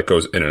off and it like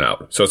goes in and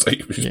out. So it's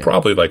like he's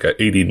probably like an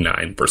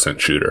 89%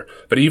 shooter.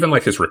 But even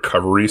like his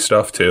recovery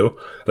stuff too,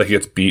 like he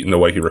gets beaten the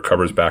way he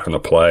recovers back on the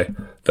play.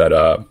 That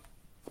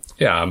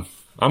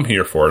I'm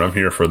here for it. I'm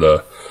here for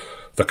the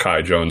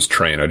Kai Jones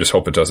train. I just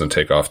hope it doesn't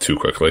take off too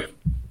quickly.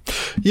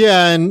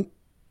 Yeah, and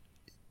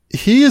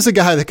he is a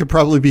guy that could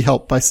probably be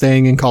helped by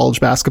staying in college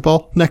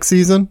basketball next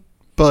season.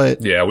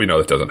 But yeah, we know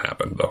that doesn't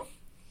happen though.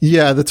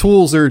 Yeah, the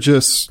tools are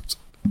just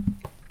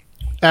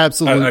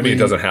absolutely. I mean, it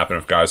doesn't happen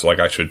if guys are like,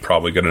 I should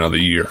probably get another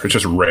year. It's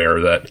just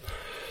rare that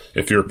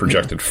if you're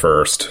projected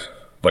first,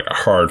 like a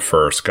hard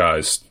first,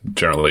 guys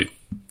generally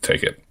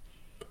take it.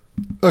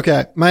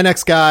 Okay, my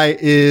next guy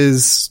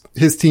is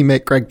his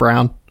teammate, Greg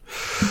Brown.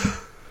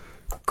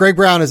 Greg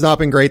Brown has not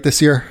been great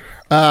this year.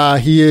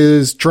 He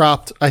has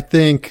dropped, I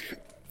think,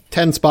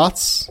 10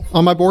 spots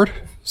on my board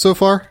so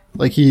far.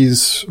 Like,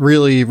 he's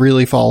really,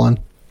 really fallen.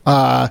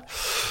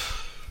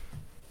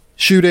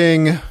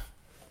 Shooting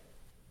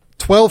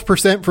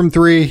 12% from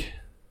three,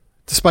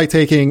 despite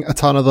taking a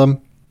ton of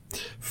them.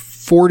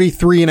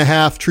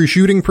 43.5 true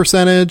shooting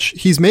percentage.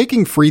 He's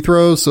making free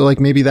throws, so like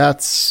maybe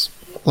that's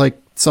like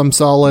some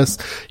solace.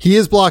 He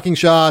is blocking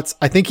shots.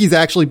 I think he's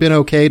actually been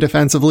okay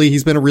defensively.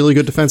 He's been a really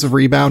good defensive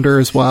rebounder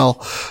as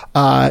well.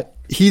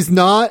 He's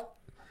not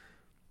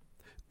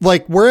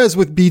like, whereas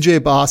with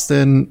BJ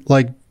Boston,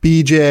 like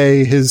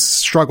BJ has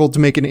struggled to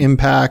make an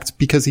impact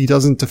because he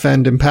doesn't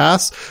defend and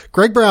pass.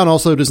 Greg Brown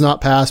also does not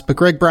pass, but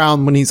Greg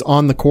Brown, when he's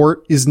on the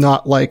court, is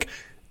not like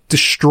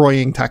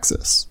destroying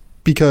Texas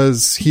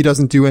because he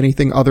doesn't do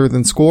anything other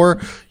than score.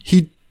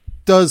 He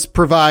does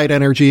provide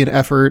energy and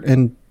effort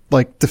and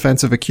like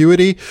defensive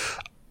acuity.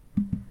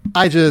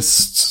 I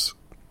just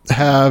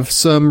have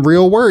some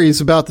real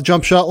worries about the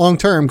jump shot long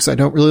term because I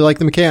don't really like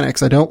the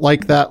mechanics. I don't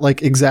like that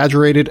like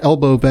exaggerated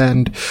elbow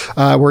bend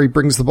where he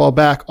brings the ball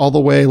back all the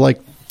way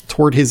like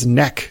toward his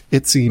neck.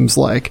 It seems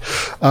like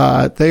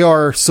they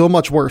are so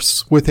much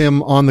worse with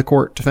him on the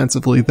court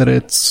defensively that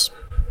it's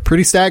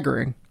pretty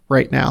staggering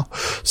right now.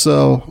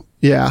 So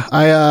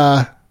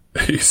yeah,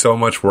 he's so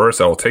much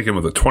worse. I will take him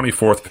with the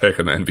 24th pick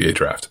in the NBA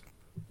draft.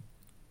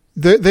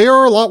 They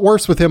are a lot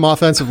worse with him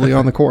offensively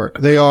on the court.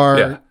 They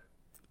are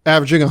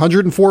averaging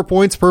 104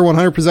 points per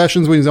 100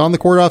 possessions when he's on the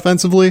court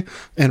offensively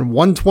and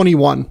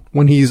 121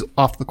 when he's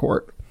off the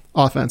court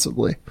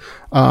offensively.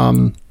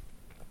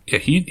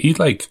 He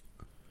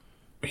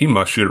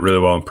must shoot it really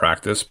well in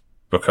practice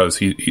because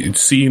it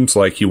seems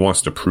like he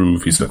wants to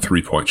prove he's a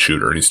 3-point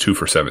shooter and he's 2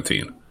 for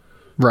 17.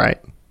 Right.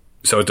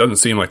 So it doesn't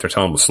seem like they're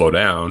telling him to slow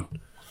down,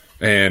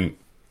 and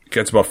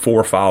gets about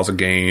 4 fouls a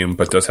game,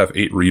 but does have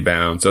 8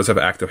 rebounds, does have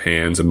active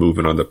hands and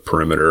movement on the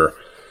perimeter.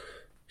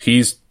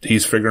 He's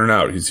figuring it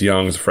out. He's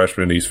young as a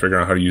freshman. He's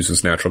figuring out how to use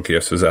his natural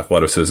gifts, his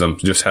athleticism.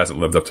 Just hasn't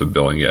lived up to the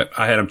billing yet.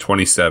 I had him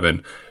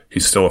 27.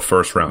 He's still a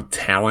first round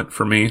talent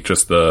for me.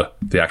 Just the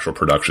actual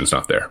production's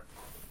not there.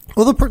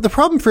 Well, the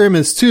problem for him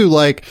is too,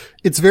 like,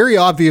 it's very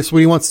obvious what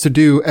he wants to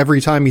do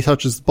every time he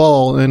touches the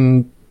ball,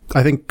 and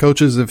I think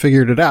coaches have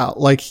figured it out.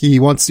 Like, he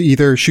wants to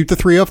either shoot the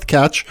three off the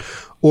catch,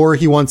 or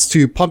he wants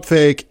to pump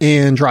fake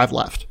and drive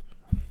left.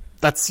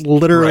 That's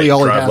literally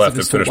all he has. Drive left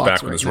and finish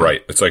toolbox back with his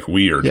right. It's like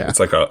weird. Yeah.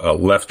 It's like a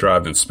left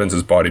drive and spins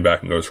his body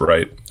back and goes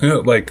right. You know,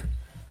 like,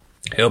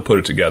 he'll put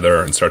it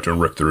together and start doing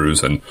rip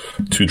throughs and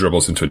 2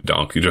 dribbles into a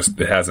dunk. You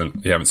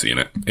haven't seen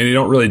it. And you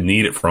don't really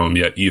need it from him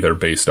yet either,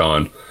 based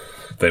on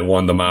they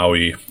won the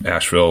Maui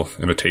Asheville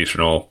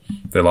Invitational.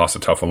 They lost a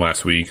tough one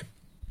last week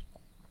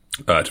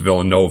to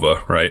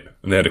Villanova, right?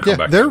 And they had to come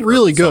back. They're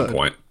really good. At some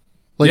point.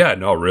 Like,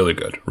 really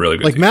good. Really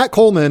good. Like team. Matt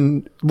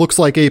Coleman looks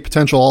like a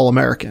potential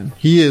All-American.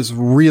 He is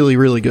really,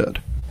 really good.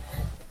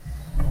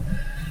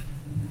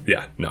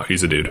 Yeah, no,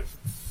 he's a dude.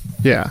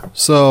 Yeah.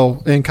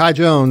 So, and Kai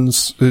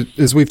Jones,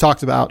 as we've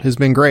talked about, has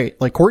been great.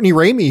 Like Courtney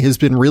Ramey has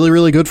been really,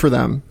 really good for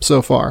them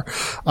so far.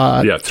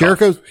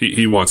 Jericho.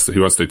 He wants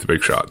to take the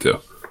big shot too.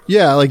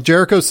 Yeah, like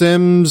Jericho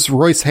Sims,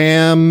 Royce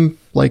Ham,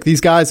 like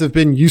these guys have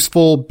been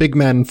useful big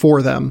men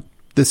for them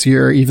this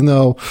year, even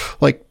though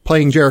like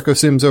playing Jericho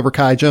Sims over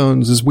Kai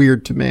Jones is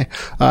weird to me.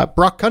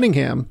 Brock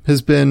Cunningham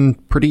has been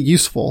pretty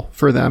useful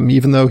for them,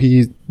 even though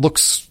he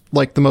looks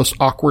like the most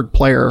awkward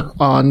player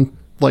on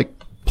like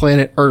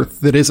planet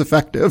Earth that is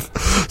effective.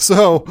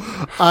 So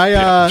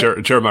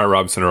Jeremiah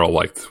Robinson Earl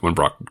liked when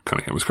Brock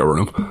Cunningham was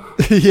covering him.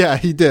 Yeah,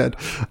 he did.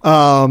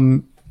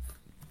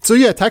 So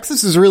yeah,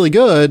 Texas is really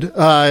good.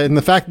 And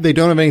the fact that they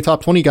don't have any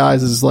top 20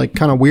 guys is like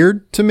kind of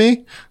weird to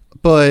me.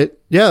 But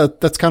yeah,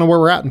 that's kind of where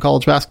we're at in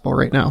college basketball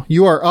right now.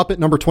 You are up at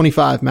number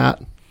 25,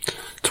 Matt.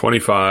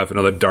 25,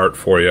 another dart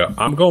for you.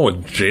 I'm going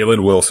with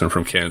Jalen Wilson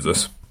from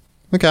Kansas.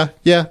 Okay.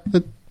 Yeah.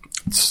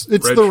 It's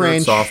the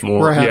range.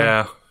 Sophomore.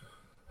 Yeah.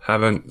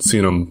 Haven't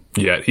seen him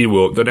yet. He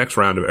will. The next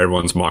round of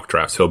everyone's mock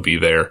drafts, he'll be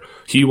there.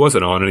 He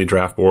wasn't on any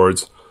draft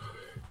boards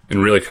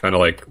and really kind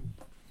of like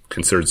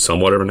considered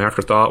somewhat of an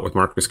afterthought with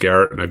Marcus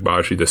Garrett and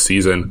Agbaji this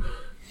season,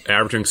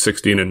 averaging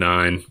 16 and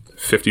 9,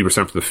 50%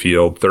 from the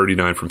field,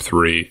 39 from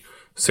 3,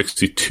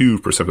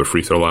 62% of the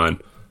free throw line.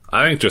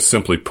 I think just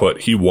simply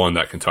put, he won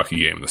that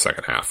Kentucky game in the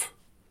second half.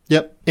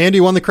 Yep. And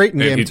he won the Creighton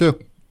game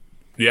too.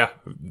 Yeah,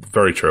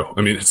 very true.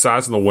 I mean, his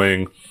size in the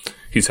wing,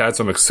 he's had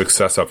some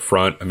success up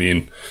front. I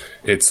mean,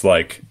 it's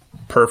like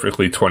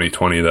perfectly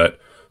 2020 that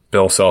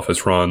Bill Self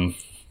has run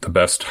the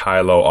best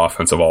high-low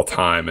offense of all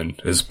time and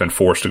has been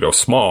forced to go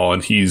small,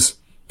 and he's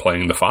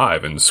playing the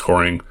 5 and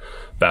scoring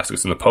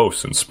baskets in the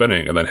post and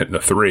spinning and then hitting the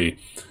 3.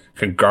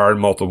 Can guard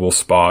multiple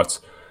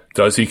spots.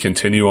 Does he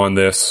continue on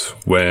this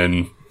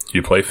when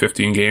you play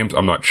 15 games?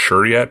 I'm not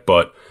sure yet,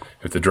 but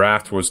if the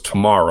draft was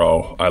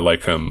tomorrow, I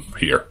like him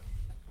here.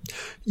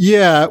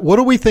 Yeah, what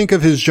do we think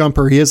of his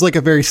jumper? He has like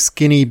a very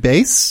skinny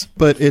base,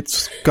 but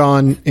it's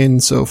gone in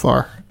so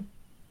far.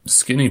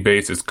 Skinny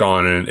Bates is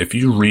gone, and if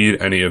you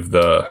read any of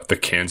the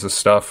Kansas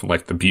stuff,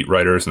 like the beat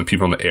writers and the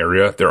people in the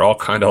area, they're all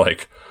kind of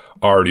like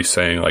already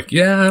saying like,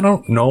 yeah, I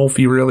don't know if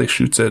he really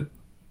shoots it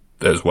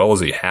as well as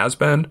he has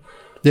been.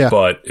 Yeah.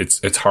 But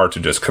it's hard to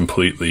just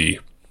completely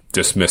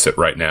dismiss it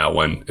right now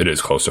when it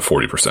is close to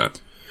 40%.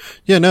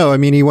 Yeah, no, I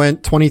mean, he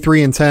went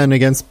 23-10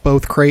 against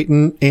both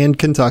Creighton and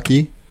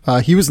Kentucky.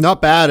 He was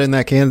not bad in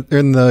that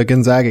in the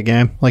Gonzaga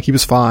game. Like, he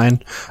was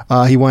fine.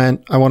 He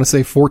went, I want to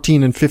say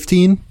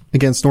 14-15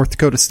 against North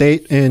Dakota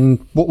State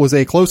in what was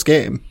a close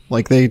game.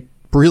 Like, they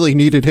really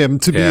needed him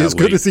to be as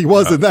good as he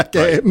was in that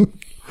game.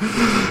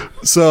 Right.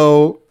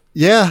 So,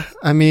 yeah,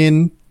 I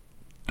mean,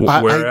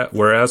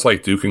 whereas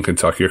like Duke and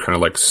Kentucky are kind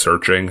of like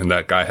searching, and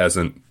that guy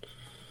hasn't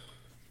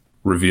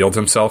revealed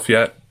himself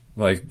yet.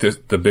 Like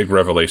the big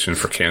revelation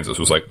for Kansas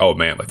was like, oh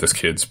man, like this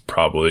kid's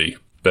probably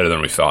better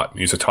than we thought.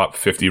 He's a top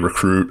 50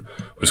 recruit,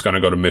 was going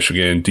to go to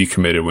Michigan,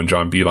 decommitted when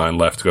John Beilein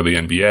left to go to the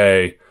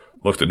NBA,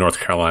 looked at North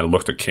Carolina,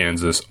 looked at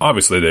Kansas.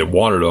 Obviously they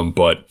wanted him,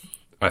 but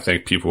I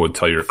think people would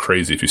tell you're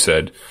crazy if you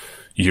said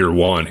year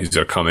one, he's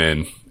going to come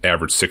in,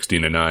 average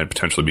 16-9,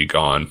 potentially be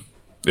gone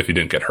if he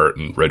didn't get hurt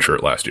in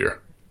redshirt last year.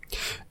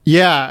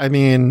 Yeah, I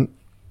mean,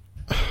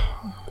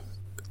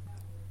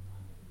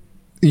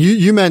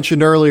 you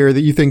mentioned earlier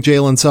that you think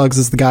Jalen Suggs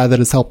is the guy that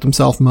has helped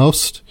himself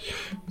most.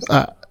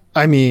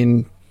 I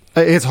mean,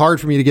 it's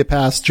hard for me to get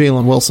past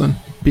Jalen Wilson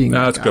being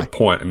that's a good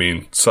point. I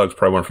mean, Suggs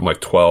probably went from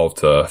like 12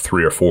 to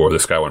 3 or 4.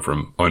 This guy went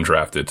from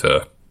undrafted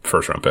to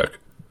first-round pick.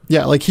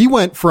 Yeah, like he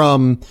went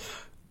from,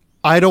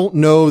 I don't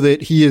know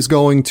that he is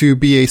going to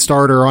be a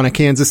starter on a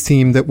Kansas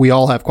team that we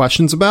all have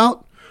questions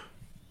about,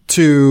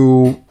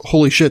 to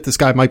holy shit, this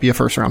guy might be a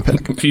first round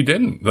pick. He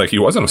didn't. Like, he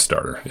wasn't a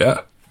starter.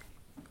 Yeah.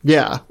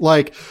 Yeah.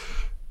 Like,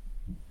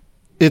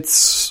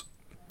 it's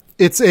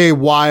a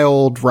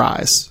wild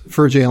rise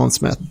for Jalen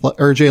Smith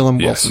or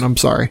Jalen Wilson. I'm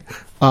sorry.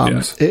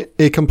 Yes.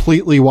 A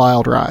completely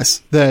wild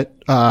rise that,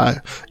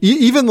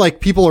 even like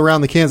people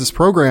around the Kansas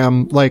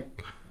program, like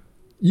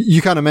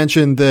you kind of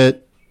mentioned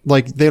that,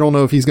 like, they don't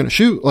know if he's going to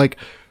shoot. Like,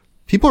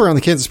 people around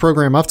the Kansas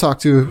program I've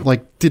talked to,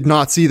 like, did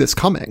not see this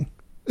coming.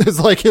 It's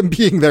like him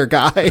being their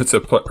guy. It's a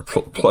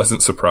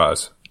pleasant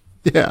surprise.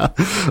 Yeah.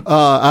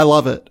 I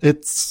love it.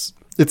 It's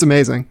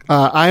amazing.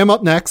 I am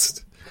up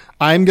next.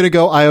 I'm going to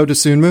go Ayo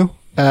Dosunmu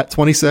at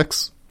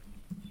 26.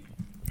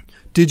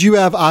 Did you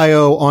have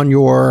Ayo on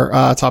your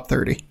top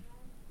 30?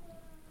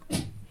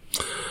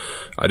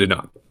 I did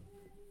not.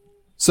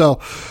 So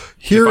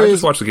here if I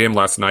just watched the game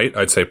last night,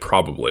 I'd say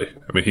probably.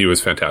 I mean, he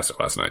was fantastic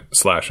last night.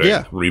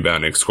 Slashing,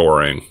 rebounding,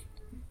 scoring.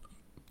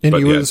 And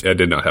but yes, I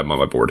did not have him on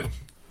my board.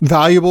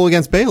 Valuable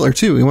against Baylor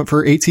too. He went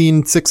for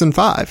 18, 6, and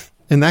 5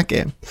 in that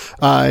game.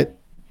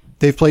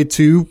 They've played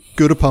two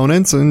good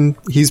opponents, and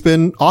he's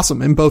been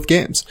awesome in both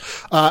games.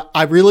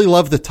 I really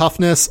love the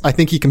toughness. I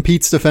think he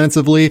competes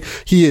defensively.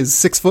 He is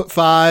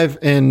 6'5",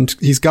 and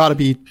he's got to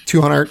be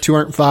 200,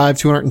 205,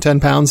 210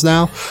 pounds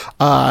now.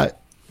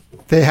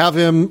 They have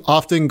him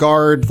often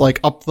guard like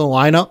up the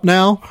lineup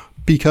now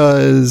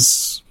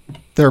because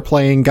they're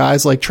playing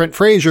guys like Trent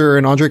Frazier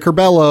and Andre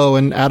Curbelo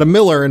and Adam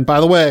Miller. And by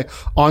the way,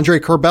 Andre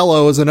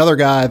Curbelo is another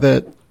guy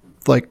that,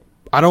 like,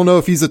 I don't know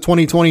if he's a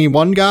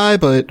 2021 guy,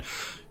 but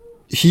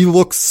he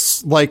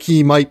looks like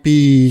he might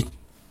be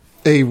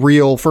a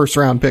real first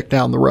round pick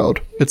down the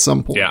road at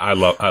some point. Yeah, I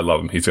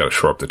love him. He's got to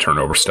shore up the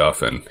turnover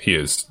stuff, and he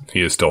is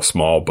still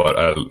small, but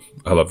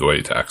I love the way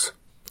he attacks.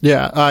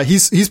 Yeah,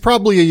 he's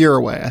probably a year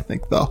away, I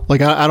think, though.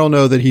 Like, I don't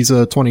know that he's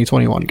a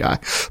 2021 guy.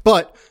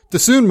 But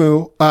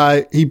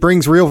Dosunmu, he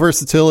brings real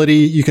versatility.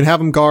 You can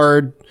have him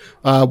guard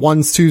 1s,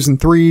 2s, and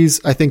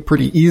 3s, I think,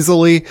 pretty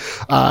easily.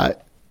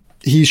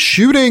 He's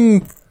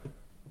shooting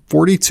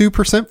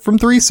 42% from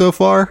 3 so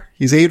far.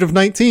 He's 8 of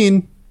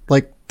 19.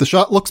 Like, the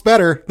shot looks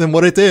better than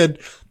what it did.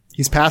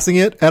 He's passing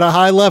it at a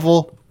high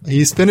level.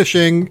 He's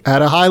finishing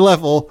at a high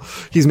level.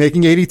 He's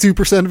making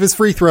 82% of his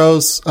free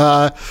throws.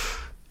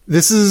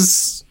 This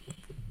is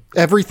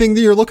everything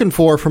that you're looking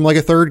for from like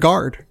a third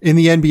guard in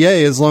the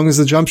NBA, as long as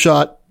the jump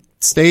shot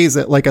stays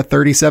at like a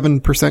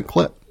 37%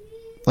 clip.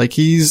 Like,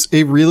 he's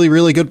a really,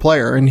 really good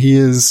player, and he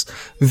is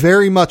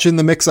very much in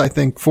the mix, I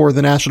think, for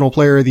the National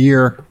Player of the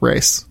Year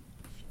race.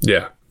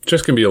 Yeah.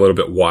 Just can be a little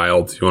bit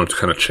wild. You want to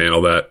kind of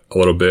channel that a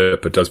little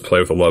bit, but does play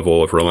with a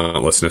level of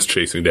relentlessness,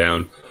 chasing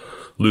down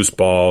loose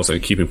balls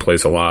and keeping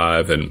plays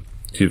alive. And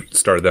he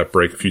started that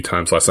break a few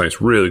times last night.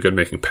 He's really good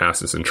making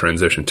passes in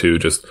transition too.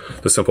 Just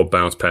the simple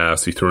bounce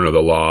pass. He threw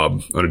another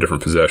lob on a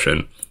different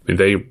possession. I mean,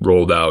 they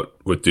rolled out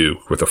with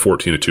Duke with a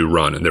 14-2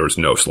 run, and there was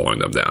no slowing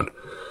them down.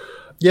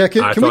 Yeah,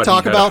 can we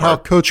talk about how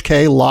Coach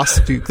K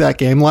lost Duke that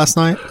game last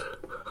night?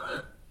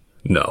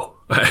 No.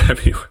 I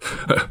mean,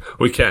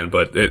 we can,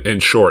 but in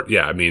short,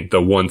 yeah, I mean, the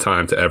one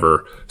time to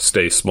ever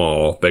stay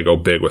small, they go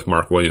big with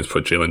Mark Williams,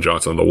 put Jalen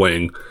Johnson on the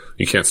wing.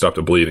 You can't stop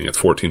the bleeding. It's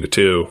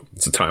 14-2.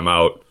 It's a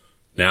timeout.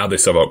 Now they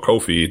sub out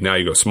Kofi. Now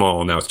you go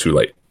small. Now it's too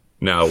late.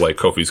 Now, like,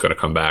 Kofi's going to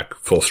come back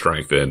full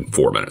strength in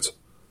 4 minutes.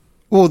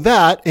 Well,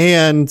 that,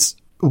 and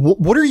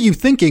what are you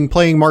thinking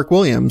playing Mark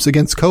Williams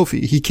against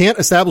Kofi? He can't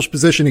establish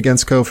position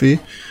against Kofi.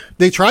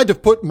 They tried to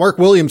put Mark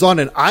Williams on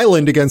an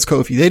island against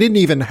Kofi. They didn't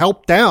even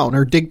help down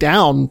or dig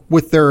down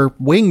with their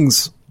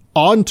wings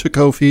onto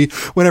Kofi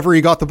whenever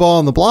he got the ball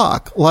on the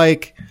block.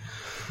 Like,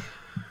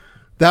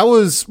 that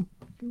was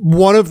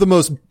one of the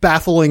most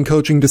baffling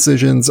coaching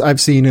decisions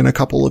I've seen in a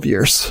couple of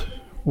years,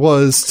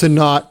 was to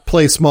not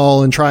play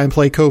small and try and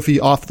play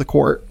Kofi off the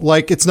court.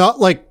 Like, it's not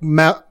like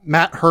Matt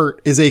Hurt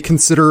is a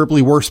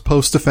considerably worse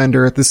post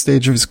defender at this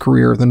stage of his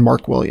career than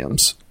Mark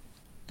Williams.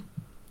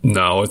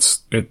 No,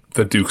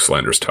 the Duke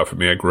slander is tough for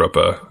me. I grew up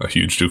a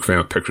huge Duke fan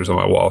with pictures on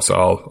my wall, so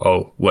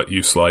I'll let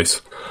you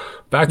slice.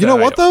 Back to you know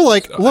what though?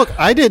 Like, look,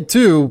 I did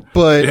too,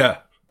 but yeah,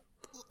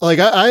 like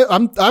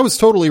I was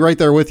totally right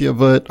there with you,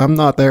 but I'm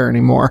not there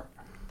anymore.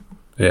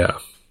 Yeah,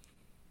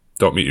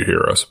 don't meet your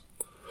heroes.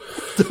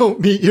 Don't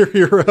meet your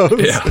heroes.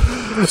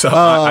 Yeah. So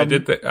I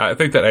think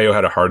that Ayo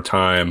had a hard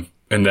time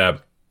in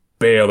that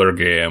Baylor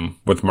game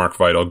with Mark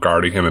Vital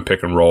guarding him and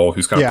pick and roll.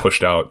 He's kind of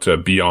pushed out to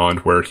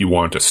beyond where he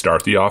wanted to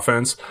start the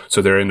offense.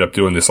 So they end up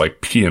doing this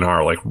like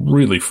PNR, like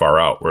really far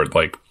out, where it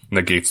like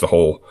negates the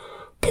whole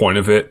point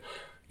of it.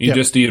 You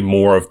just need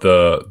more of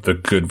the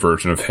good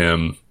version of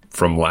him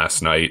from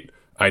last night.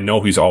 I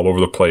know he's all over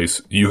the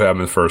place. You have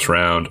him in the first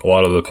round. A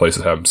lot of the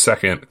places have him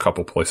second. A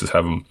couple places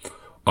have him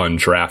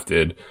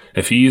undrafted.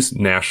 If he's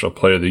National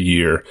Player of the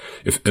Year,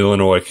 if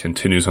Illinois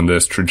continues on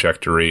this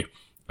trajectory,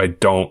 I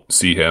don't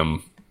see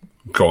him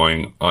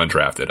going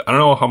undrafted. I don't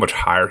know how much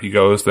higher he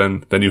goes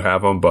than you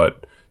have him,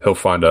 but he'll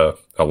find a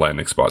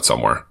landing spot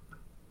somewhere.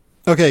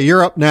 Okay,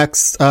 you're up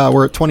next.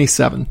 We're at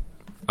 27.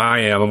 I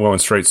am. I'm going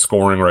straight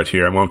scoring right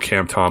here. I'm going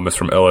Cam Thomas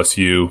from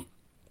LSU.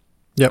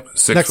 Yep.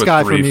 6'3" Next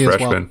guy for me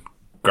freshman as well.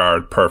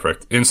 Guard.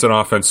 Perfect. Instant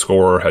offense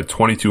scorer, had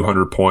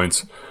 2,200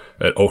 points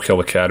at Oak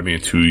Hill Academy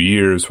in 2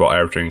 years while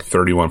averaging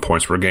 31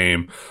 points per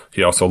game.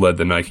 He also led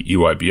the Nike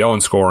EYBL in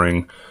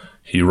scoring.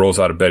 He rolls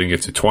out of bed and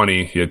gets to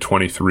 20. He had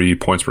 23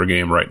 points per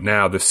game right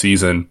now this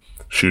season,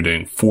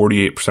 shooting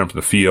 48% from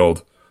the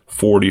field,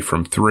 40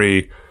 from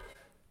three.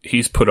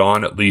 He's put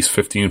on at least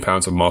 15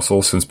 pounds of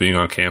muscle since being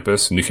on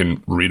campus, and you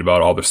can read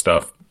about all the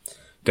stuff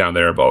down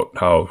there about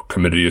how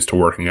committed he is to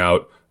working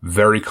out.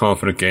 Very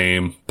confident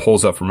game,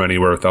 pulls up from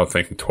anywhere without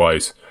thinking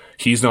twice.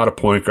 He's not a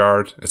point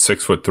guard at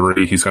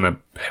 6'3". He's going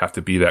to have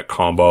to be that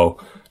combo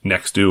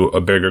next to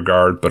a bigger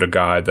guard, but a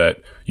guy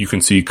that you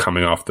can see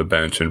coming off the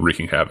bench and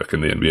wreaking havoc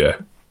in the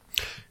NBA.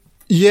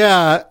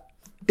 Yeah.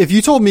 If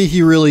you told me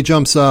he really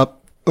jumps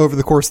up over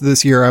the course of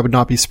this year, I would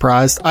not be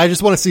surprised. I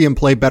just want to see him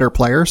play better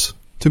players,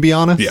 to be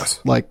honest. Yes.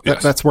 Like,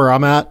 that's where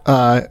I'm at.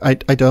 I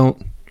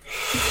don't.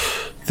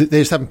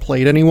 They just haven't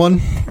played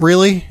anyone,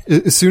 really.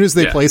 As soon as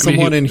they play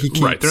someone and he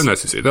keeps... Right, they're in the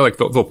SEC. They're like,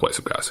 they'll play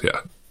some guys, yeah.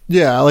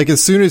 Yeah, like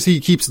as soon as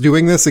he keeps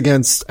doing this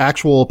against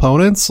actual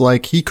opponents,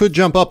 like he could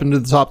jump up into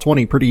the top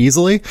 20 pretty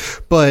easily,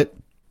 but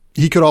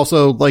he could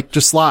also like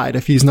just slide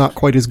if he's not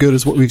quite as good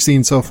as what we've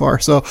seen so far.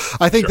 So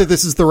I think that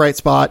this is the right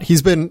spot.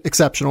 He's been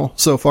exceptional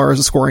so far as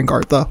a scoring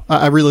guard, though.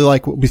 I really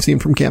like what we've seen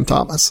from Cam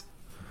Thomas.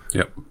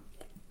 Yep.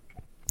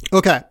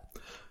 Okay.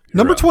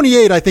 Number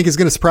 28, I think, is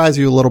going to surprise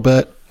you a little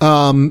bit.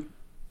 I'm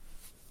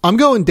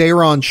going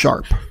Day'Ron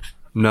Sharpe.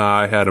 No,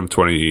 I had him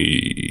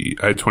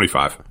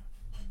 25.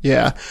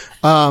 Yeah.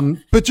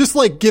 But just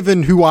like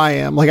given who I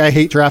am, like I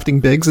hate drafting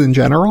bigs in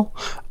general.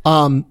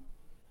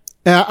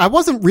 I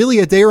wasn't really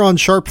a Day'Ron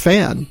Sharpe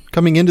fan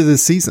coming into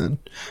this season.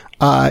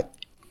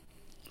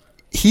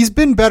 He's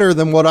been better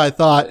than what I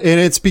thought, and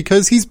it's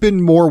because he's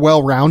been more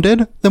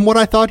well-rounded than what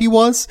I thought he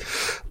was.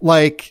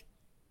 Like,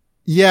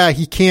 yeah,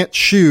 he can't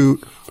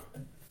shoot,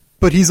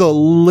 but he's a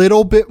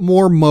little bit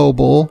more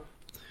mobile.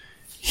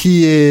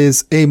 He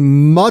is a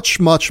much,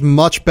 much,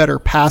 much better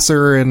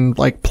passer and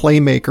like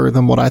playmaker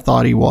than what I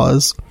thought he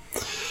was.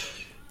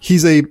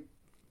 He's a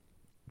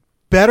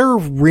better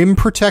rim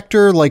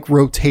protector, like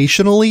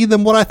rotationally,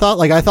 than what I thought.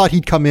 Like I thought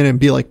he'd come in and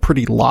be like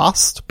pretty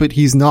lost, but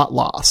he's not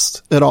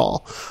lost at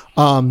all.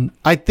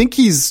 I think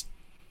he's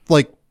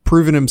like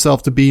proven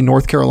himself to be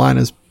North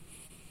Carolina's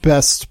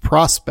best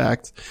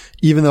prospect,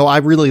 even though I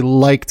really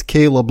liked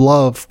Caleb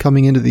Love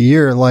coming into the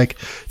year. Like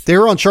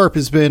Day'Ron Sharpe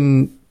has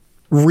been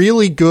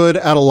really good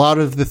at a lot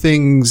of the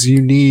things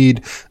you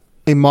need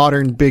a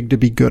modern big to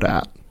be good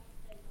at.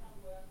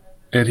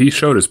 And he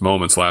showed his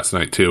moments last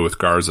night, too, with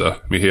Garza.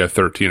 I mean, he had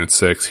 13 and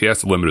 6. He has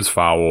to limit his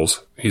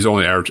fouls. He's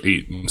only averaged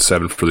 8 and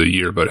 7 for the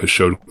year, but has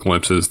showed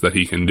glimpses that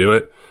he can do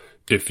it.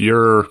 If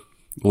you're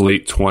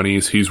late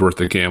 20s, he's worth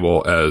the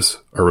gamble as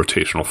a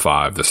rotational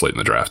 5 this late in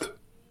the draft.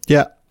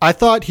 Yeah. I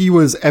thought he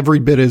was every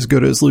bit as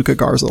good as Luka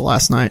Garza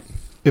last night,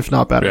 if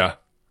not better.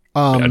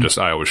 Yeah. Just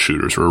Iowa's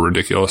shooters were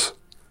ridiculous.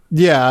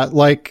 Yeah,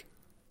 like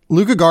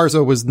Luka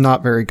Garza was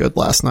not very good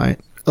last night.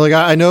 Like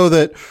I know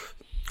that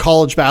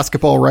college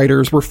basketball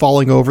writers were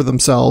falling over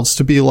themselves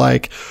to be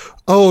like,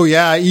 oh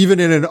yeah, even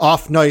in an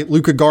off night,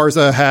 Luka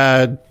Garza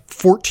had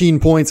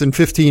 14 points and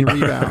 15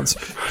 rebounds.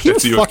 He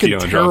was fucking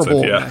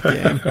terrible in that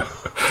game.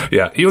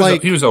 Yeah, he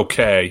was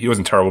okay. He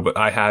wasn't terrible, but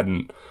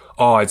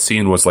all I'd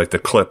seen was like the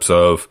clips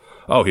of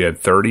oh, he had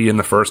 30 in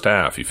the first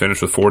half. He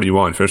finished with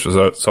 41.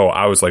 So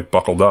I was like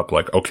buckled up,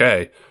 like,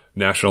 okay,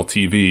 national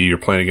TV, you're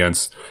playing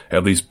against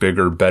at least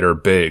bigger, better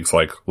bigs.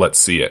 Like, let's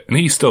see it. And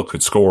he still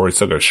could score. He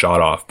still got a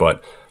shot off.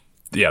 But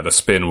yeah, the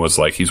spin was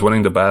like, he's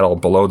winning the battle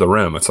below the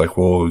rim. It's like,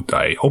 well,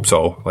 I hope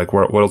so. Like,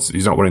 what else?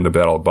 He's not winning the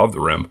battle above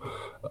the rim.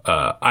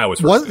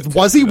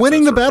 Was he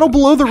winning the battle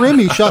below the rim?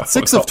 He shot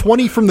 6 of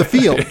 20 from the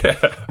field.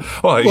 Yeah.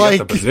 Well, he got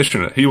the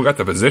position. He got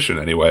the position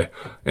anyway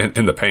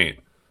in the paint.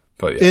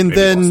 But yeah, and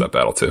then he lost that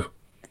battle too.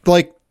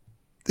 Like,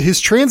 his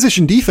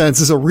transition defense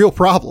is a real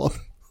problem.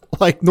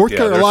 Like, North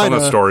Carolina.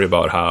 There's a story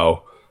about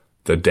how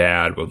the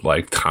dad would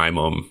like time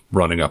him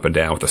running up and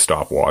down with a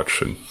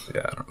stopwatch, and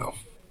yeah, I don't know.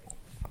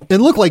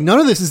 And look, like, none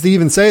of this is to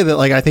even say that,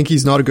 like, I think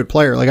he's not a good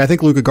player. Like, I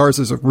think Luka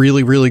Garza is a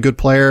really, really good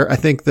player. I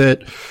think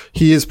that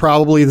he is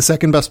probably the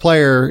second best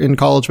player in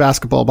college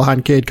basketball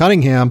behind Cade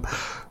Cunningham.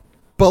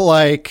 But,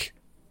 like,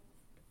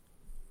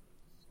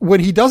 when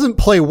he doesn't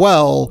play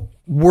well,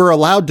 we're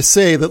allowed to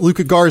say that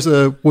Luka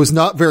Garza was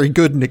not very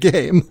good in a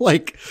game.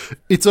 Like,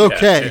 it's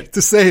okay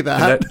to say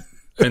that.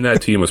 And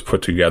that team was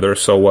put together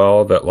so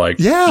well that, like,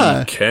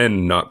 he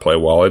can not play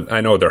well.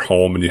 I know they're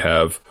home and you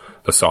have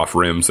the soft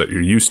rims that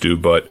you're used to,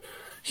 but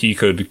he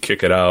could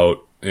kick it out,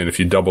 and if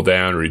you double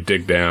down or you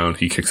dig down,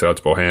 he kicks it out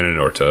to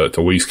Bohannon or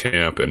to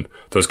Wieskamp, and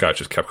those guys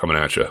just kept coming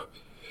at you.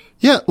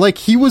 Yeah, like,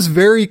 he was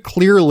very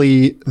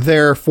clearly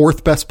their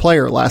fourth best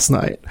player last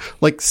night.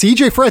 Like,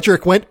 CJ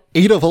Frederick went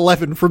 8 of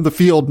 11 from the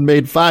field and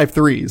made 5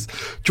 threes.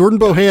 Jordan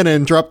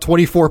Bohannon dropped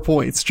 24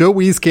 points. Joe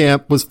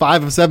Wieskamp was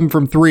 5 of 7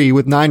 from 3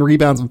 with 9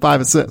 rebounds and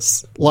 5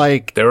 assists.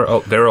 Like, they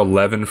were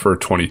 11 for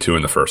 22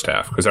 in the first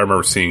half, because I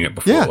remember seeing it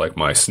before, like,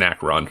 my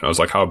snack run. I was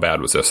like, how bad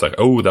was this? Like,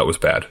 oh, that was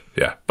bad.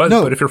 Yeah. But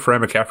if you're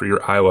Fran McCaffery,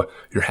 you're Iowa,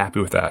 you're happy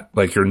with that.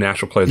 Like, your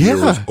national player of the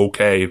year was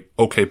okay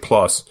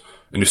plus,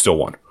 and you still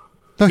won.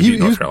 No,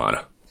 North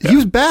Carolina. He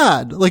was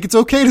bad. Like, it's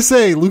okay to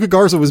say Luka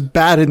Garza was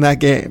bad in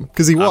that game,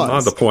 because he was. I'm not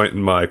at the point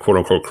in my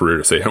quote-unquote career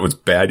to say it was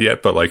bad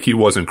yet, but, like, he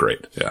wasn't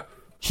great. Yeah.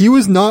 He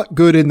was not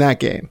good in that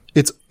game.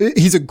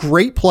 He's a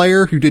great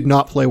player who did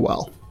not play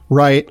well,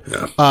 right?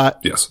 Yeah.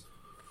 Yes.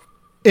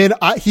 And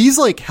he's,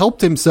 like,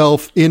 helped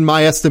himself, in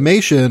my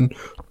estimation,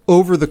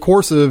 over the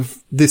course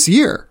of this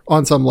year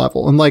on some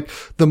level. And, like,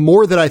 the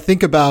more that I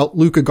think about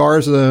Luka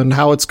Garza and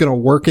how it's going to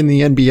work in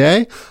the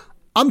NBA,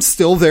 I'm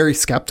still very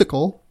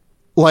skeptical.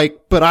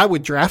 Like, but I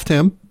would draft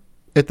him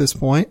at this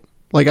point.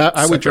 Like,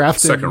 I would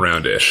draft him second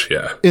round-ish,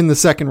 yeah, in the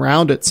second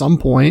round at some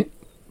point.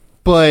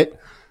 But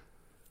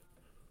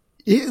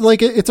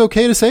it's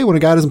okay to say when a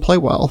guy doesn't play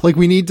well. Like,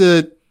 we need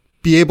to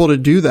be able to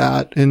do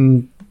that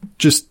and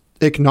just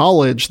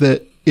acknowledge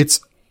that it's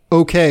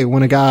okay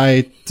when a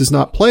guy does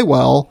not play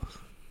well.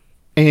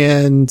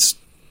 And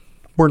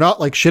we're not,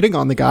 like, shitting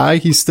on the guy.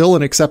 He's still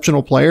an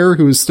exceptional player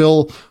who is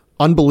still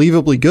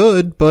unbelievably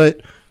good, but,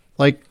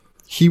 like,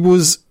 he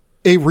was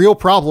a real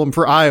problem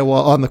for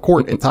Iowa on the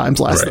court at times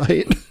last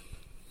night.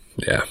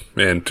 Yeah.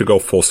 And to go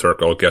full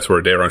circle, guess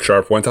where Daron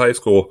Sharp went to high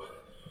school?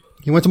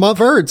 He went to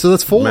Montverde, so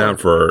that's 4.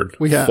 Montverde.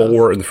 We have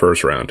 4 in the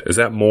first round. Is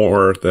that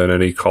more than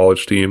any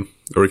college team?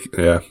 Or,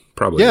 yeah,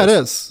 probably. Yeah, it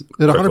is.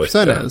 It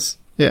 100% is.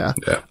 Yeah.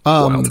 Yeah.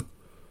 Wild.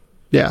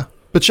 Yeah.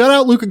 But shout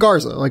out Luka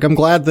Garza. Like, I'm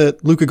glad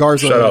that Luka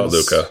Garza. Shout out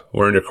Luka.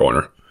 We're in your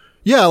corner.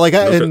 Yeah, like,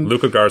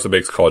 Luka Garza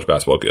makes college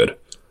basketball good.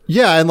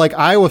 Yeah, and, like,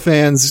 Iowa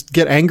fans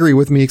get angry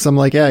with me because I'm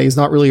like, yeah, he's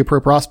not really a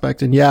pro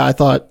prospect. And yeah, I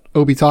thought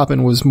Obi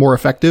Toppin was more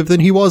effective than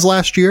he was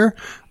last year.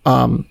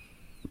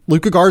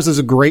 Luka Garza is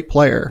a great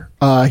player.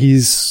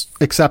 He's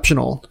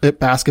exceptional at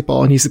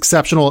basketball, and he's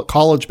exceptional at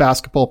college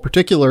basketball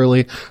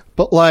particularly.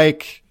 But,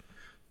 like,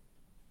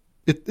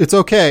 it's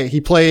okay.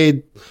 He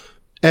played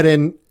at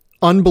an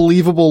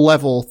unbelievable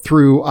level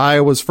through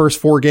Iowa's first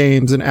 4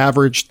 games and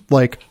averaged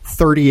like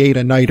 38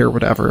 a night or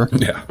whatever.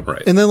 Yeah,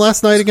 right. And then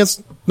last night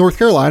against North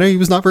Carolina, he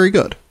was not very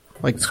good.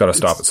 Like, it's got to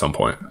stop at some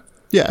point.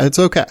 Yeah, it's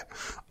okay.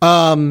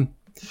 We're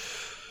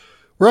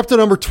up to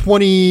number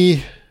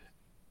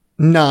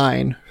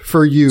 29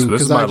 for you. So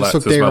this is my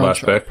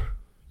last pick.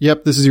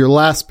 Yep, this is your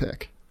last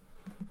pick.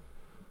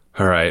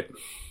 All right.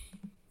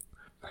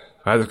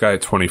 I have this guy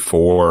at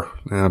 24.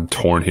 I'm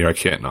torn here. I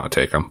can't not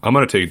take him. I'm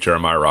going to take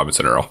Jeremiah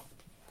Robinson Earl.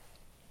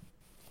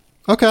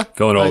 Okay.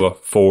 Villanova,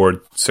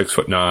 forward,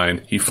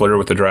 6'9". He flirted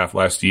with the draft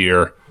last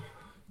year.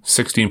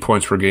 16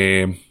 points per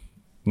game,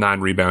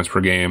 9 rebounds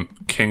per game,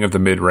 king of the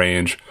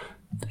mid-range.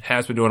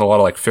 Has been doing a lot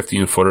of like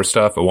 15-footer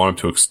stuff. I want him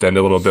to extend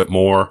a little bit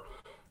more.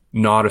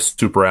 Not a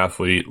super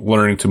athlete,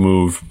 learning to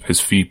move his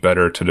feet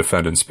better to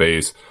defend in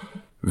space.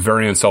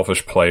 Very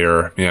unselfish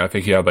player. I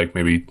think he had like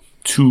maybe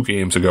 2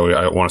 games ago,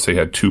 I want to say he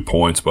had 2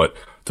 points, but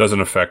doesn't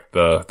affect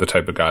the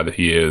type of guy that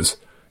he is.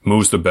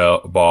 Moves the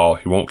ball.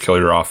 He won't kill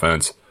your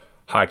offense.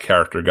 High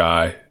character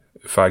guy.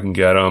 If I can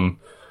get him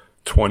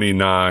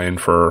 29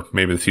 for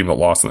maybe the team that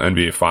lost in the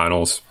NBA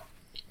Finals,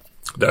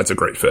 that's a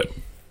great fit.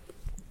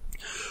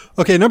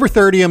 Okay, number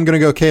 30, I'm going to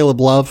go Caleb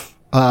Love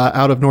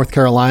out of North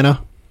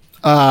Carolina.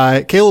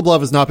 Caleb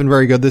Love has not been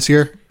very good this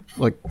year.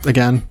 Like,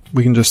 again,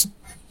 we can just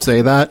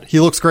say that. He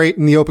looks great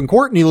in the open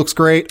court, and he looks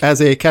great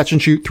as a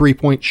catch-and-shoot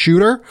 3-point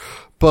shooter,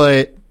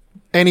 but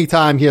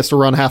anytime he has to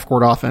run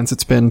half-court offense,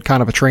 it's been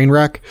kind of a train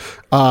wreck.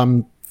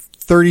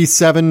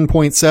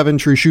 37.7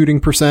 true shooting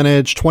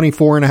percentage,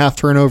 24.5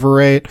 turnover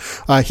rate.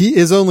 He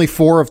is only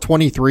 4 of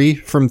 23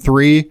 from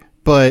 3,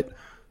 but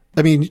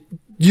I mean,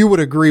 you would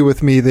agree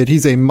with me that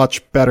he's a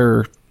much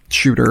better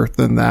shooter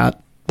than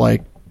that.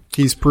 Like,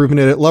 he's proven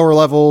it at lower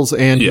levels,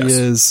 and yes. He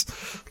is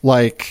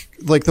like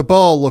the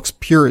ball looks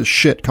pure as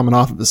shit coming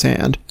off of his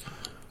hand.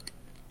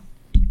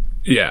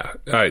 Yeah,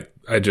 I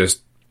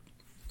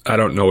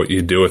don't know what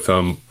you do with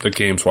him. The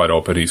game's wide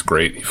open. He's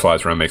great. He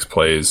flies around, makes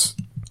plays.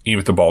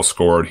 Even if the ball's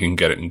scored, he can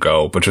get it and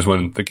go. But just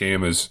when the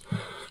game is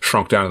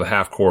shrunk down to the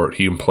half court,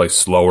 he can play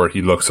slower.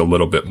 He looks a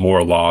little bit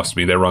more lost. I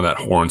mean, they run that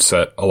horn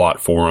set a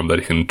lot for him, that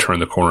he can turn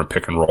the corner,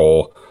 pick and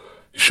roll.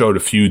 He showed a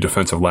few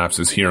defensive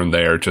lapses here and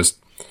there,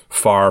 just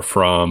far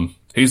from...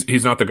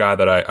 He's not the guy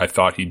that I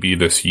thought he'd be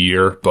this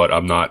year, but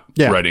I'm not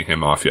writing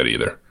him off yet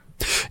either.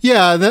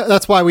 Yeah,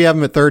 that's why we have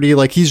him at 30.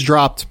 Like, he's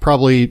dropped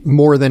probably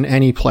more than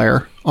any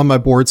player on my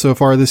board so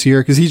far this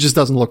year, because he just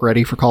doesn't look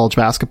ready for college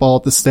basketball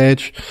at this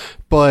stage.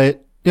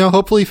 But, you know,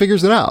 hopefully he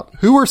figures it out.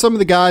 Who are some of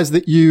the guys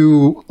that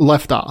you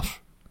left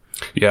off?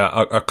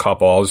 Yeah, a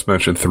couple. I'll just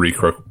mention 3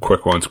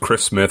 quick ones.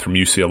 Chris Smith from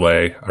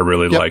UCLA, I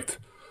really liked.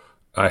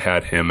 I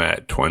had him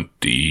at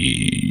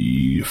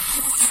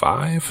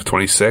 25,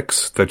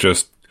 26. That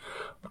just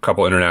a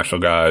couple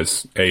international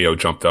guys. Ayo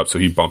jumped up, so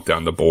he bumped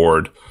down the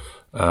board.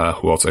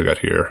 Who else I got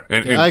here?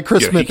 And I had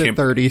Chris Smith at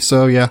 30,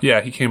 so yeah. Yeah,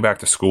 he came back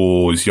to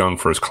school. He's young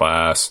for his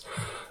class.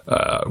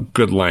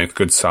 Good length,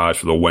 good size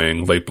for the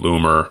wing, late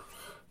bloomer.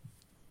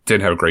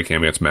 Didn't have a great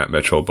game against Matt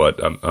Mitchell, but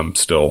I'm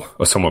still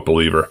a somewhat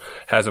believer.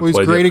 Hasn't played. He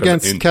was great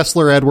against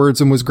Kessler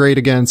Edwards and was great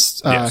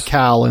against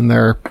Cal in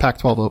their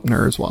Pac-12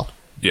 opener as well.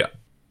 Yeah.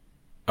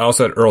 I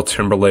also had Earl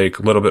Timberlake,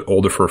 a little bit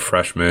older for a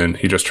freshman.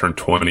 He just turned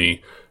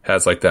 20.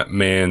 Has like that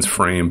man's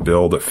frame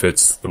build that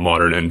fits the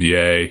modern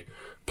NBA.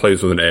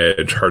 Plays with an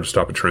edge, hard to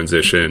stop a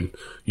transition,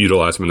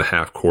 utilize him in the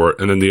half court.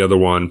 And then the other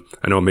one,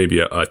 I know maybe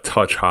a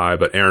touch high,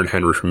 but Aaron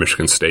Henry from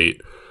Michigan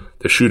State.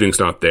 The shooting's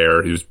not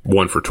there. He was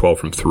 1 for 12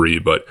 from 3,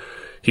 but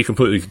he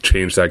completely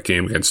changed that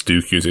game against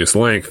Duke using his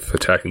length,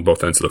 attacking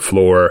both ends of the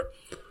floor.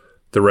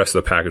 The rest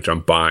of the package I'm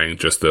buying,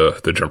 just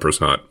the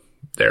jumper's not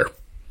there.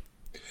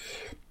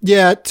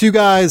 Yeah, 2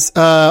 guys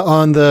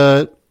on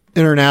the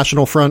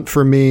international front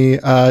for me,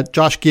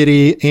 Josh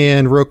Giddey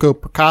and Roko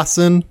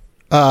Prakasin.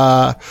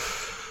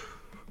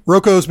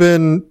 Roko's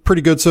been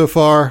pretty good so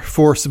far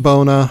for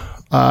Sabona.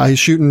 He's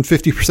shooting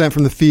 50%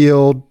 from the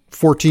field,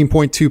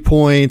 14.2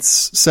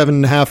 points,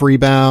 7.5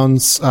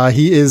 rebounds.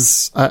 He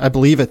is, I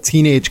believe, a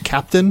teenage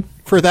captain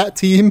for that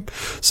team.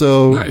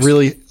 So nice.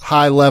 Really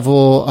high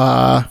level,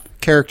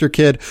 character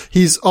kid.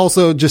 He's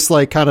also just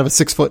like kind of a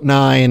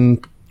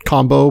 6'9"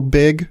 combo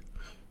big.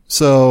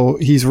 So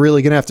he's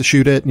really going to have to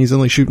shoot it. And he's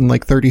only shooting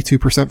like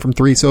 32% from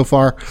 3 so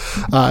far.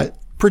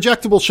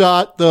 Projectable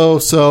shot, though,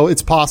 so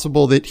it's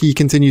possible that he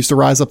continues to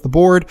rise up the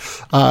board.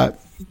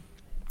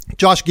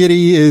 Josh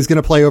Giddey is going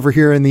to play over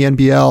here in the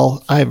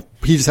NBL.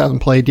 He just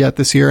hasn't played yet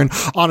this year, and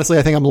honestly,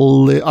 I think I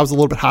was a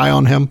little bit high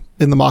on him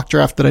in the mock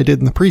draft that I did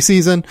in the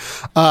preseason.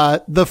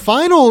 The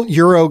final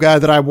Euro guy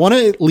that I want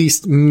to at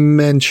least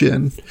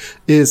mention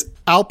is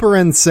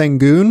Alperen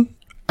Sengun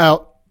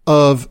out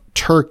of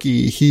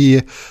Turkey.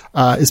 He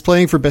is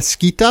playing for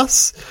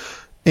Besiktas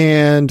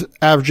and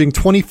averaging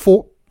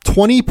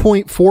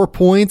 20.4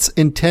 points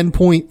and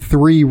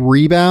 10.3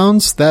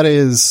 rebounds. That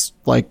is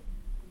like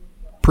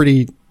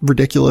pretty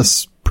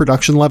ridiculous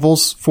production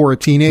levels for a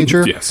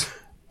teenager. Yes.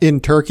 In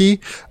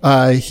Turkey.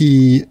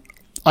 He,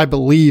 I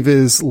believe,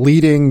 is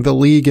leading the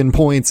league in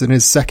points and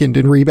is second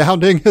in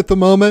rebounding at the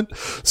moment.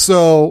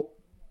 So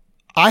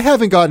I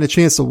haven't gotten a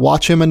chance to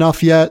watch him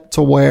enough yet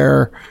to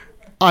where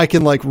I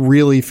can like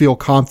really feel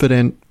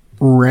confident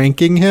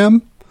ranking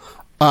him.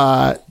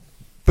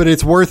 But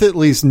it's worth at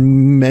least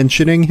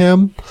mentioning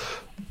him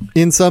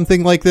in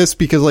something like this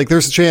because like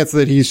there's a chance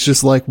that he's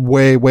just like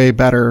way, way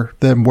better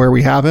than where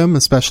we have him,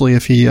 especially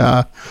if he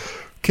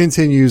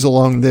continues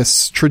along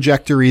this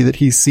trajectory that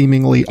he's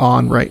seemingly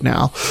on right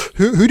now.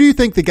 Who do you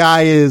think the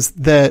guy is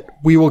that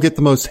we will get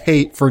the most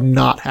hate for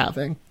not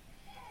having?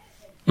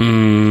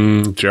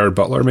 Jared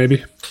Butler,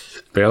 maybe?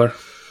 Baylor?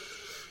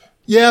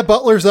 Yeah,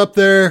 Butler's up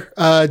there.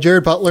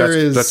 Jared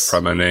Butler That's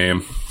probably my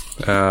name.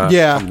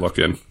 Yeah. I'm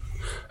looking.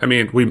 I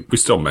mean, we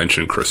still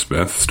mentioned Chris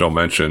Smith, still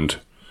mentioned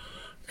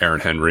Aaron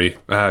Henry,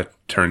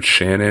 Terrence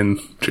Shannon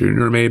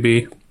Jr.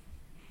 maybe.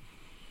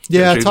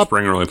 Yeah,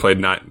 Springer played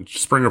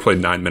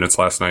 9 minutes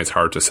last night. It's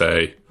hard to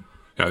say.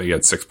 You know, he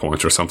had 6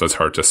 points or something. It's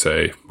hard to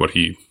say what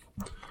he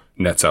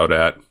nets out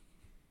at.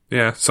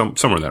 Yeah,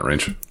 somewhere in that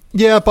range.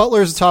 Yeah,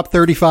 Butler's a top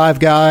 35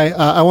 guy.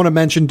 I want to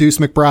mention Deuce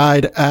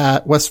McBride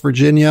at West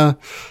Virginia.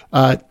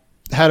 Had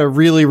a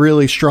really,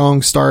 really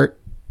strong start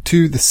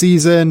to the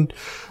season.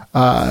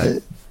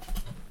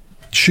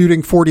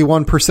 Shooting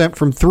 41%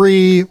 from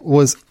 3,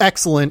 was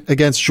excellent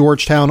against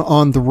Georgetown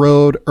on the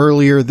road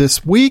earlier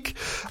this week.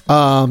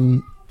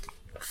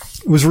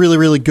 Was really,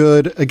 really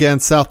good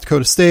against South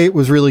Dakota State,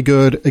 was really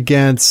good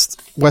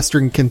against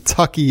Western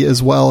Kentucky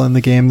as well in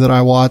the game that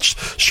I watched.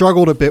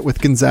 Struggled a bit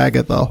with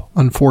Gonzaga, though,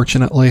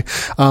 unfortunately.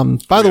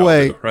 By the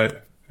way, right?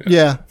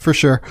 Yeah, for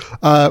sure.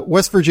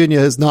 West Virginia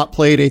has not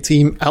played a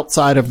team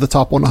outside of the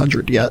top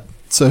 100 yet.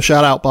 So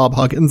shout out Bob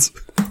Huggins.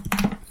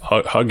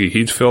 Huggy,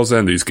 he fills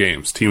in these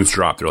games. Teams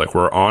drop. They're like,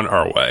 we're on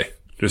our way.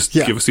 Just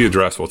give us the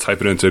address. We'll type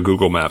it into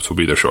Google Maps. We'll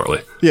be there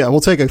shortly. Yeah, we'll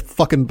take a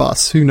fucking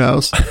bus. Who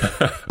knows?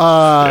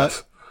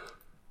 Yes.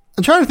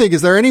 I'm trying to think,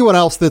 is there anyone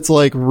else that's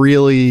like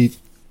really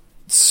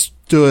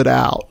stood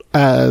out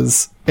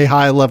as a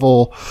high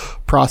level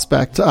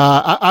prospect?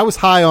 I was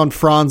high on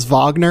Franz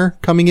Wagner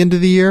coming into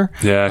the year.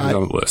 Yeah, he's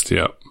on the list.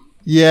 Yeah.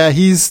 Yeah,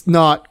 he's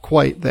not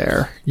quite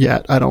there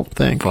yet, I don't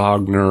think.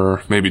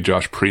 Wagner, maybe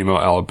Josh Primo,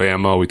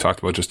 Alabama. We talked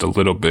about just a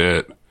little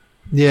bit.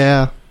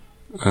 Yeah.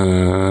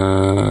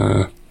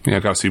 I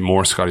got to see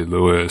more Scotty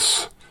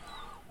Lewis.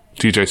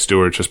 DJ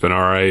Stewart just been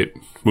all right.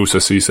 Musa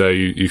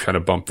Cisse, you kind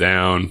of bumped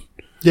down.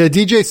 Yeah,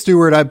 DJ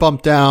Stewart, I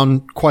bumped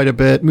down quite a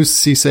bit.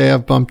 Musa Cisse,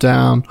 I've bumped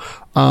down.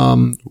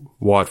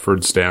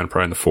 Watford's down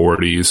probably in the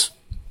 40s.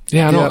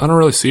 Yeah, I don't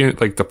really see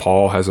it. Like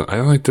DePaul hasn't. I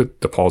don't think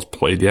DePaul's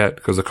played yet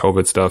because of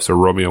COVID stuff. So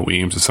Romeo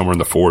Weems is somewhere in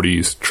the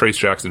 40s. Trace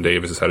Jackson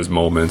Davis has had his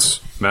moments.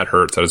 Matt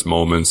Hurt's had his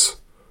moments.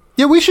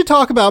 Yeah, we should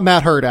talk about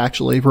Matt Hurt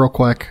actually, real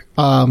quick.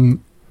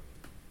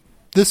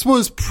 This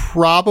was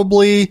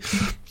probably.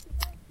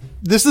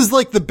 This is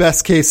like the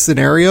best case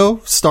scenario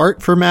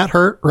start for Matt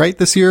Hurt, right?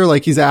 This year,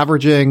 like he's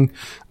averaging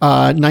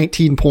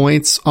 19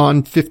 points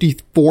on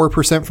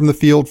 54% from the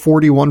field,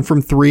 41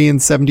 from three,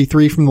 and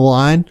 73 from the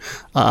line.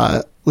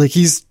 Like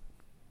he's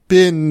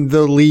been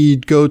the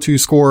lead go-to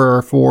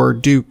scorer for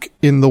Duke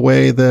in the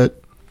way that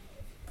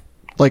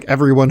like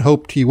everyone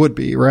hoped he would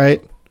be,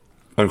 right?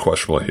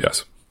 Unquestionably,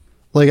 yes.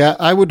 Like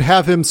I would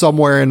have him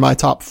somewhere in my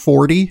top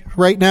 40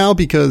 right now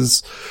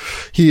because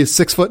he is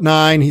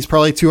 6'9". He's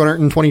probably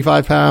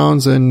 225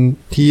 pounds and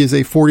he is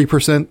a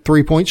 40%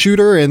 3-point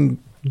shooter and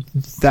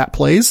that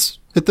plays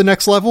at the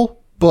next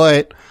level.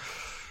 But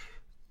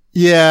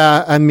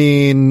yeah, I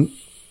mean,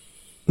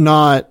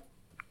 not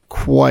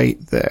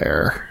quite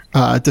there,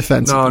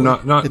 defensively.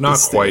 No, not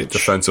quite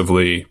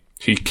defensively.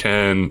 He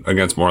can,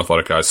 against more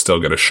athletic guys, still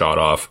get a shot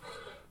off.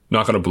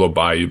 Not going to blow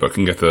by you, but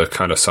can get the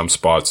kind of some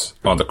spots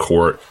on the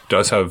court.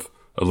 Does have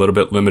a little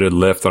bit limited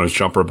lift on his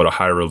jumper, but a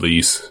high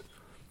release.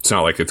 It's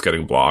not like it's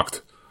getting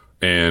blocked.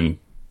 And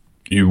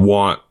you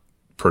want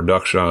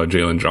production out of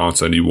Jalen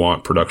Johnson. You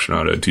want production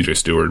out of DJ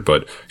Stewart,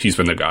 but he's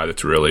been the guy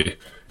that's really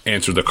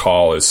answered the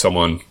call as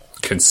someone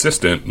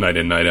consistent night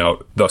in, night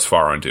out thus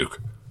far on Duke.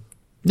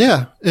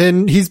 Yeah,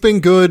 and he's been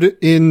good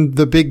in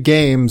the big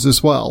games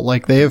as well.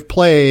 Like they have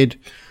played,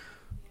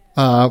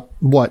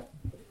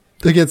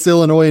 against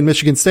Illinois and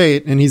Michigan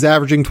State, and he's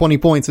averaging 20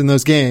 points in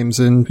those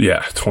games. And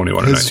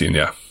 21 and 19,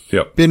 yeah.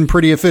 Yep. Been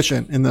pretty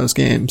efficient in those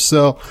games.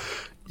 So,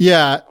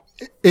 yeah,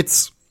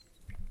 it's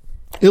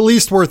at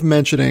least worth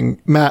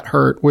mentioning Matt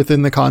Hurt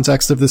within the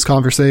context of this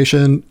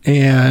conversation.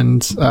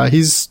 And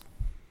he's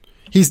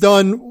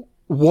done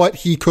what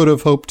he could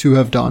have hoped to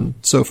have done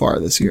so far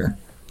this year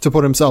to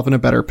put himself in a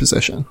better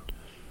position.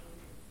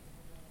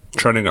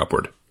 Trending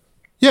upward.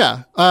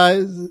 Yeah.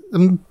 I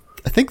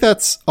think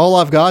that's all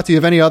I've got. Do you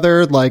have any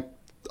other like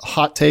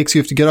hot takes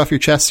you have to get off your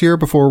chest here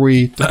before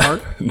we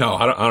depart? No,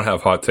 I don't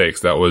have hot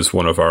takes. That was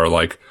one of our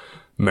like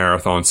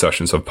marathon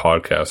sessions of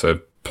podcasts. I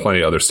have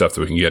plenty of other stuff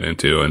that we can get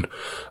into, and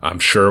I'm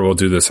sure we'll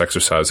do this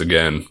exercise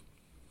again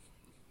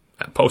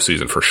at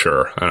postseason for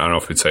sure. I don't know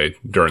if we'd say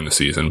during the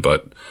season,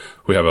 but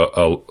we have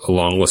a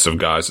long list of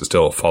guys to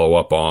still follow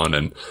up on,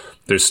 and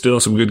there's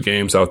still some good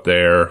games out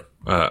there.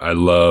 I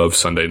love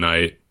Sunday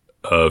night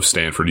of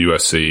Stanford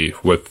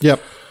USC with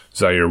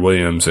Zaire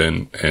Williams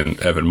and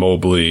Evan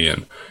Mobley,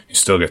 and you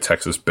still get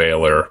Texas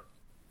Baylor.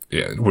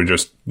 Yeah, we're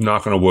just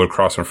knocking on wood,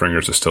 crossing our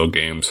fingers that still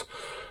games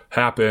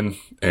happen,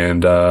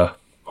 and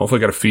hopefully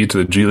got a feed to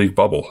the G League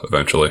bubble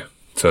eventually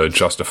to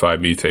justify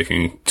me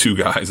taking two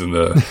guys in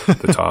the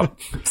top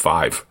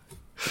 5.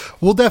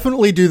 We'll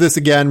definitely do this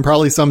again,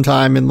 probably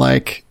sometime in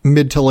like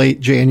mid to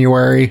late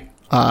January.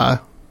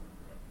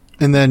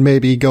 And then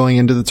maybe going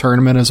into the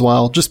tournament as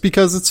well, just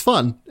because it's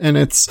fun. And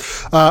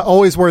it's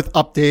always worth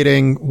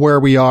updating where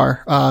we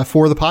are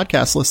for the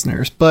podcast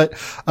listeners. But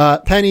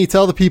Penny,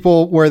 tell the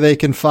people where they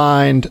can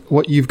find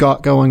what you've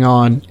got going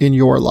on in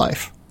your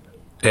life.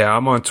 Yeah,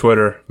 I'm on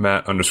Twitter,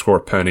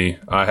 Matt_Penny.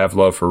 I have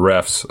love for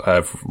refs. I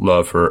have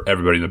love for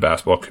everybody in the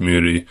basketball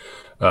community.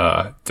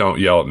 Don't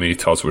yell at me.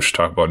 Tell us what we should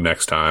talk about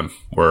next time.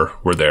 We're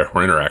there.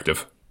 We're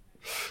interactive.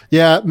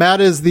 Yeah, Matt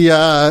is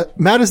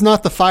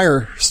not the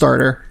fire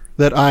starter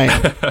that I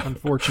am,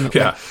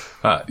 unfortunately.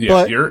 But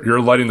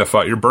you're lighting the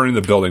fire. You're burning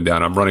the building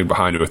down. I'm running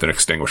behind you with an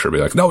extinguisher. Be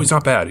like, no, he's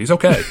not bad. He's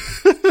okay.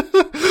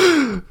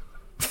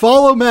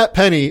 Follow Matt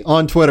Penny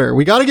on Twitter.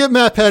 We got to get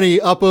Matt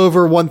Penny up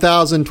over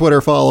 1,000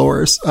 Twitter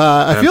followers.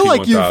 I feel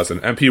like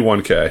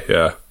MP1K.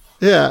 Yeah.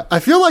 Yeah. I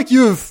feel like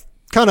you've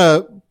kind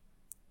of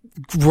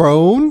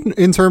grown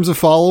in terms of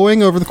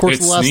following over the course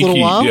of the last little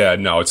while. Yeah.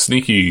 No, it's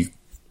sneaky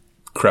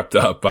crept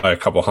up by a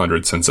couple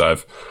hundred since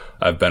I've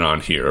I've been on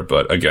here.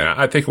 But again,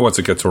 I think once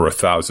it gets over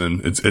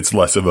 1,000, it's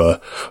less of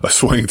a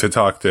swing to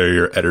talk to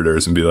your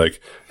editors and be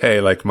like,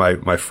 hey, like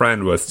my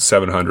friend with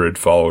 700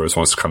 followers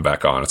wants to come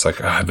back on. It's like,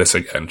 this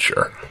again,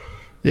 sure.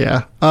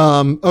 Yeah.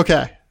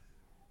 Okay.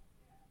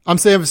 I'm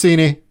Sam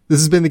Vecini. This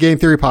has been the Game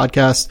Theory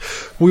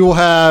Podcast. We will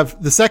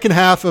have the second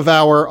half of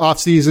our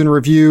off-season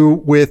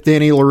review with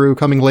Danny LaRue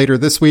coming later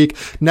this week.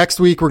 Next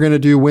week, we're going to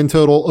do win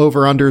total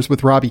over-unders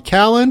with Robbie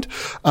Calland.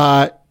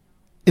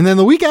 And then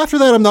the week after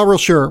that, I'm not real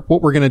sure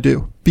what we're going to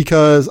do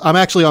because I'm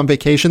actually on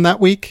vacation that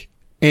week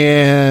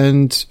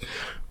and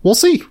we'll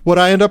see what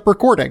I end up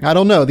recording. I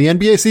don't know. The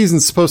NBA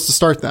season's supposed to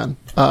start then.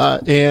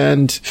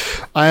 And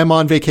I am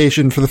on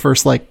vacation for the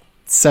first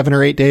 7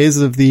 or 8 days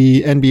of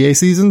the NBA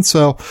season.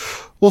 So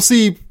we'll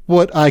see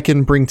what I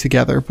can bring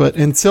together. But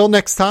until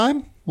next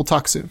time, we'll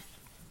talk soon.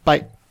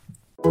 Bye.